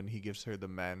long?" when he gives her the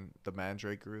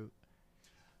mandrake root?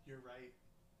 You're right.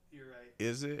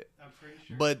 Is it? I'm pretty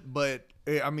sure. But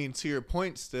I mean, to your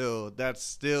point,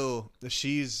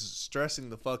 she's stressing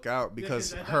the fuck out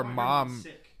because her mom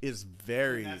is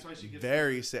very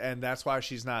sick, and that's why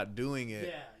she's not doing it.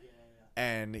 Yeah.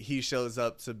 And he shows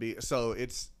up to be so.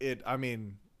 I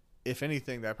mean, if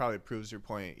anything, that probably proves your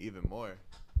point even more.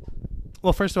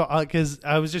 Well, first of all, because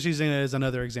I was just using it as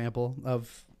another example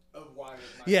of why.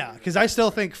 Yeah, because I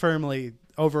still think firmly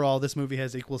overall this movie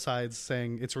has equal sides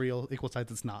saying it's real, equal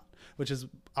sides it's not, which is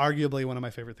arguably one of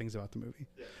my favorite things about the movie.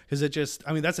 Because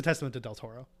that's a testament to Del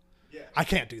Toro. Yeah. I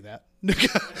can't do that.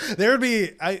 There would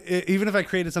be, even if I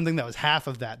created something that was half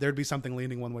of that, there'd be something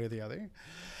leaning one way or the other.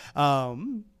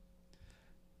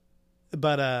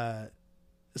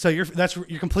 So you're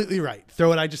completely right. Throw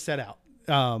what I just said out.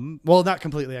 Well, not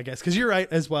completely, I guess, because you're right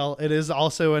as well. It is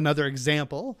also another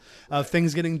example of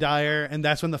things getting dire, and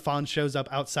that's when the fawn shows up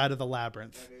outside of the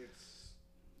labyrinth. And it's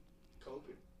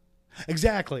coping.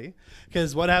 Exactly,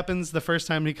 because what happens the first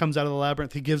time he comes out of the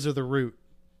labyrinth? He gives her the root,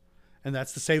 and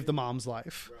that's to save the mom's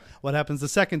life. Right. What happens the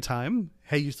second time?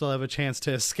 Hey, you still have a chance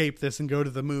to escape this and go to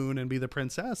the moon and be the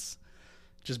princess.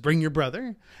 Just bring your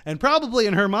brother. And probably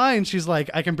in her mind, she's like,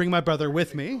 I can bring my brother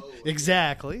with me.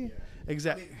 Exactly. Yeah.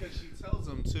 Exactly. Because she tells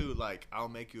him too, like, I'll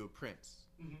make you a prince.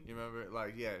 Mm-hmm. You remember?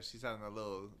 Like, yeah, she's having a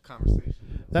little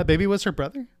conversation. That baby was her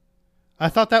brother? I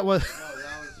thought that was. No,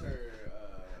 that was her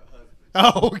husband.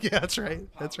 Oh, yeah, that's right.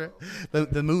 That's right.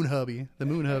 The moon hubby. The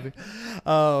moon hubby.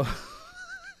 Oh.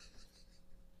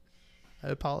 I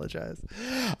apologize.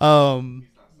 He's not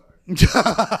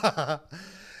sorry.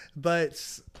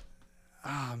 But,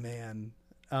 oh, man.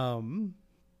 I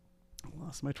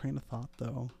lost my train of thought,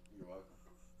 though.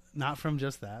 Not from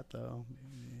just that, though.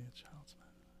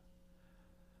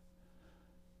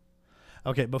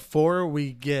 Okay, before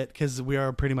we get, because we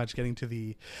are pretty much getting to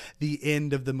the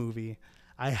end of the movie,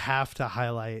 I have to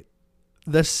highlight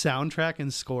the soundtrack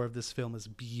and score of this film is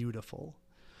beautiful.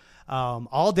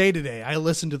 All day today, I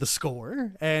listened to the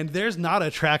score, and there's not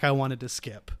a track I wanted to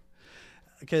skip.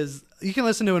 Because you can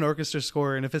listen to an orchestra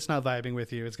score, and if it's not vibing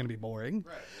with you, it's going to be boring.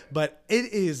 Right, yeah. But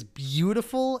it is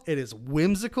beautiful. It is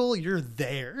whimsical. You're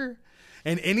there.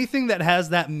 And anything that has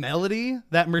that melody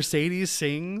that Mercedes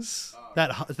sings,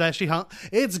 that she hung,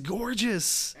 it's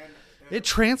gorgeous. And it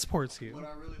transports you. What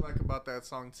I really like about that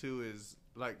song, too, is,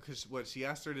 like, because she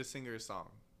asked her to sing her song,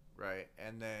 right?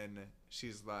 And then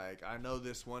she's like, I know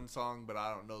this one song, but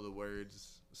I don't know the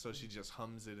words. So she just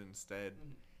hums it instead.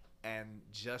 Mm-hmm. And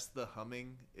just the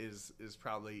humming is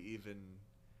probably even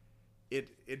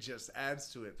it just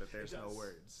adds to it that there's no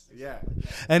words. Exactly.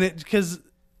 Yeah. And because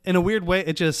in a weird way,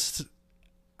 it's just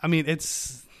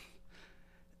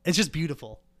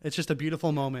beautiful. It's just a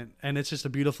beautiful moment, and it's just a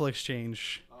beautiful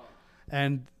exchange. Oh.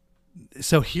 And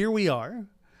so here we are.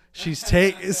 She's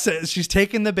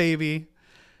taken the baby.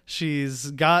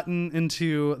 She's gotten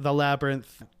into the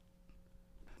labyrinth.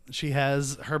 She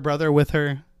has her brother with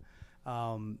her.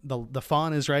 The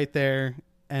fawn is right there,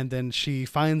 and then she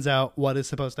finds out what is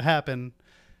supposed to happen.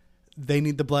 They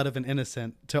need the blood of an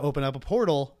innocent to open up a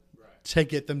portal to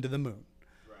get them to the moon.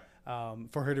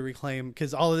 For her to reclaim,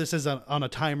 because all of this is on a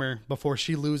timer before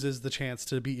she loses the chance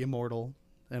to be immortal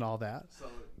and all that. So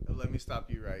let me stop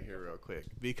you right here real quick,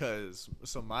 because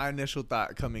my initial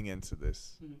thought coming into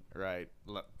this, right,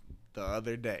 the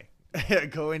other day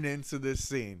going into this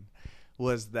scene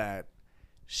was that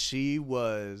she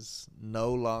was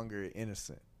no longer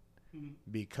innocent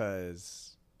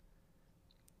because,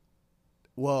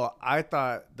 well, I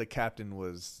thought the captain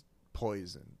was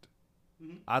poisoned.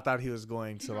 I thought he was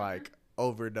going to like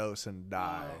overdose and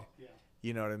die. Oh, yeah.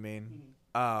 You know what I mean?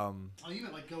 Oh, you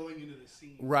meant like going into the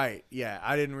scene. Right. Yeah.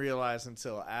 I didn't realize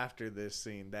until after this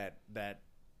scene that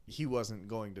he wasn't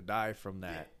going to die from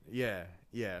that. Yeah.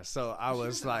 So I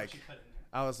was like,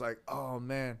 oh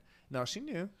man. No, she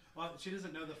knew. Well, she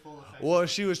doesn't know the full effect. Well,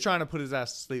 she was trying to put his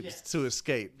ass to sleep to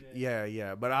escape.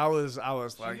 Yeah. But I was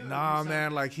like, nah,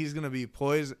 man. Like he's gonna be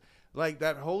poisoned. Like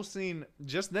that whole scene,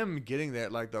 just them getting there,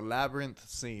 like the labyrinth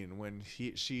scene when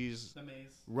she's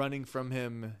running from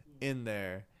him in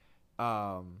there,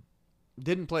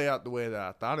 didn't play out the way that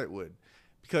I thought it would,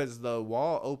 because the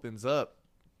wall opens up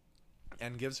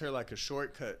and gives her like a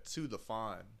shortcut to the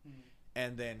fawn,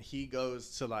 and then he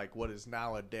goes to like what is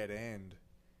now a dead end,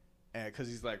 and because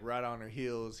he's like right on her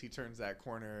heels, he turns that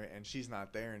corner and she's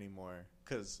not there anymore.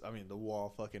 Because, I mean, the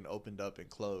wall fucking opened up and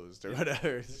closed or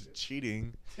whatever. It's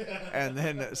cheating. And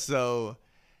then, so,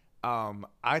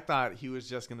 I thought he was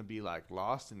just going to be, like,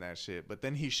 lost in that shit. But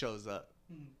then he shows up.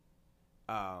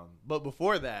 But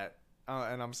before that,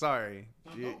 and I'm sorry,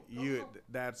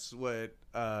 that's what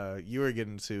you were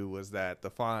getting to, was that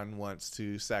the fawn wants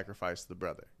to sacrifice the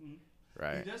brother.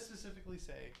 Right? He does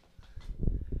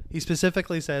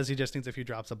specifically says he just needs a few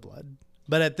drops of blood.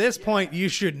 But at this point, you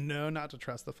should know not to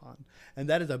trust the fawn. And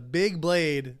that is a big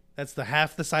blade. That's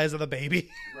half the size of the baby.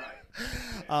 Right.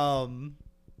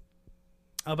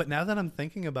 But now that I'm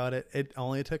thinking about it, it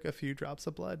only took a few drops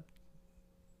of blood.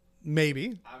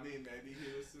 Maybe. I mean, maybe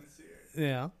he was sincere.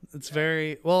 Yeah. It's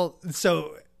very... Well,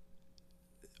 so...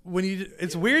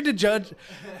 It's weird to judge.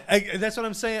 That's what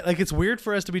I'm saying. Like, it's weird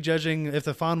for us to be judging if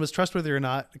the fawn was trustworthy or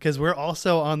not, because we're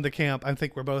also on the camp. I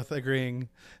think we're both agreeing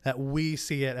that we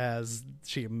see it as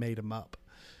she made him up.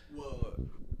 Well,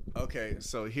 okay.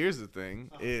 So here's the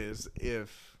thing: is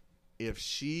if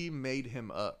she made him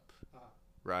up,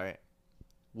 right?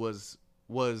 Was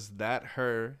that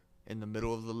her in the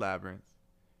middle of the labyrinth,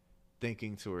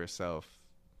 thinking to herself,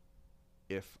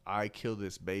 "If I kill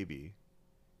this baby,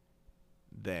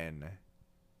 then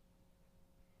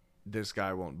this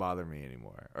guy won't bother me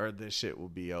anymore, or this shit will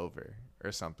be over,"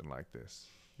 or something like this.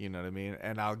 You know what I mean?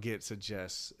 And I'll get to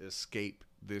just escape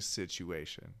this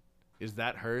situation. Is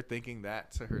that her thinking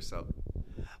that to herself?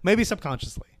 Maybe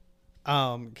subconsciously.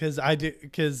 Because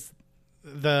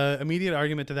the immediate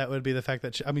argument to that would be the fact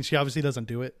that she obviously doesn't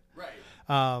do it. Right.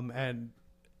 And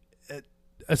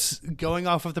it's going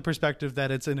off of the perspective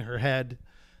that it's in her head,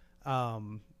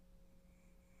 going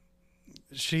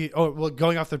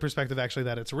off the perspective actually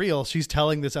that it's real, she's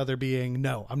telling this other being,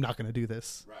 no, I'm not going to do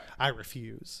this. Right. I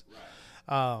refuse.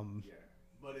 Right.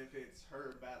 But if it's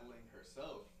her battling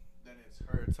herself, then it's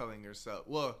her telling herself.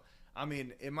 Well, I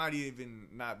mean, it might even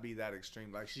not be that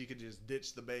extreme. Like, she could just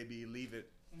ditch the baby, leave it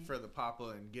for the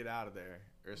papa, and get out of there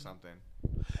or something.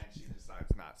 And she decides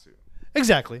not to.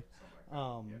 Exactly.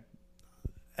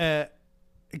 Like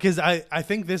because I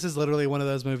think this is literally one of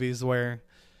those movies where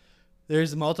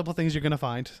there's multiple things you're going to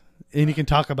find, and you can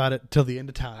talk about it till the end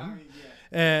of time.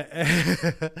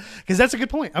 Because that's a good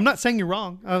point. I'm not saying you're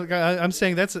wrong. I'm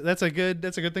saying that's a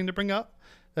good thing to bring up.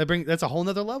 That's a whole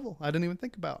nother level I didn't even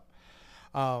think about.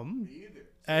 Me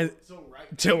either.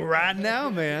 Till right now,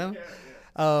 man.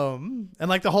 And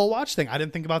like the whole watch thing, I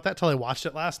didn't think about that till I watched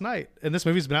it last night. And this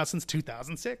movie's been out since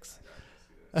 2006.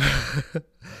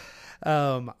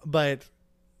 But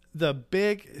the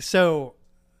big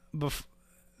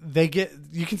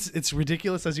it's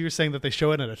ridiculous, as you were saying, that they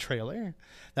show it in a trailer.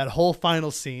 That whole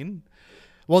final scene.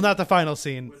 Well, not the final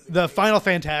scene. The final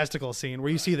fantastical scene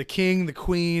where you see the king, the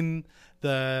queen,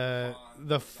 the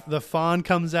fawn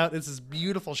comes out. It's this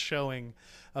beautiful showing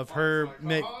of her. I'm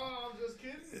just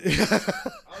kidding. I was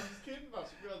just kidding about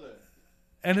your brother.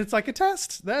 And it's like a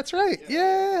test. That's right.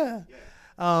 Yeah.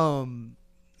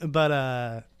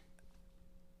 But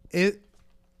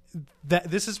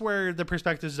this is where the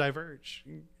perspectives diverge,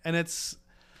 and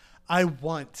I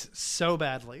want so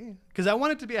badly, because I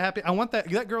want it to be I want that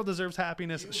girl deserves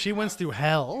happiness. She went through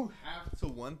hell. You have to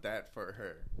want that for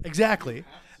her. Exactly,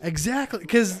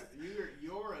 because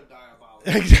you're a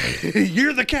diabolical.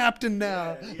 You're the captain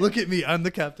now. Yeah. Look at me, I'm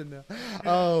the captain now.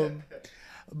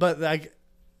 But like,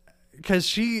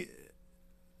 because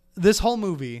this whole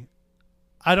movie,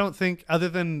 I don't think, other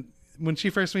than when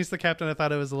she first meets the captain, I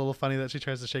thought it was a little funny that she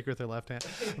tries to shake her with her left hand.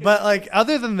 But like,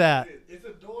 other than that, it's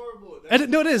adorable.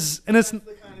 No, it is, and it's the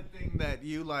kind of thing that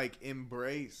you like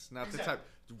embrace, not exactly.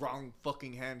 wrong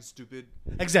fucking hand, stupid.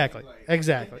 Exactly. Like,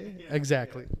 Exactly. yeah,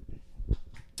 Exactly. yeah.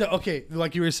 So, okay,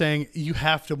 like you were saying, you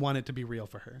have to want it to be real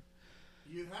for her.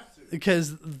 You have to.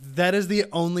 Because that is the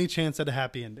only chance at a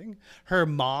happy ending. Her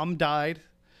mom died.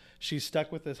 She's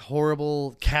stuck with this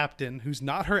horrible captain who's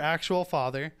not her actual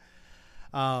father.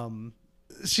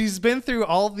 She's been through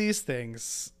all these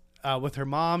things with her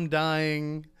mom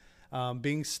dying,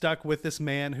 being stuck with this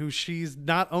man who she's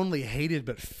not only hated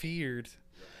but feared.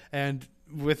 And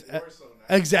with More so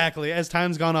now. exactly, as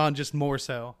time's gone on, just more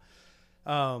so.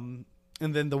 And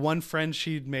then the one friend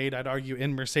she'd made, I'd argue,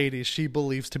 in Mercedes, she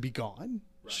believes to be gone.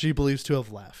 Right. She believes to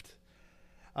have left.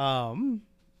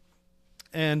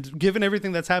 And given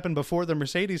everything that's happened before the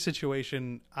Mercedes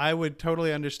situation, I would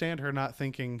totally understand her not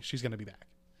thinking she's going to be back.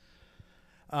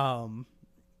 And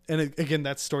again,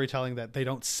 that's storytelling that they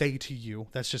don't say to you.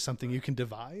 That's just something you can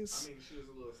devise. I mean, she was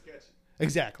a little sketchy.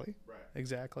 Exactly. Right.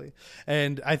 Exactly.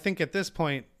 And I think at this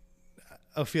point,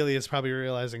 Ophelia is probably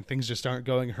realizing things just aren't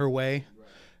going her way.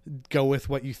 Right. Go with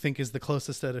what you think is the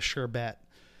closest at a sure bet,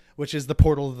 which is the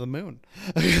portal to the moon.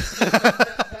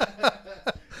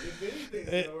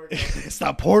 It's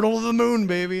the portal to the moon,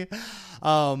 baby.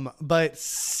 But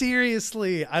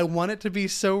seriously, I want it to be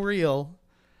so real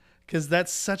because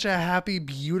that's such a happy,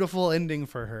 beautiful ending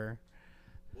for her.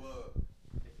 Well,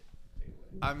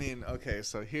 I mean, okay,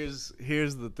 so here's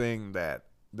the thing that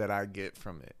I get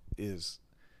from it is,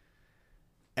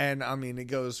 and I mean, it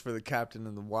goes for the captain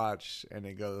and the watch, and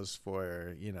it goes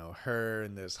for, you know, her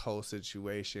and this whole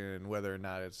situation, whether or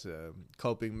not it's a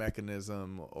coping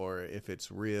mechanism or if it's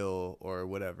real or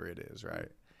whatever it is, right?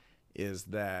 Is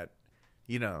that,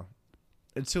 you know,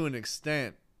 and to an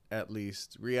extent, at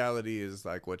least, reality is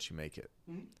like what you make it,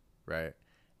 right?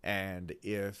 And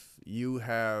if you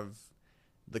have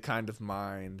the kind of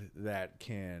mind that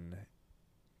can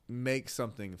make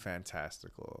something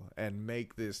fantastical and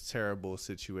make this terrible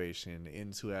situation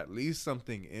into at least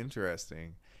something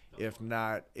interesting, if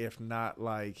not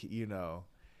like, you know,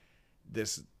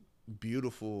 this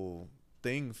beautiful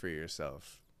thing for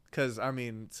yourself. Because I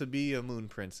mean, to be a moon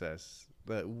princess,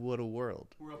 but what a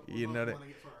world. You know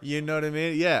what I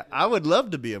mean? Yeah, I would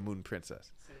love to be a moon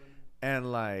princess. And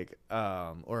like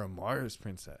or a Mars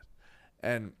princess.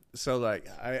 And so like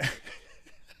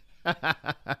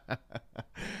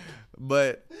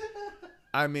but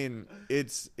I mean,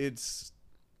 it's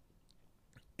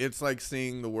like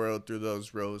seeing the world through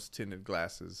those rose tinted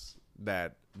glasses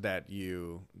that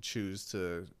you choose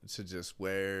to just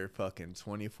wear fucking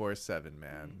 24/7,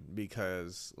 man,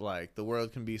 because like the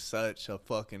world can be such a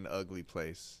fucking ugly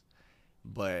place,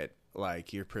 but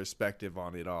like your perspective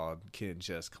on it all can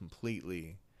just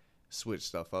completely switch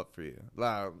stuff up for you.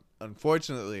 Now,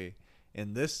 unfortunately,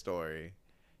 in this story,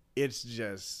 it's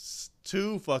just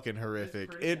too fucking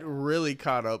horrific. It really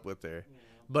caught up with her. Yeah.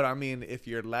 But I mean, if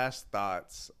your last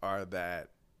thoughts are that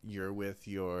you're with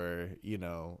your, you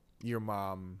know, your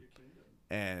mom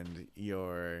and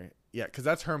because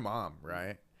that's her mom,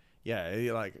 right?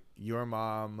 Yeah, like your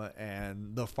mom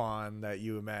and the fawn that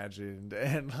you imagined,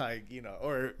 and like, you know,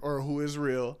 or who is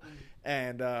real,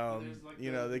 and like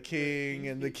you know, the king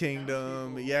and the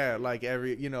kingdom, yeah, like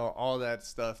every, you know, all that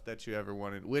stuff that you ever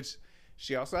wanted, which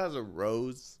she also has a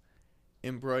rose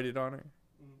embroidered on her.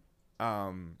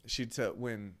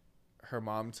 When her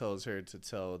mom tells her to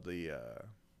tell the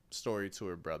story to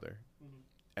her brother,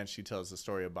 and she tells the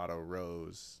story about a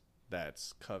rose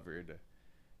that's covered,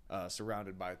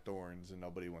 surrounded by thorns, and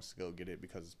nobody wants to go get it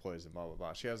because it's poison, blah blah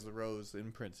blah. She has the rose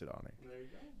imprinted on her. There you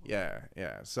go.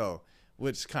 Yeah. So,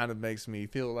 which kind of makes me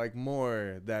feel like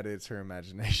more that it's her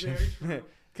imagination,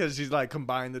 because she's like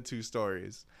combined the two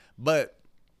stories, but.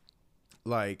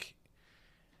 Like,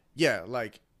 yeah,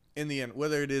 like in the end,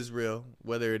 whether it is real,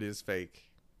 whether it is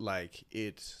fake, like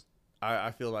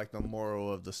I feel like the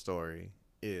moral of the story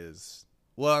is,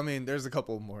 well, I mean, there's a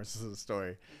couple of morals of the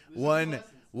story. One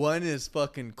is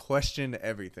fucking question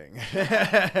everything.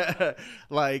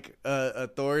 Like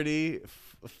authority,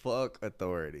 fuck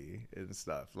authority and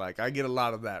stuff. Like I get a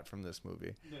lot of that from this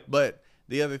movie, but.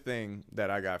 The other thing that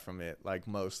I got from it, like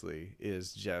mostly,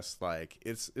 is just like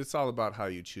it's all about how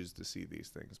you choose to see these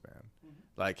things, man. Mm-hmm.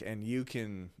 Like, and you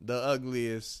can, the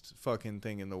ugliest fucking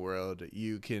thing in the world,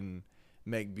 you can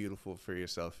make beautiful for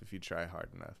yourself if you try hard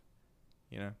enough.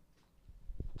 You know?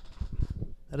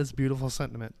 That is beautiful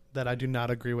sentiment that I do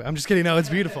not agree with. I'm just kidding. No, it's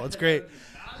beautiful. It's great.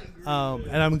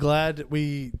 And I'm glad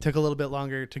we took a little bit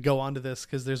longer to go on to this,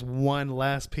 because there's one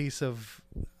last piece of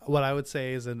what I would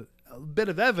say is a bit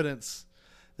of evidence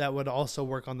that would also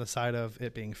work on the side of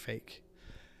it being fake.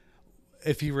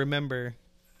 If you remember,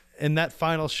 in that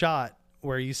final shot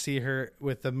where you see her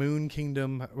with the Moon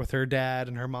Kingdom with her dad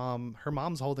and her mom. Her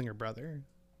mom's holding her brother.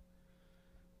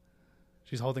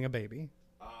 She's holding a baby.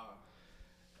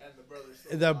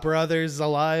 And the brother's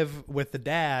alive with the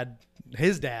dad,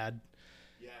 his dad.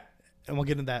 Yeah. And we'll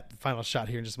get into that final shot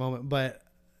here in just a moment. But,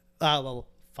 well,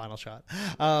 final shot.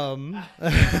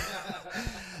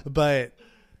 But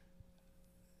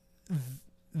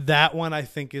that one I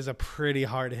think is a pretty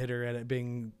hard hitter at it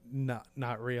being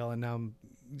not real. And now I'm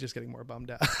just getting more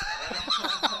bummed out.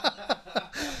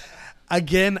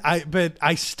 Again, but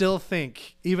I still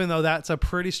think, even though that's a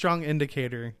pretty strong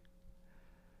indicator.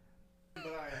 But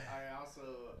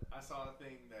I saw a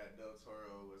thing that Del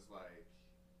Toro was like,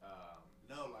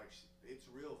 no, like it's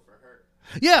real for her.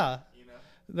 Yeah, you know.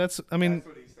 That's what he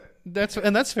said.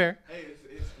 That's fair. Hey,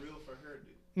 it's real for her,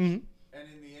 dude. Mm-hmm. And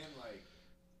in the end, like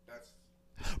that's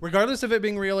regardless of it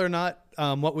being real or not.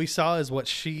 What we saw is what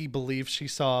she believed she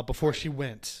saw before she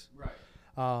went. Right.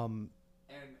 And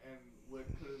what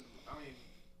could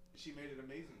she made it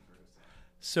amazing for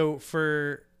herself.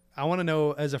 So I want to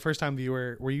know, as a first-time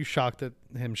viewer, were you shocked at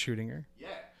him shooting her? Yeah.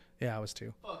 Yeah, I was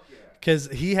too. Fuck yeah. Because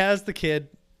he has the kid.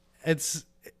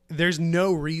 There's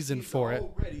no reason for it.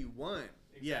 He's already won.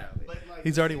 Yeah, but like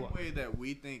he's already won. The way that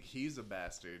we think he's a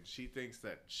bastard, she thinks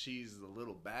that she's the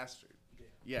little bastard.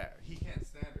 Yeah, he can't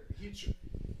stand her.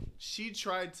 She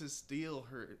tried to steal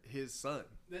his son.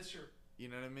 That's true. You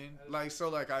know what I mean? Like, so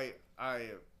like I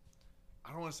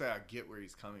don't want to say I get where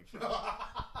he's coming from.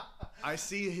 I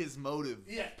see his motive.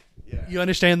 Yeah. Yeah. You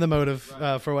understand the motive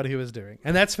for what he was doing.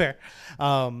 And that's fair.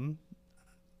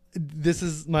 This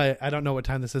is I don't know what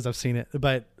time this is. I've seen it.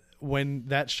 But when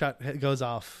that shot goes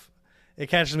off, it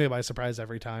catches me by surprise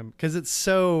every time. Because it's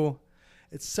so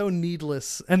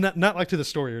needless. And not like to the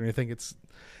story or anything.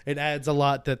 It adds a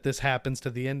lot that this happens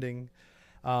to the ending.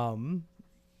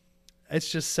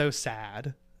 It's just so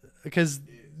sad. Because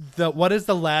what is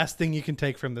the last thing you can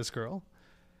take from this girl?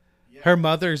 Yeah. Her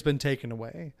mother's been taken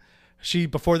away.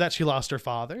 Before that, she lost her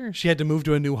father. She had to move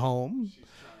to a new home.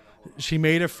 She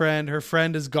made a friend. Her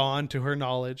friend is gone, to her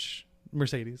knowledge.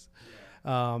 Mercedes.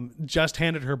 Yeah. Just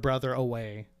handed her brother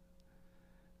away.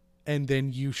 And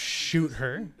then you shoot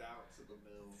her.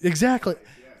 Exactly.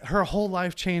 Yeah. Her whole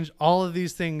life changed. All of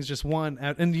these things just one.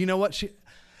 And you know what?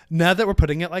 Now that we're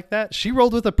putting it like that, she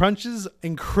rolled with the punches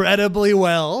incredibly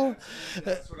well.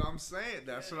 That's what I'm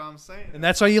saying. And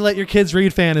that's why you let your kids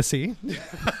read fantasy. Yeah.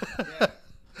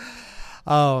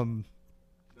 No,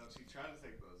 she tried to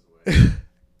take those away.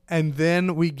 And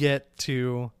then we get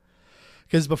to,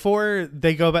 because before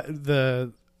they go back,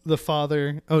 the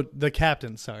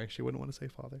captain, sorry, she wouldn't want to say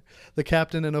father. The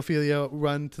captain and Ophelia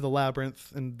run to the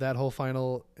labyrinth, and that whole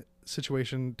final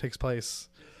situation takes place.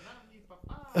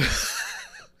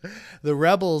 The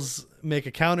rebels make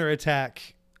a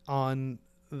counterattack on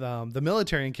the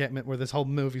military encampment where this whole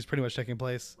movie is pretty much taking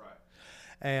place. Right.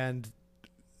 And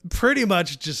pretty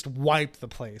much just wipe the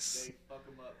place.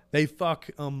 They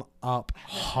fuck them up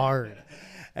hard.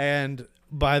 And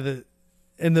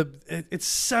it's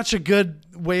such a good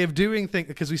way of doing things,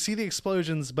 because we see the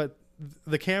explosions, but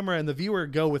the camera and the viewer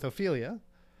go with Ophelia.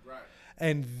 Right.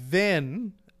 And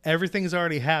then everything's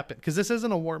already happened, because this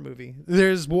isn't a war movie.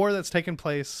 There's war that's taken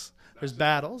place. There's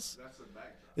battles. That's a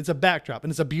backdrop. It's a backdrop,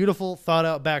 and it's a beautiful, thought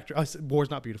out backdrop.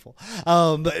 War's not beautiful,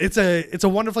 but it's a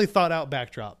wonderfully thought out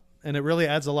backdrop, and it really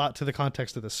adds a lot to the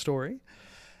context of the story.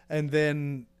 And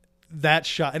then that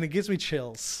shot, and it gives me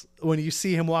chills when you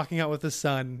see him walking out with his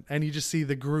son, and you just see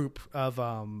the group of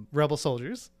rebel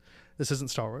soldiers. This isn't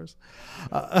Star Wars,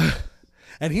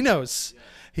 and he knows. Yeah.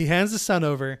 He hands the son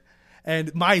over.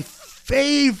 And my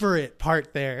favorite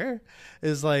part there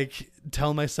is like,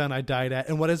 tell my son I died at.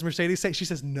 And what does Mercedes say? She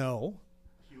says, no.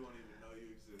 He won't even know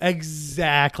you exist.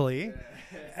 Exactly.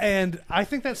 Yeah. And I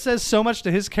think that says so much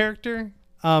to his character,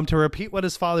 to repeat what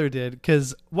his father did.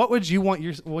 Because what would you want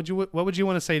what would you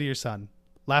want to say to your son?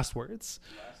 Last words?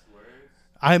 Last words?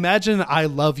 I imagine I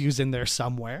love you's in there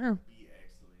somewhere. Be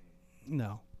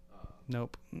excellent.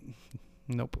 No.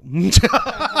 Nope.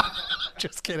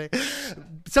 Just kidding.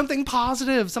 Something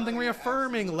positive, something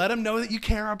reaffirming. Absolutely. Let him know that you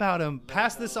care about him.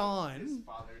 Pass this on. His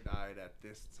father died at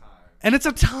this time. And it's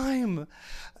a time.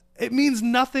 It means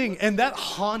nothing. And that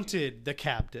haunted the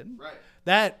captain. Right.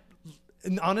 That,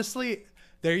 honestly,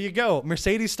 there you go.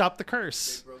 Mercedes stopped the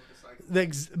curse. They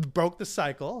broke the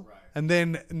cycle. Right. And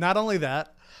then not only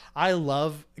that, I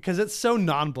love, because it's so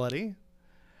non-bloody,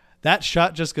 that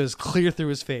shot just goes clear through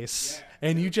his face. Yeah.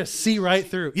 And you just see right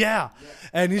through. Yeah.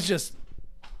 And he just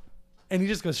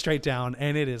goes straight down,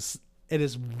 and it is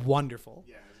wonderful.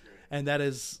 Yeah, it's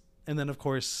great. And then of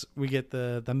course we get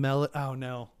the melody. Oh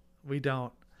no, we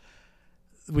don't.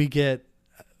 We get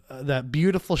that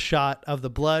beautiful shot of the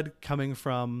blood coming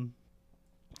from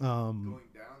Going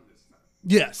down this time.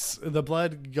 yes, the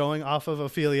blood going off of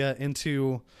Ophelia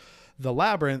into the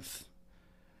labyrinth,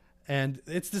 and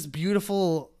it's this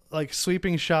beautiful like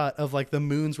sweeping shot of like the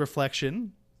moon's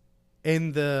reflection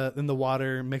in the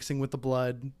water mixing with the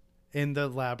blood in the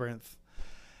labyrinth.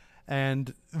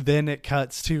 And then it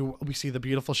cuts to, we see the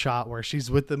beautiful shot where she's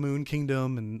with the Moon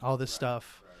Kingdom and all this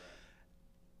stuff.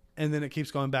 And then it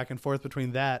keeps going back and forth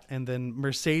between that and then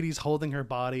Mercedes holding her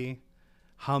body,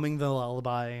 humming the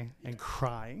lullaby and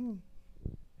crying.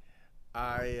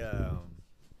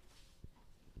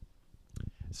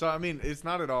 So I mean, it's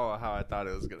not at all how I thought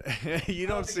it was gonna. You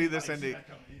don't see this ending.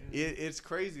 It's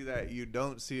crazy that you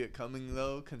don't see it coming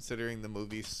though, considering the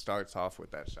movie starts off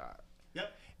with that shot.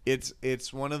 Yep.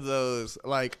 It's one of those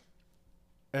like.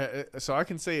 So I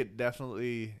can say it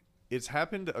definitely. It's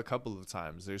happened a couple of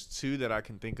times. There's two that I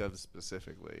can think of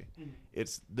specifically. Mm-hmm.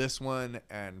 It's this one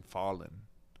and Fallen,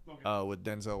 with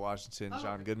Denzel Washington,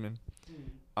 John Goodman.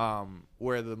 Mm-hmm.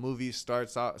 Where the movie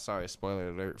starts out. Sorry, spoiler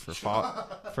alert for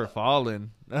for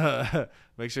Fallen.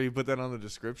 Make sure you put that on the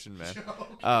description,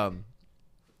 man.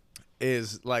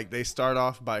 Is like they start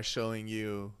off by showing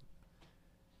you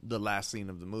the last scene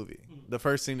of the movie. Mm-hmm. The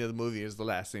first scene of the movie is the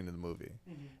last scene of the movie,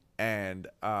 mm-hmm. And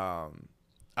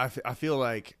I feel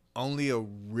like only a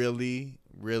really,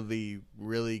 really,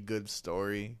 really good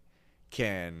story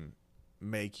can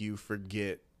make you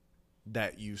forget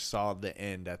that you saw the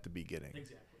end at the beginning.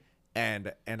 Exactly.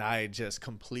 And I just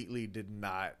completely did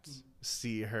not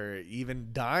see her even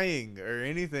dying or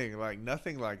anything, like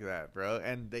nothing like that, bro.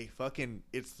 And they fucking,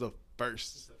 it's the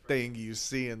first thing you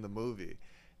see in the movie.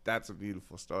 That's a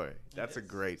beautiful story. That's a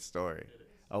great story.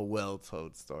 A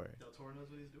well-told story. Del Toro knows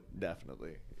what he's doing.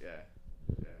 Definitely. Yeah.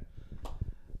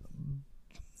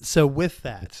 So with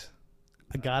that,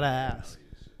 I gotta ask.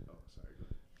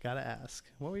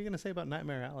 What were you gonna say about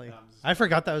Nightmare Alley? I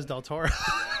forgot that was Del Toro.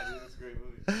 Yeah, dude, it's a great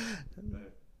movie.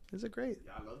 Is it great?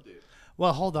 Yeah, I loved it.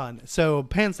 Well, hold on. So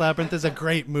Pan's Labyrinth is a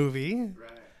great movie.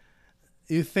 Right.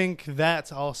 You think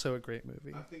that's also a great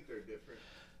movie? I think they're different.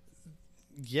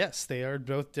 Yes, they are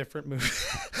both different movies.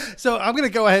 So I'm gonna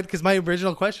go ahead because my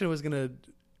original question was gonna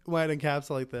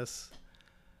encapsulate this.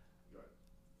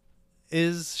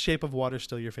 Is Shape of Water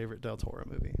still your favorite Del Toro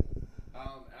movie?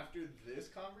 After this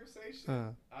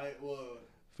conversation,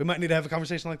 we might need to have a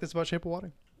conversation like this about Shape of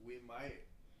Water. We might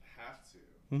have to.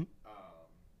 Mm-hmm.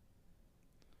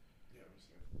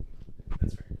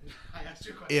 That's fair. I asked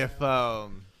you a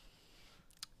question.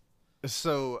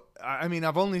 So I mean,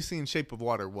 I've only seen Shape of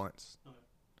Water once.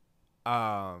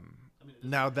 Okay.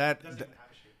 Now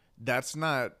that's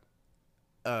not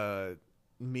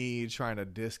me trying to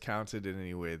discount it in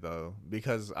any way though,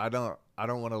 because I don't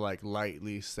want to like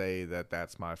lightly say that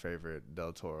that's my favorite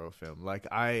Del Toro film. Like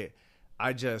I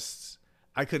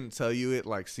couldn't tell you it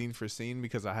like scene for scene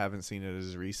because I haven't seen it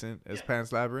as recent as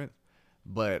Pan's Labyrinth,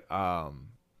 but I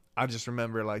just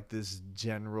remember like this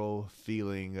general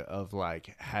feeling of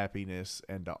like happiness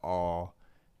and awe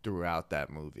throughout that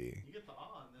movie. You get the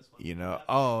awe in this one. You know?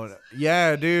 Oh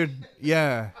yeah, dude.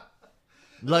 Yeah.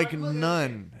 Like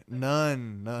none.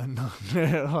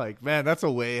 Like, man, that's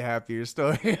a way happier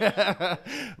story.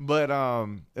 But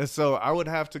so I would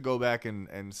have to go back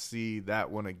and see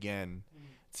that one again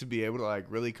to be able to like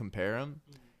really compare them.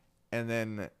 And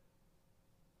then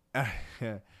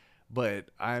but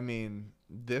I mean,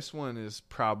 this one is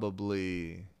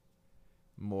probably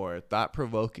more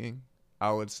thought-provoking,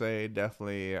 I would say.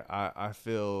 Definitely I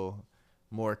feel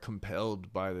more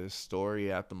compelled by this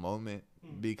story at the moment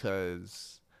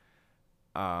because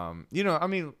you know, I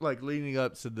mean, like leading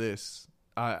up to this,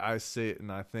 I sit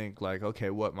and I think like, okay,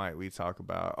 what might we talk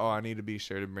about? Oh, I need to be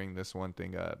sure to bring this one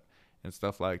thing up and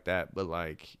stuff like that. But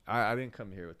like I didn't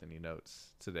come here with any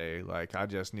notes today. Like I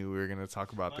just knew we were gonna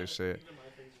talk about this shit.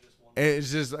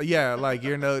 It's just, yeah, like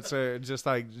your notes are just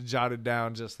like jotted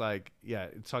down, just like, yeah,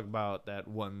 talk about that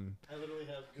one. I literally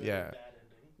have good and bad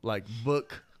ending. Like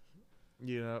book,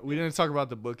 you know, we didn't talk about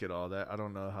the book at all. That I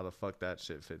don't know how the fuck that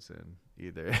shit fits in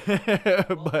either.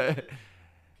 But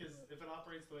because if it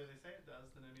operates the way they say it does,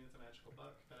 then I mean it's a magical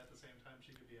book. But at the same time,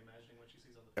 she could be imagining what she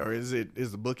sees on the. Or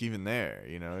is the book even there?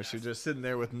 You know, is she just sitting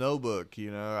there with no book?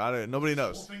 You know, nobody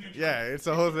knows. Yeah, it's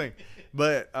a whole thing.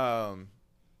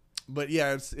 But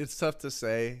yeah, it's tough to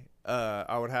say.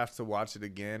 I would have to watch it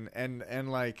again,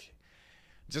 and like,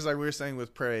 just like we were saying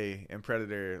with Prey and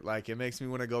Predator, like it makes me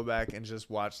want to go back and just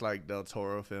watch like Del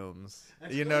Toro films.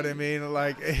 That's you know what I mean?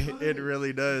 Like it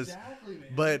really does. Exactly,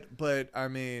 man. But I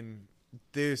mean,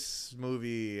 this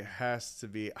movie has to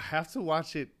be. I have to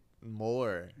watch it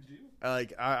more.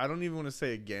 Like I don't even want to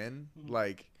say again. Mm-hmm.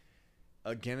 Like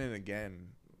again and again,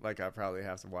 like I probably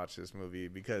have to watch this movie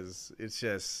because it's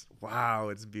just wow,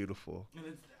 it's beautiful.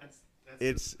 And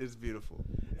it's beautiful.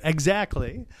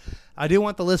 Exactly. I do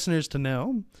want the listeners to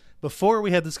know, before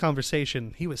we had this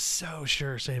conversation, he was so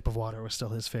sure Shape of Water was still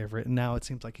his favorite, and now it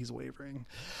seems like he's wavering.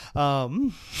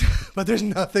 But there's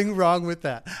nothing wrong with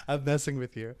that. I'm messing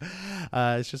with you.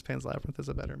 It's just Pan's Labyrinth is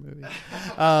a better movie.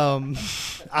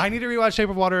 I need to rewatch Shape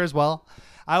of Water as well.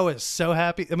 I was so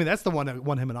happy. I mean, that's the one that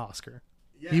won him an Oscar.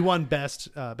 Yeah. He won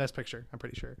best picture, I'm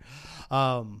pretty sure.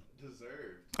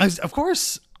 Deserved. Of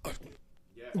course.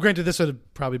 Yeah. Granted, this would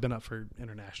have probably been up for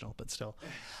international, but still.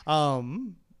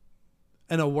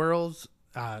 In a world,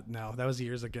 no, that was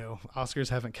years ago. Oscars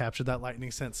haven't captured that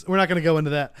lightning since. We're not going to go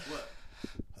into that. What?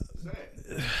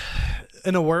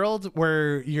 In a world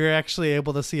where you're actually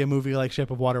able to see a movie like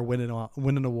Shape of Water win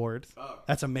an award,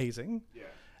 that's amazing. Yeah.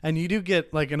 And you do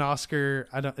get like an Oscar.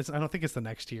 I don't think it's the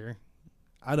next year.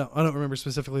 I don't remember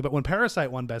specifically, but when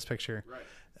Parasite won Best Picture, right.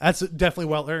 That's definitely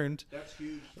well earned. That's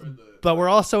huge for the. But we're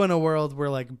also in a world where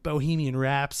like Bohemian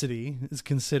Rhapsody is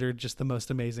considered just the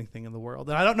most amazing thing in the world,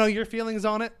 and I don't know your feelings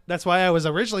on it. That's why I was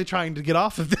originally trying to get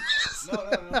off of this. No.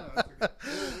 That's okay.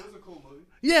 It was a cool movie.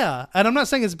 Yeah, and I'm not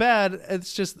saying it's bad.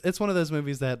 It's one of those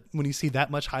movies that when you see that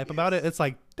much hype about it, it's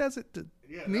like, does it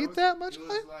need that much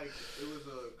hype? It was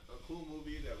a cool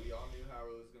movie that we all knew how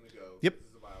it was going to go. Yep. This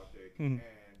is a biopic, mm-hmm. and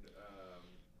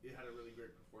it had a really great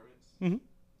performance.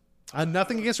 Mm-hmm.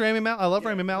 Nothing against Rami Malek. I love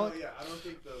Rami Malek. No, I don't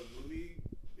think the movie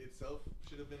itself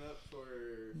should have been up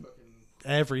for fucking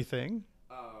everything.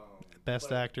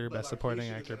 Best actor, best supporting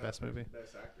actor, best movie.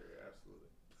 Best actor, absolutely.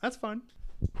 That's fun.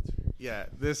 Yeah,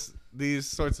 these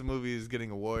sorts of movies getting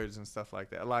awards and stuff like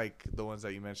that, like the ones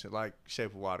that you mentioned, like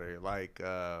Shape of Water, like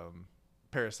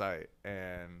Parasite,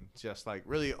 and just like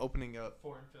really opening up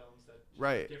foreign films that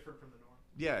right different from the norm.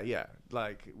 Yeah.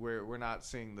 Like we're not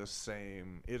seeing the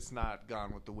same. It's not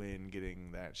Gone with the Wind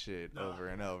getting that shit over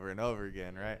and over and over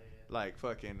again, right? Yeah. Like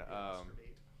fucking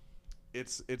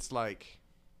it's like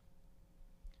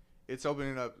it's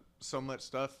opening up so much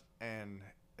stuff, and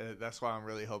that's why I'm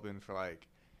really hoping for like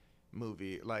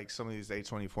some of these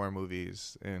A24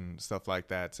 movies and stuff like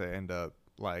that to end up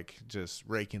like just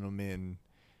raking them in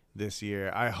this year.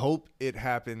 I hope it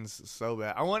happens so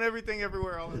bad. I want everything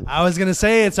everywhere all the time. I was gonna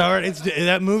say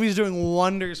that movie's doing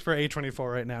wonders for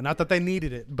A24 right now. Not that they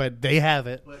needed it, but they have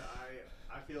it. But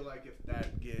I feel like if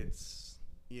that gets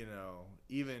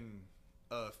even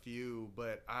a few,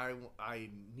 but I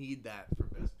need that for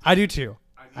best. I do too.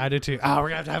 I do too. We're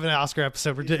gonna have to have an Oscar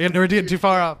episode. We're getting too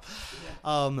far off.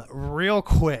 Real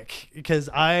quick, because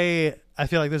I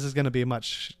feel like this is gonna be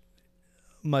much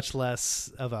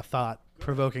less of a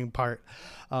thought-provoking part.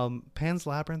 Pan's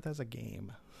Labyrinth as a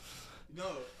game. No,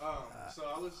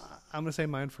 so I'm gonna say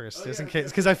mine first, just in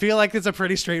case, because I feel like it's a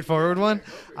pretty straightforward one.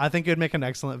 I think it would make an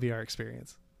excellent VR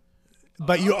experience.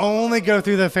 But you only go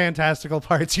through the fantastical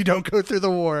parts. You don't go through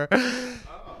the war.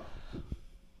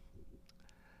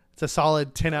 It's a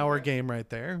solid 10-hour game right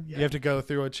there. Yeah. You have to go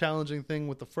through a challenging thing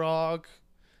with the frog.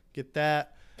 Get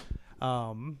that.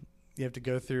 You have to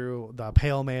go through the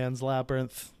Pale Man's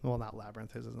Labyrinth. Well, not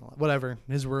Labyrinth. Whatever.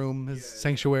 His room, his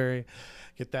sanctuary.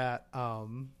 Get that.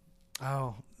 You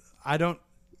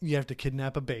have to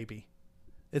kidnap a baby.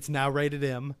 It's now rated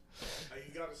M.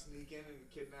 You got to sneak in and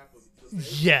kidnap a baby?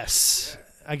 Yes. Yeah.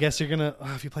 I guess you're going to,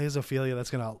 if you play as Ophelia,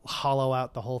 that's going to hollow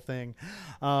out the whole thing.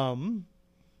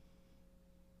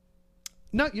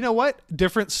 No, you know what?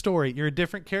 Different story. You're a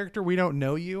different character. We don't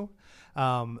know you.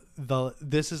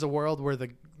 This is a world where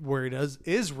it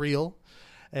is real,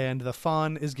 and the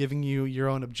fawn is giving you your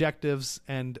own objectives,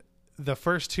 and the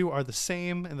first two are the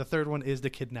same, and the third one is to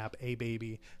kidnap a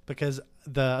baby, because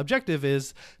the objective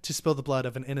is to spill the blood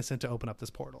of an innocent to open up this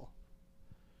portal.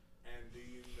 And do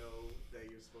you know that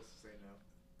you're supposed to say no?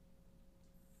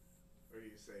 Or do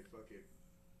you say, fuck it,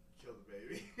 kill the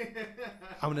baby?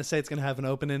 I'm going to say it's going to have an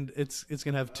open end. It's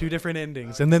going to have two different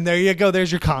endings, and then there you go.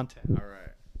 There's your content. All right.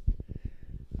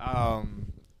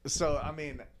 So, I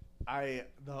mean,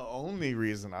 the only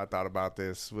reason I thought about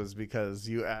this was because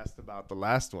you asked about the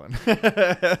last one,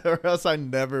 or else I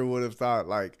never would have thought,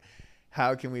 like,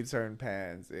 how can we turn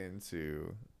Pans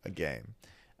into a game?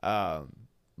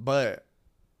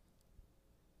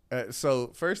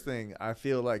 So first thing, I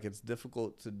feel like it's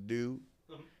difficult to do,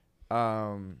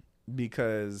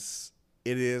 because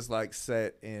it is like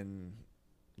set in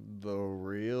the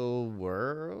real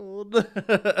world.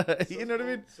 You know what I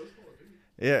mean?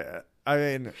 Yeah, I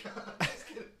mean, just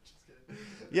kidding.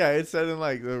 Yeah, it's set in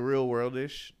like the real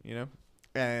world-ish,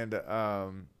 and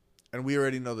we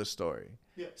already know the story.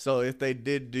 Yeah. So if they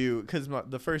did do, because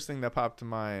the first thing that popped to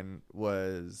mind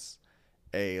was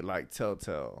a like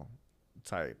Telltale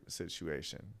type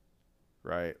situation,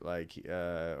 right? Like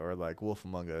or like Wolf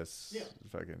Among Us,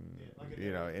 fucking like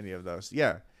any of those,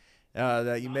 that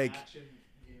you make.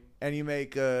 And you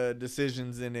make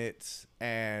decisions in it,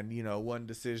 and one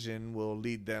decision will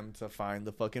lead them to find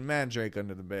the fucking mandrake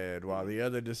under the bed, while the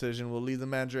other decision will leave the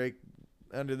mandrake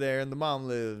under there and the mom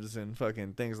lives, and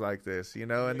fucking things like this, and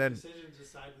then decisions to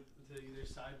either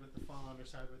side with the fallen or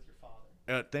side with your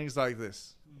father. Things like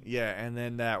this, and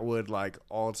then that would like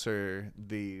alter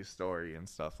the story and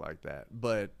stuff like that.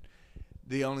 But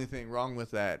the only thing wrong with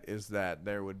that is that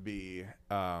there would be,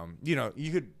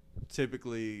 you could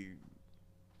typically.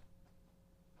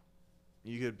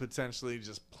 You could potentially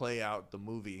just play out the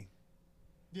movie.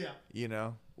 Yeah.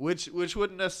 Which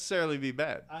wouldn't necessarily be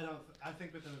bad. I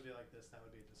think with a movie like this, that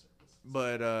would be a disservice.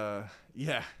 But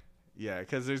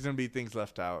because there's gonna be things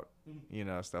left out,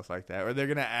 stuff like that, or they're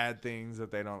gonna add things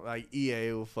that they don't like.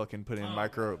 EA will fucking put in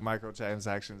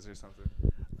microtransactions or something.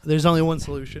 There's only one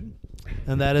solution,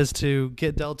 and that is to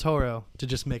get Del Toro to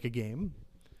just make a game,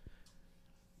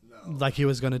 like he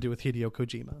was gonna do with Hideo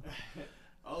Kojima.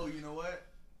 Oh, you know what?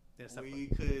 We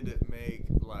could make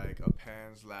like a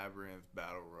Pan's Labyrinth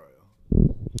battle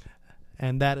royal.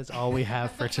 And that is all we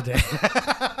have for today. And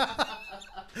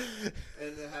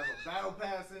then have a battle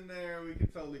pass in there. We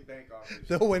could totally bank off it.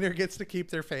 The winner gets to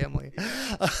keep their family.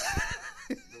 Yeah.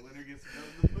 The winner gets to go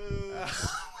to the moon.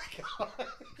 Oh my god.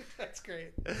 That's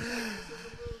great.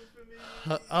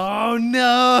 Oh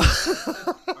no.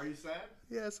 Are you sad?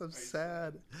 Yes, I'm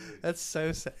sad. That's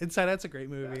so sad. Inside Out's a great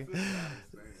movie.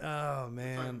 Oh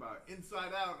man. We're talking about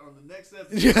Inside Out on the next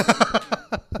episode.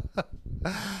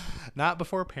 Not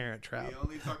before Parent Trap. We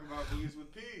only talk about movies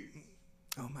with P's.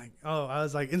 Oh, I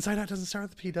was like, Inside Out doesn't start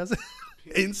with a P, does it?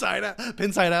 Inside Out.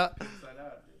 Inside Out. Inside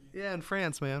Out. Yeah, in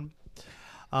France, man.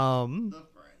 The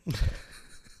French.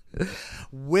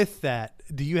 With that,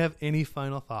 do you have any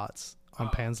final thoughts on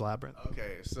Pan's Labyrinth?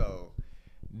 Okay, so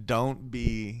don't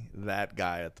be that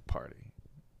guy at the party.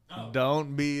 Oh.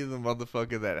 Don't be the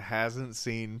motherfucker that hasn't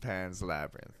seen Pan's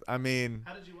Labyrinth. I mean,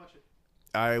 how did you watch it?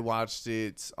 I watched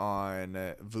it on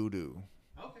Vudu.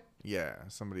 Okay. Yeah,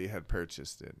 somebody had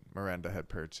purchased it. Miranda had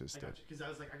purchased it. Because I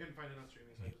was like, I couldn't find it on streaming.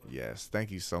 So yes, thank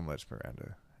you so much,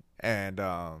 Miranda. And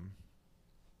I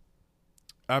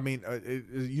mean,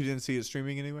 you didn't see it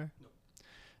streaming anywhere? No.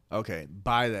 Okay,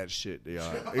 buy that shit,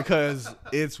 y'all, because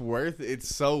it's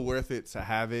so worth it to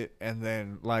have it. And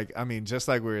then, like, I mean, just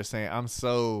like we were saying, I'm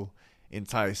so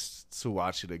enticed to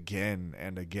watch it again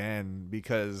and again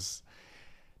because,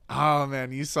 oh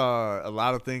man, you saw a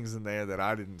lot of things in there that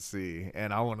I didn't see,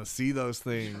 and I want to see those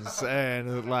things.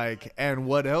 And like, and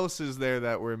what else is there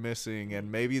that we're missing?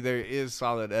 And maybe there is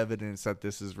solid evidence that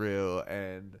this is real,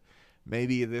 and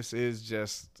maybe this is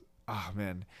just, oh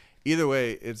man. Either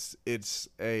way, it's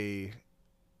a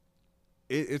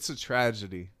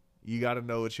tragedy. You got to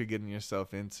know what you're getting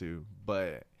yourself into.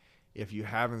 But if you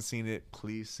haven't seen it,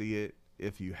 please see it.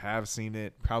 If you have seen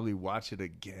it, probably watch it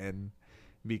again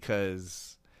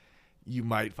because you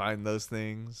might find those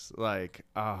things. Like,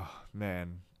 oh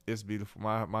man, it's beautiful.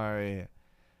 I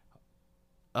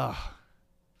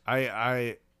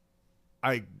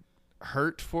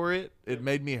hurt for it. It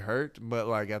made me hurt, but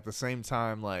like at the same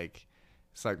time, like,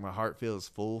 it's like my heart feels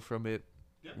full from it.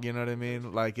 Yep. You know what I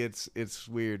mean? Like it's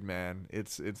weird, man.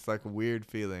 It's like a weird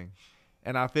feeling.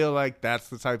 And I feel like that's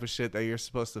the type of shit that you're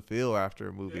supposed to feel after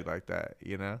a movie like that,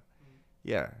 you know?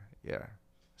 Mm-hmm. Yeah.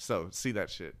 So see that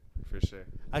shit for sure.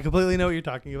 I completely know what you're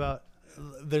talking about.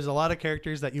 There's a lot of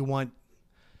characters that you want.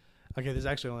 Okay, there's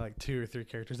actually only like 2 or 3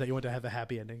 characters that you want to have a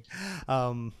happy ending.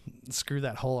 Screw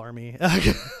that whole army.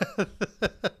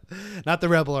 Not the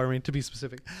rebel army, to be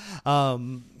specific.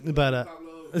 But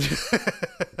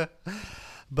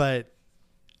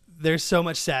there's so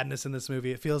much sadness in this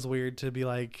movie. It feels weird to be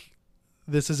like,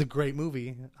 this is a great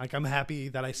movie. Like, I'm happy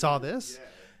that I saw this.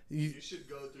 Yeah. You should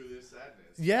go through this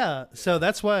sadness. Yeah, so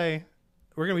that's why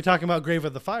we're going to be talking about Grave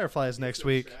of the Fireflies next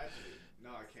week. Tragedy.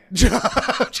 No, I can't.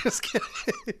 Just kidding.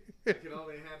 I can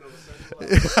only handle a certain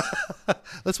level.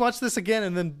 Let's watch this again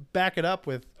and then back it up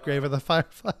with Grave of the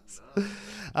Fireflies. No.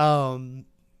 I'll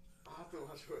have to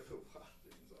watch where the wild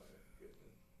things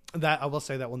are. That I will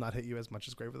say that will not hit you as much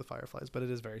as Grave of the Fireflies, but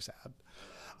it is very sad.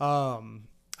 I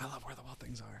love Where the Wild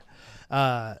Things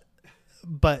Are.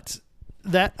 But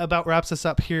that about wraps us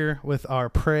up here with our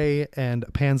Prey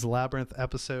and Pan's Labyrinth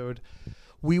episode.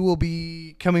 We will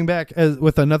be coming back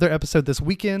with another episode this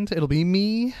weekend. It'll be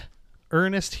me,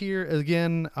 Ernest here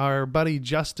again, our buddy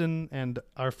Justin, and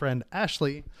our friend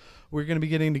Ashley. We're going to be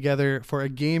getting together for a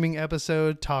gaming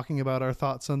episode, talking about our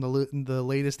thoughts on the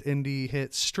latest indie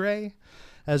hit Stray,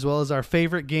 as well as our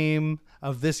favorite game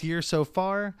of this year so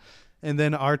far, and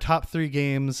then our top 3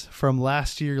 games from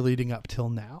last year leading up till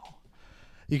now.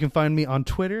 You can find me on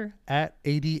Twitter at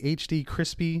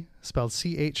ADHDCrispy, spelled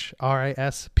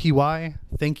CHRISPY.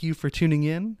 Thank you for tuning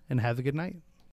in, and have a good night.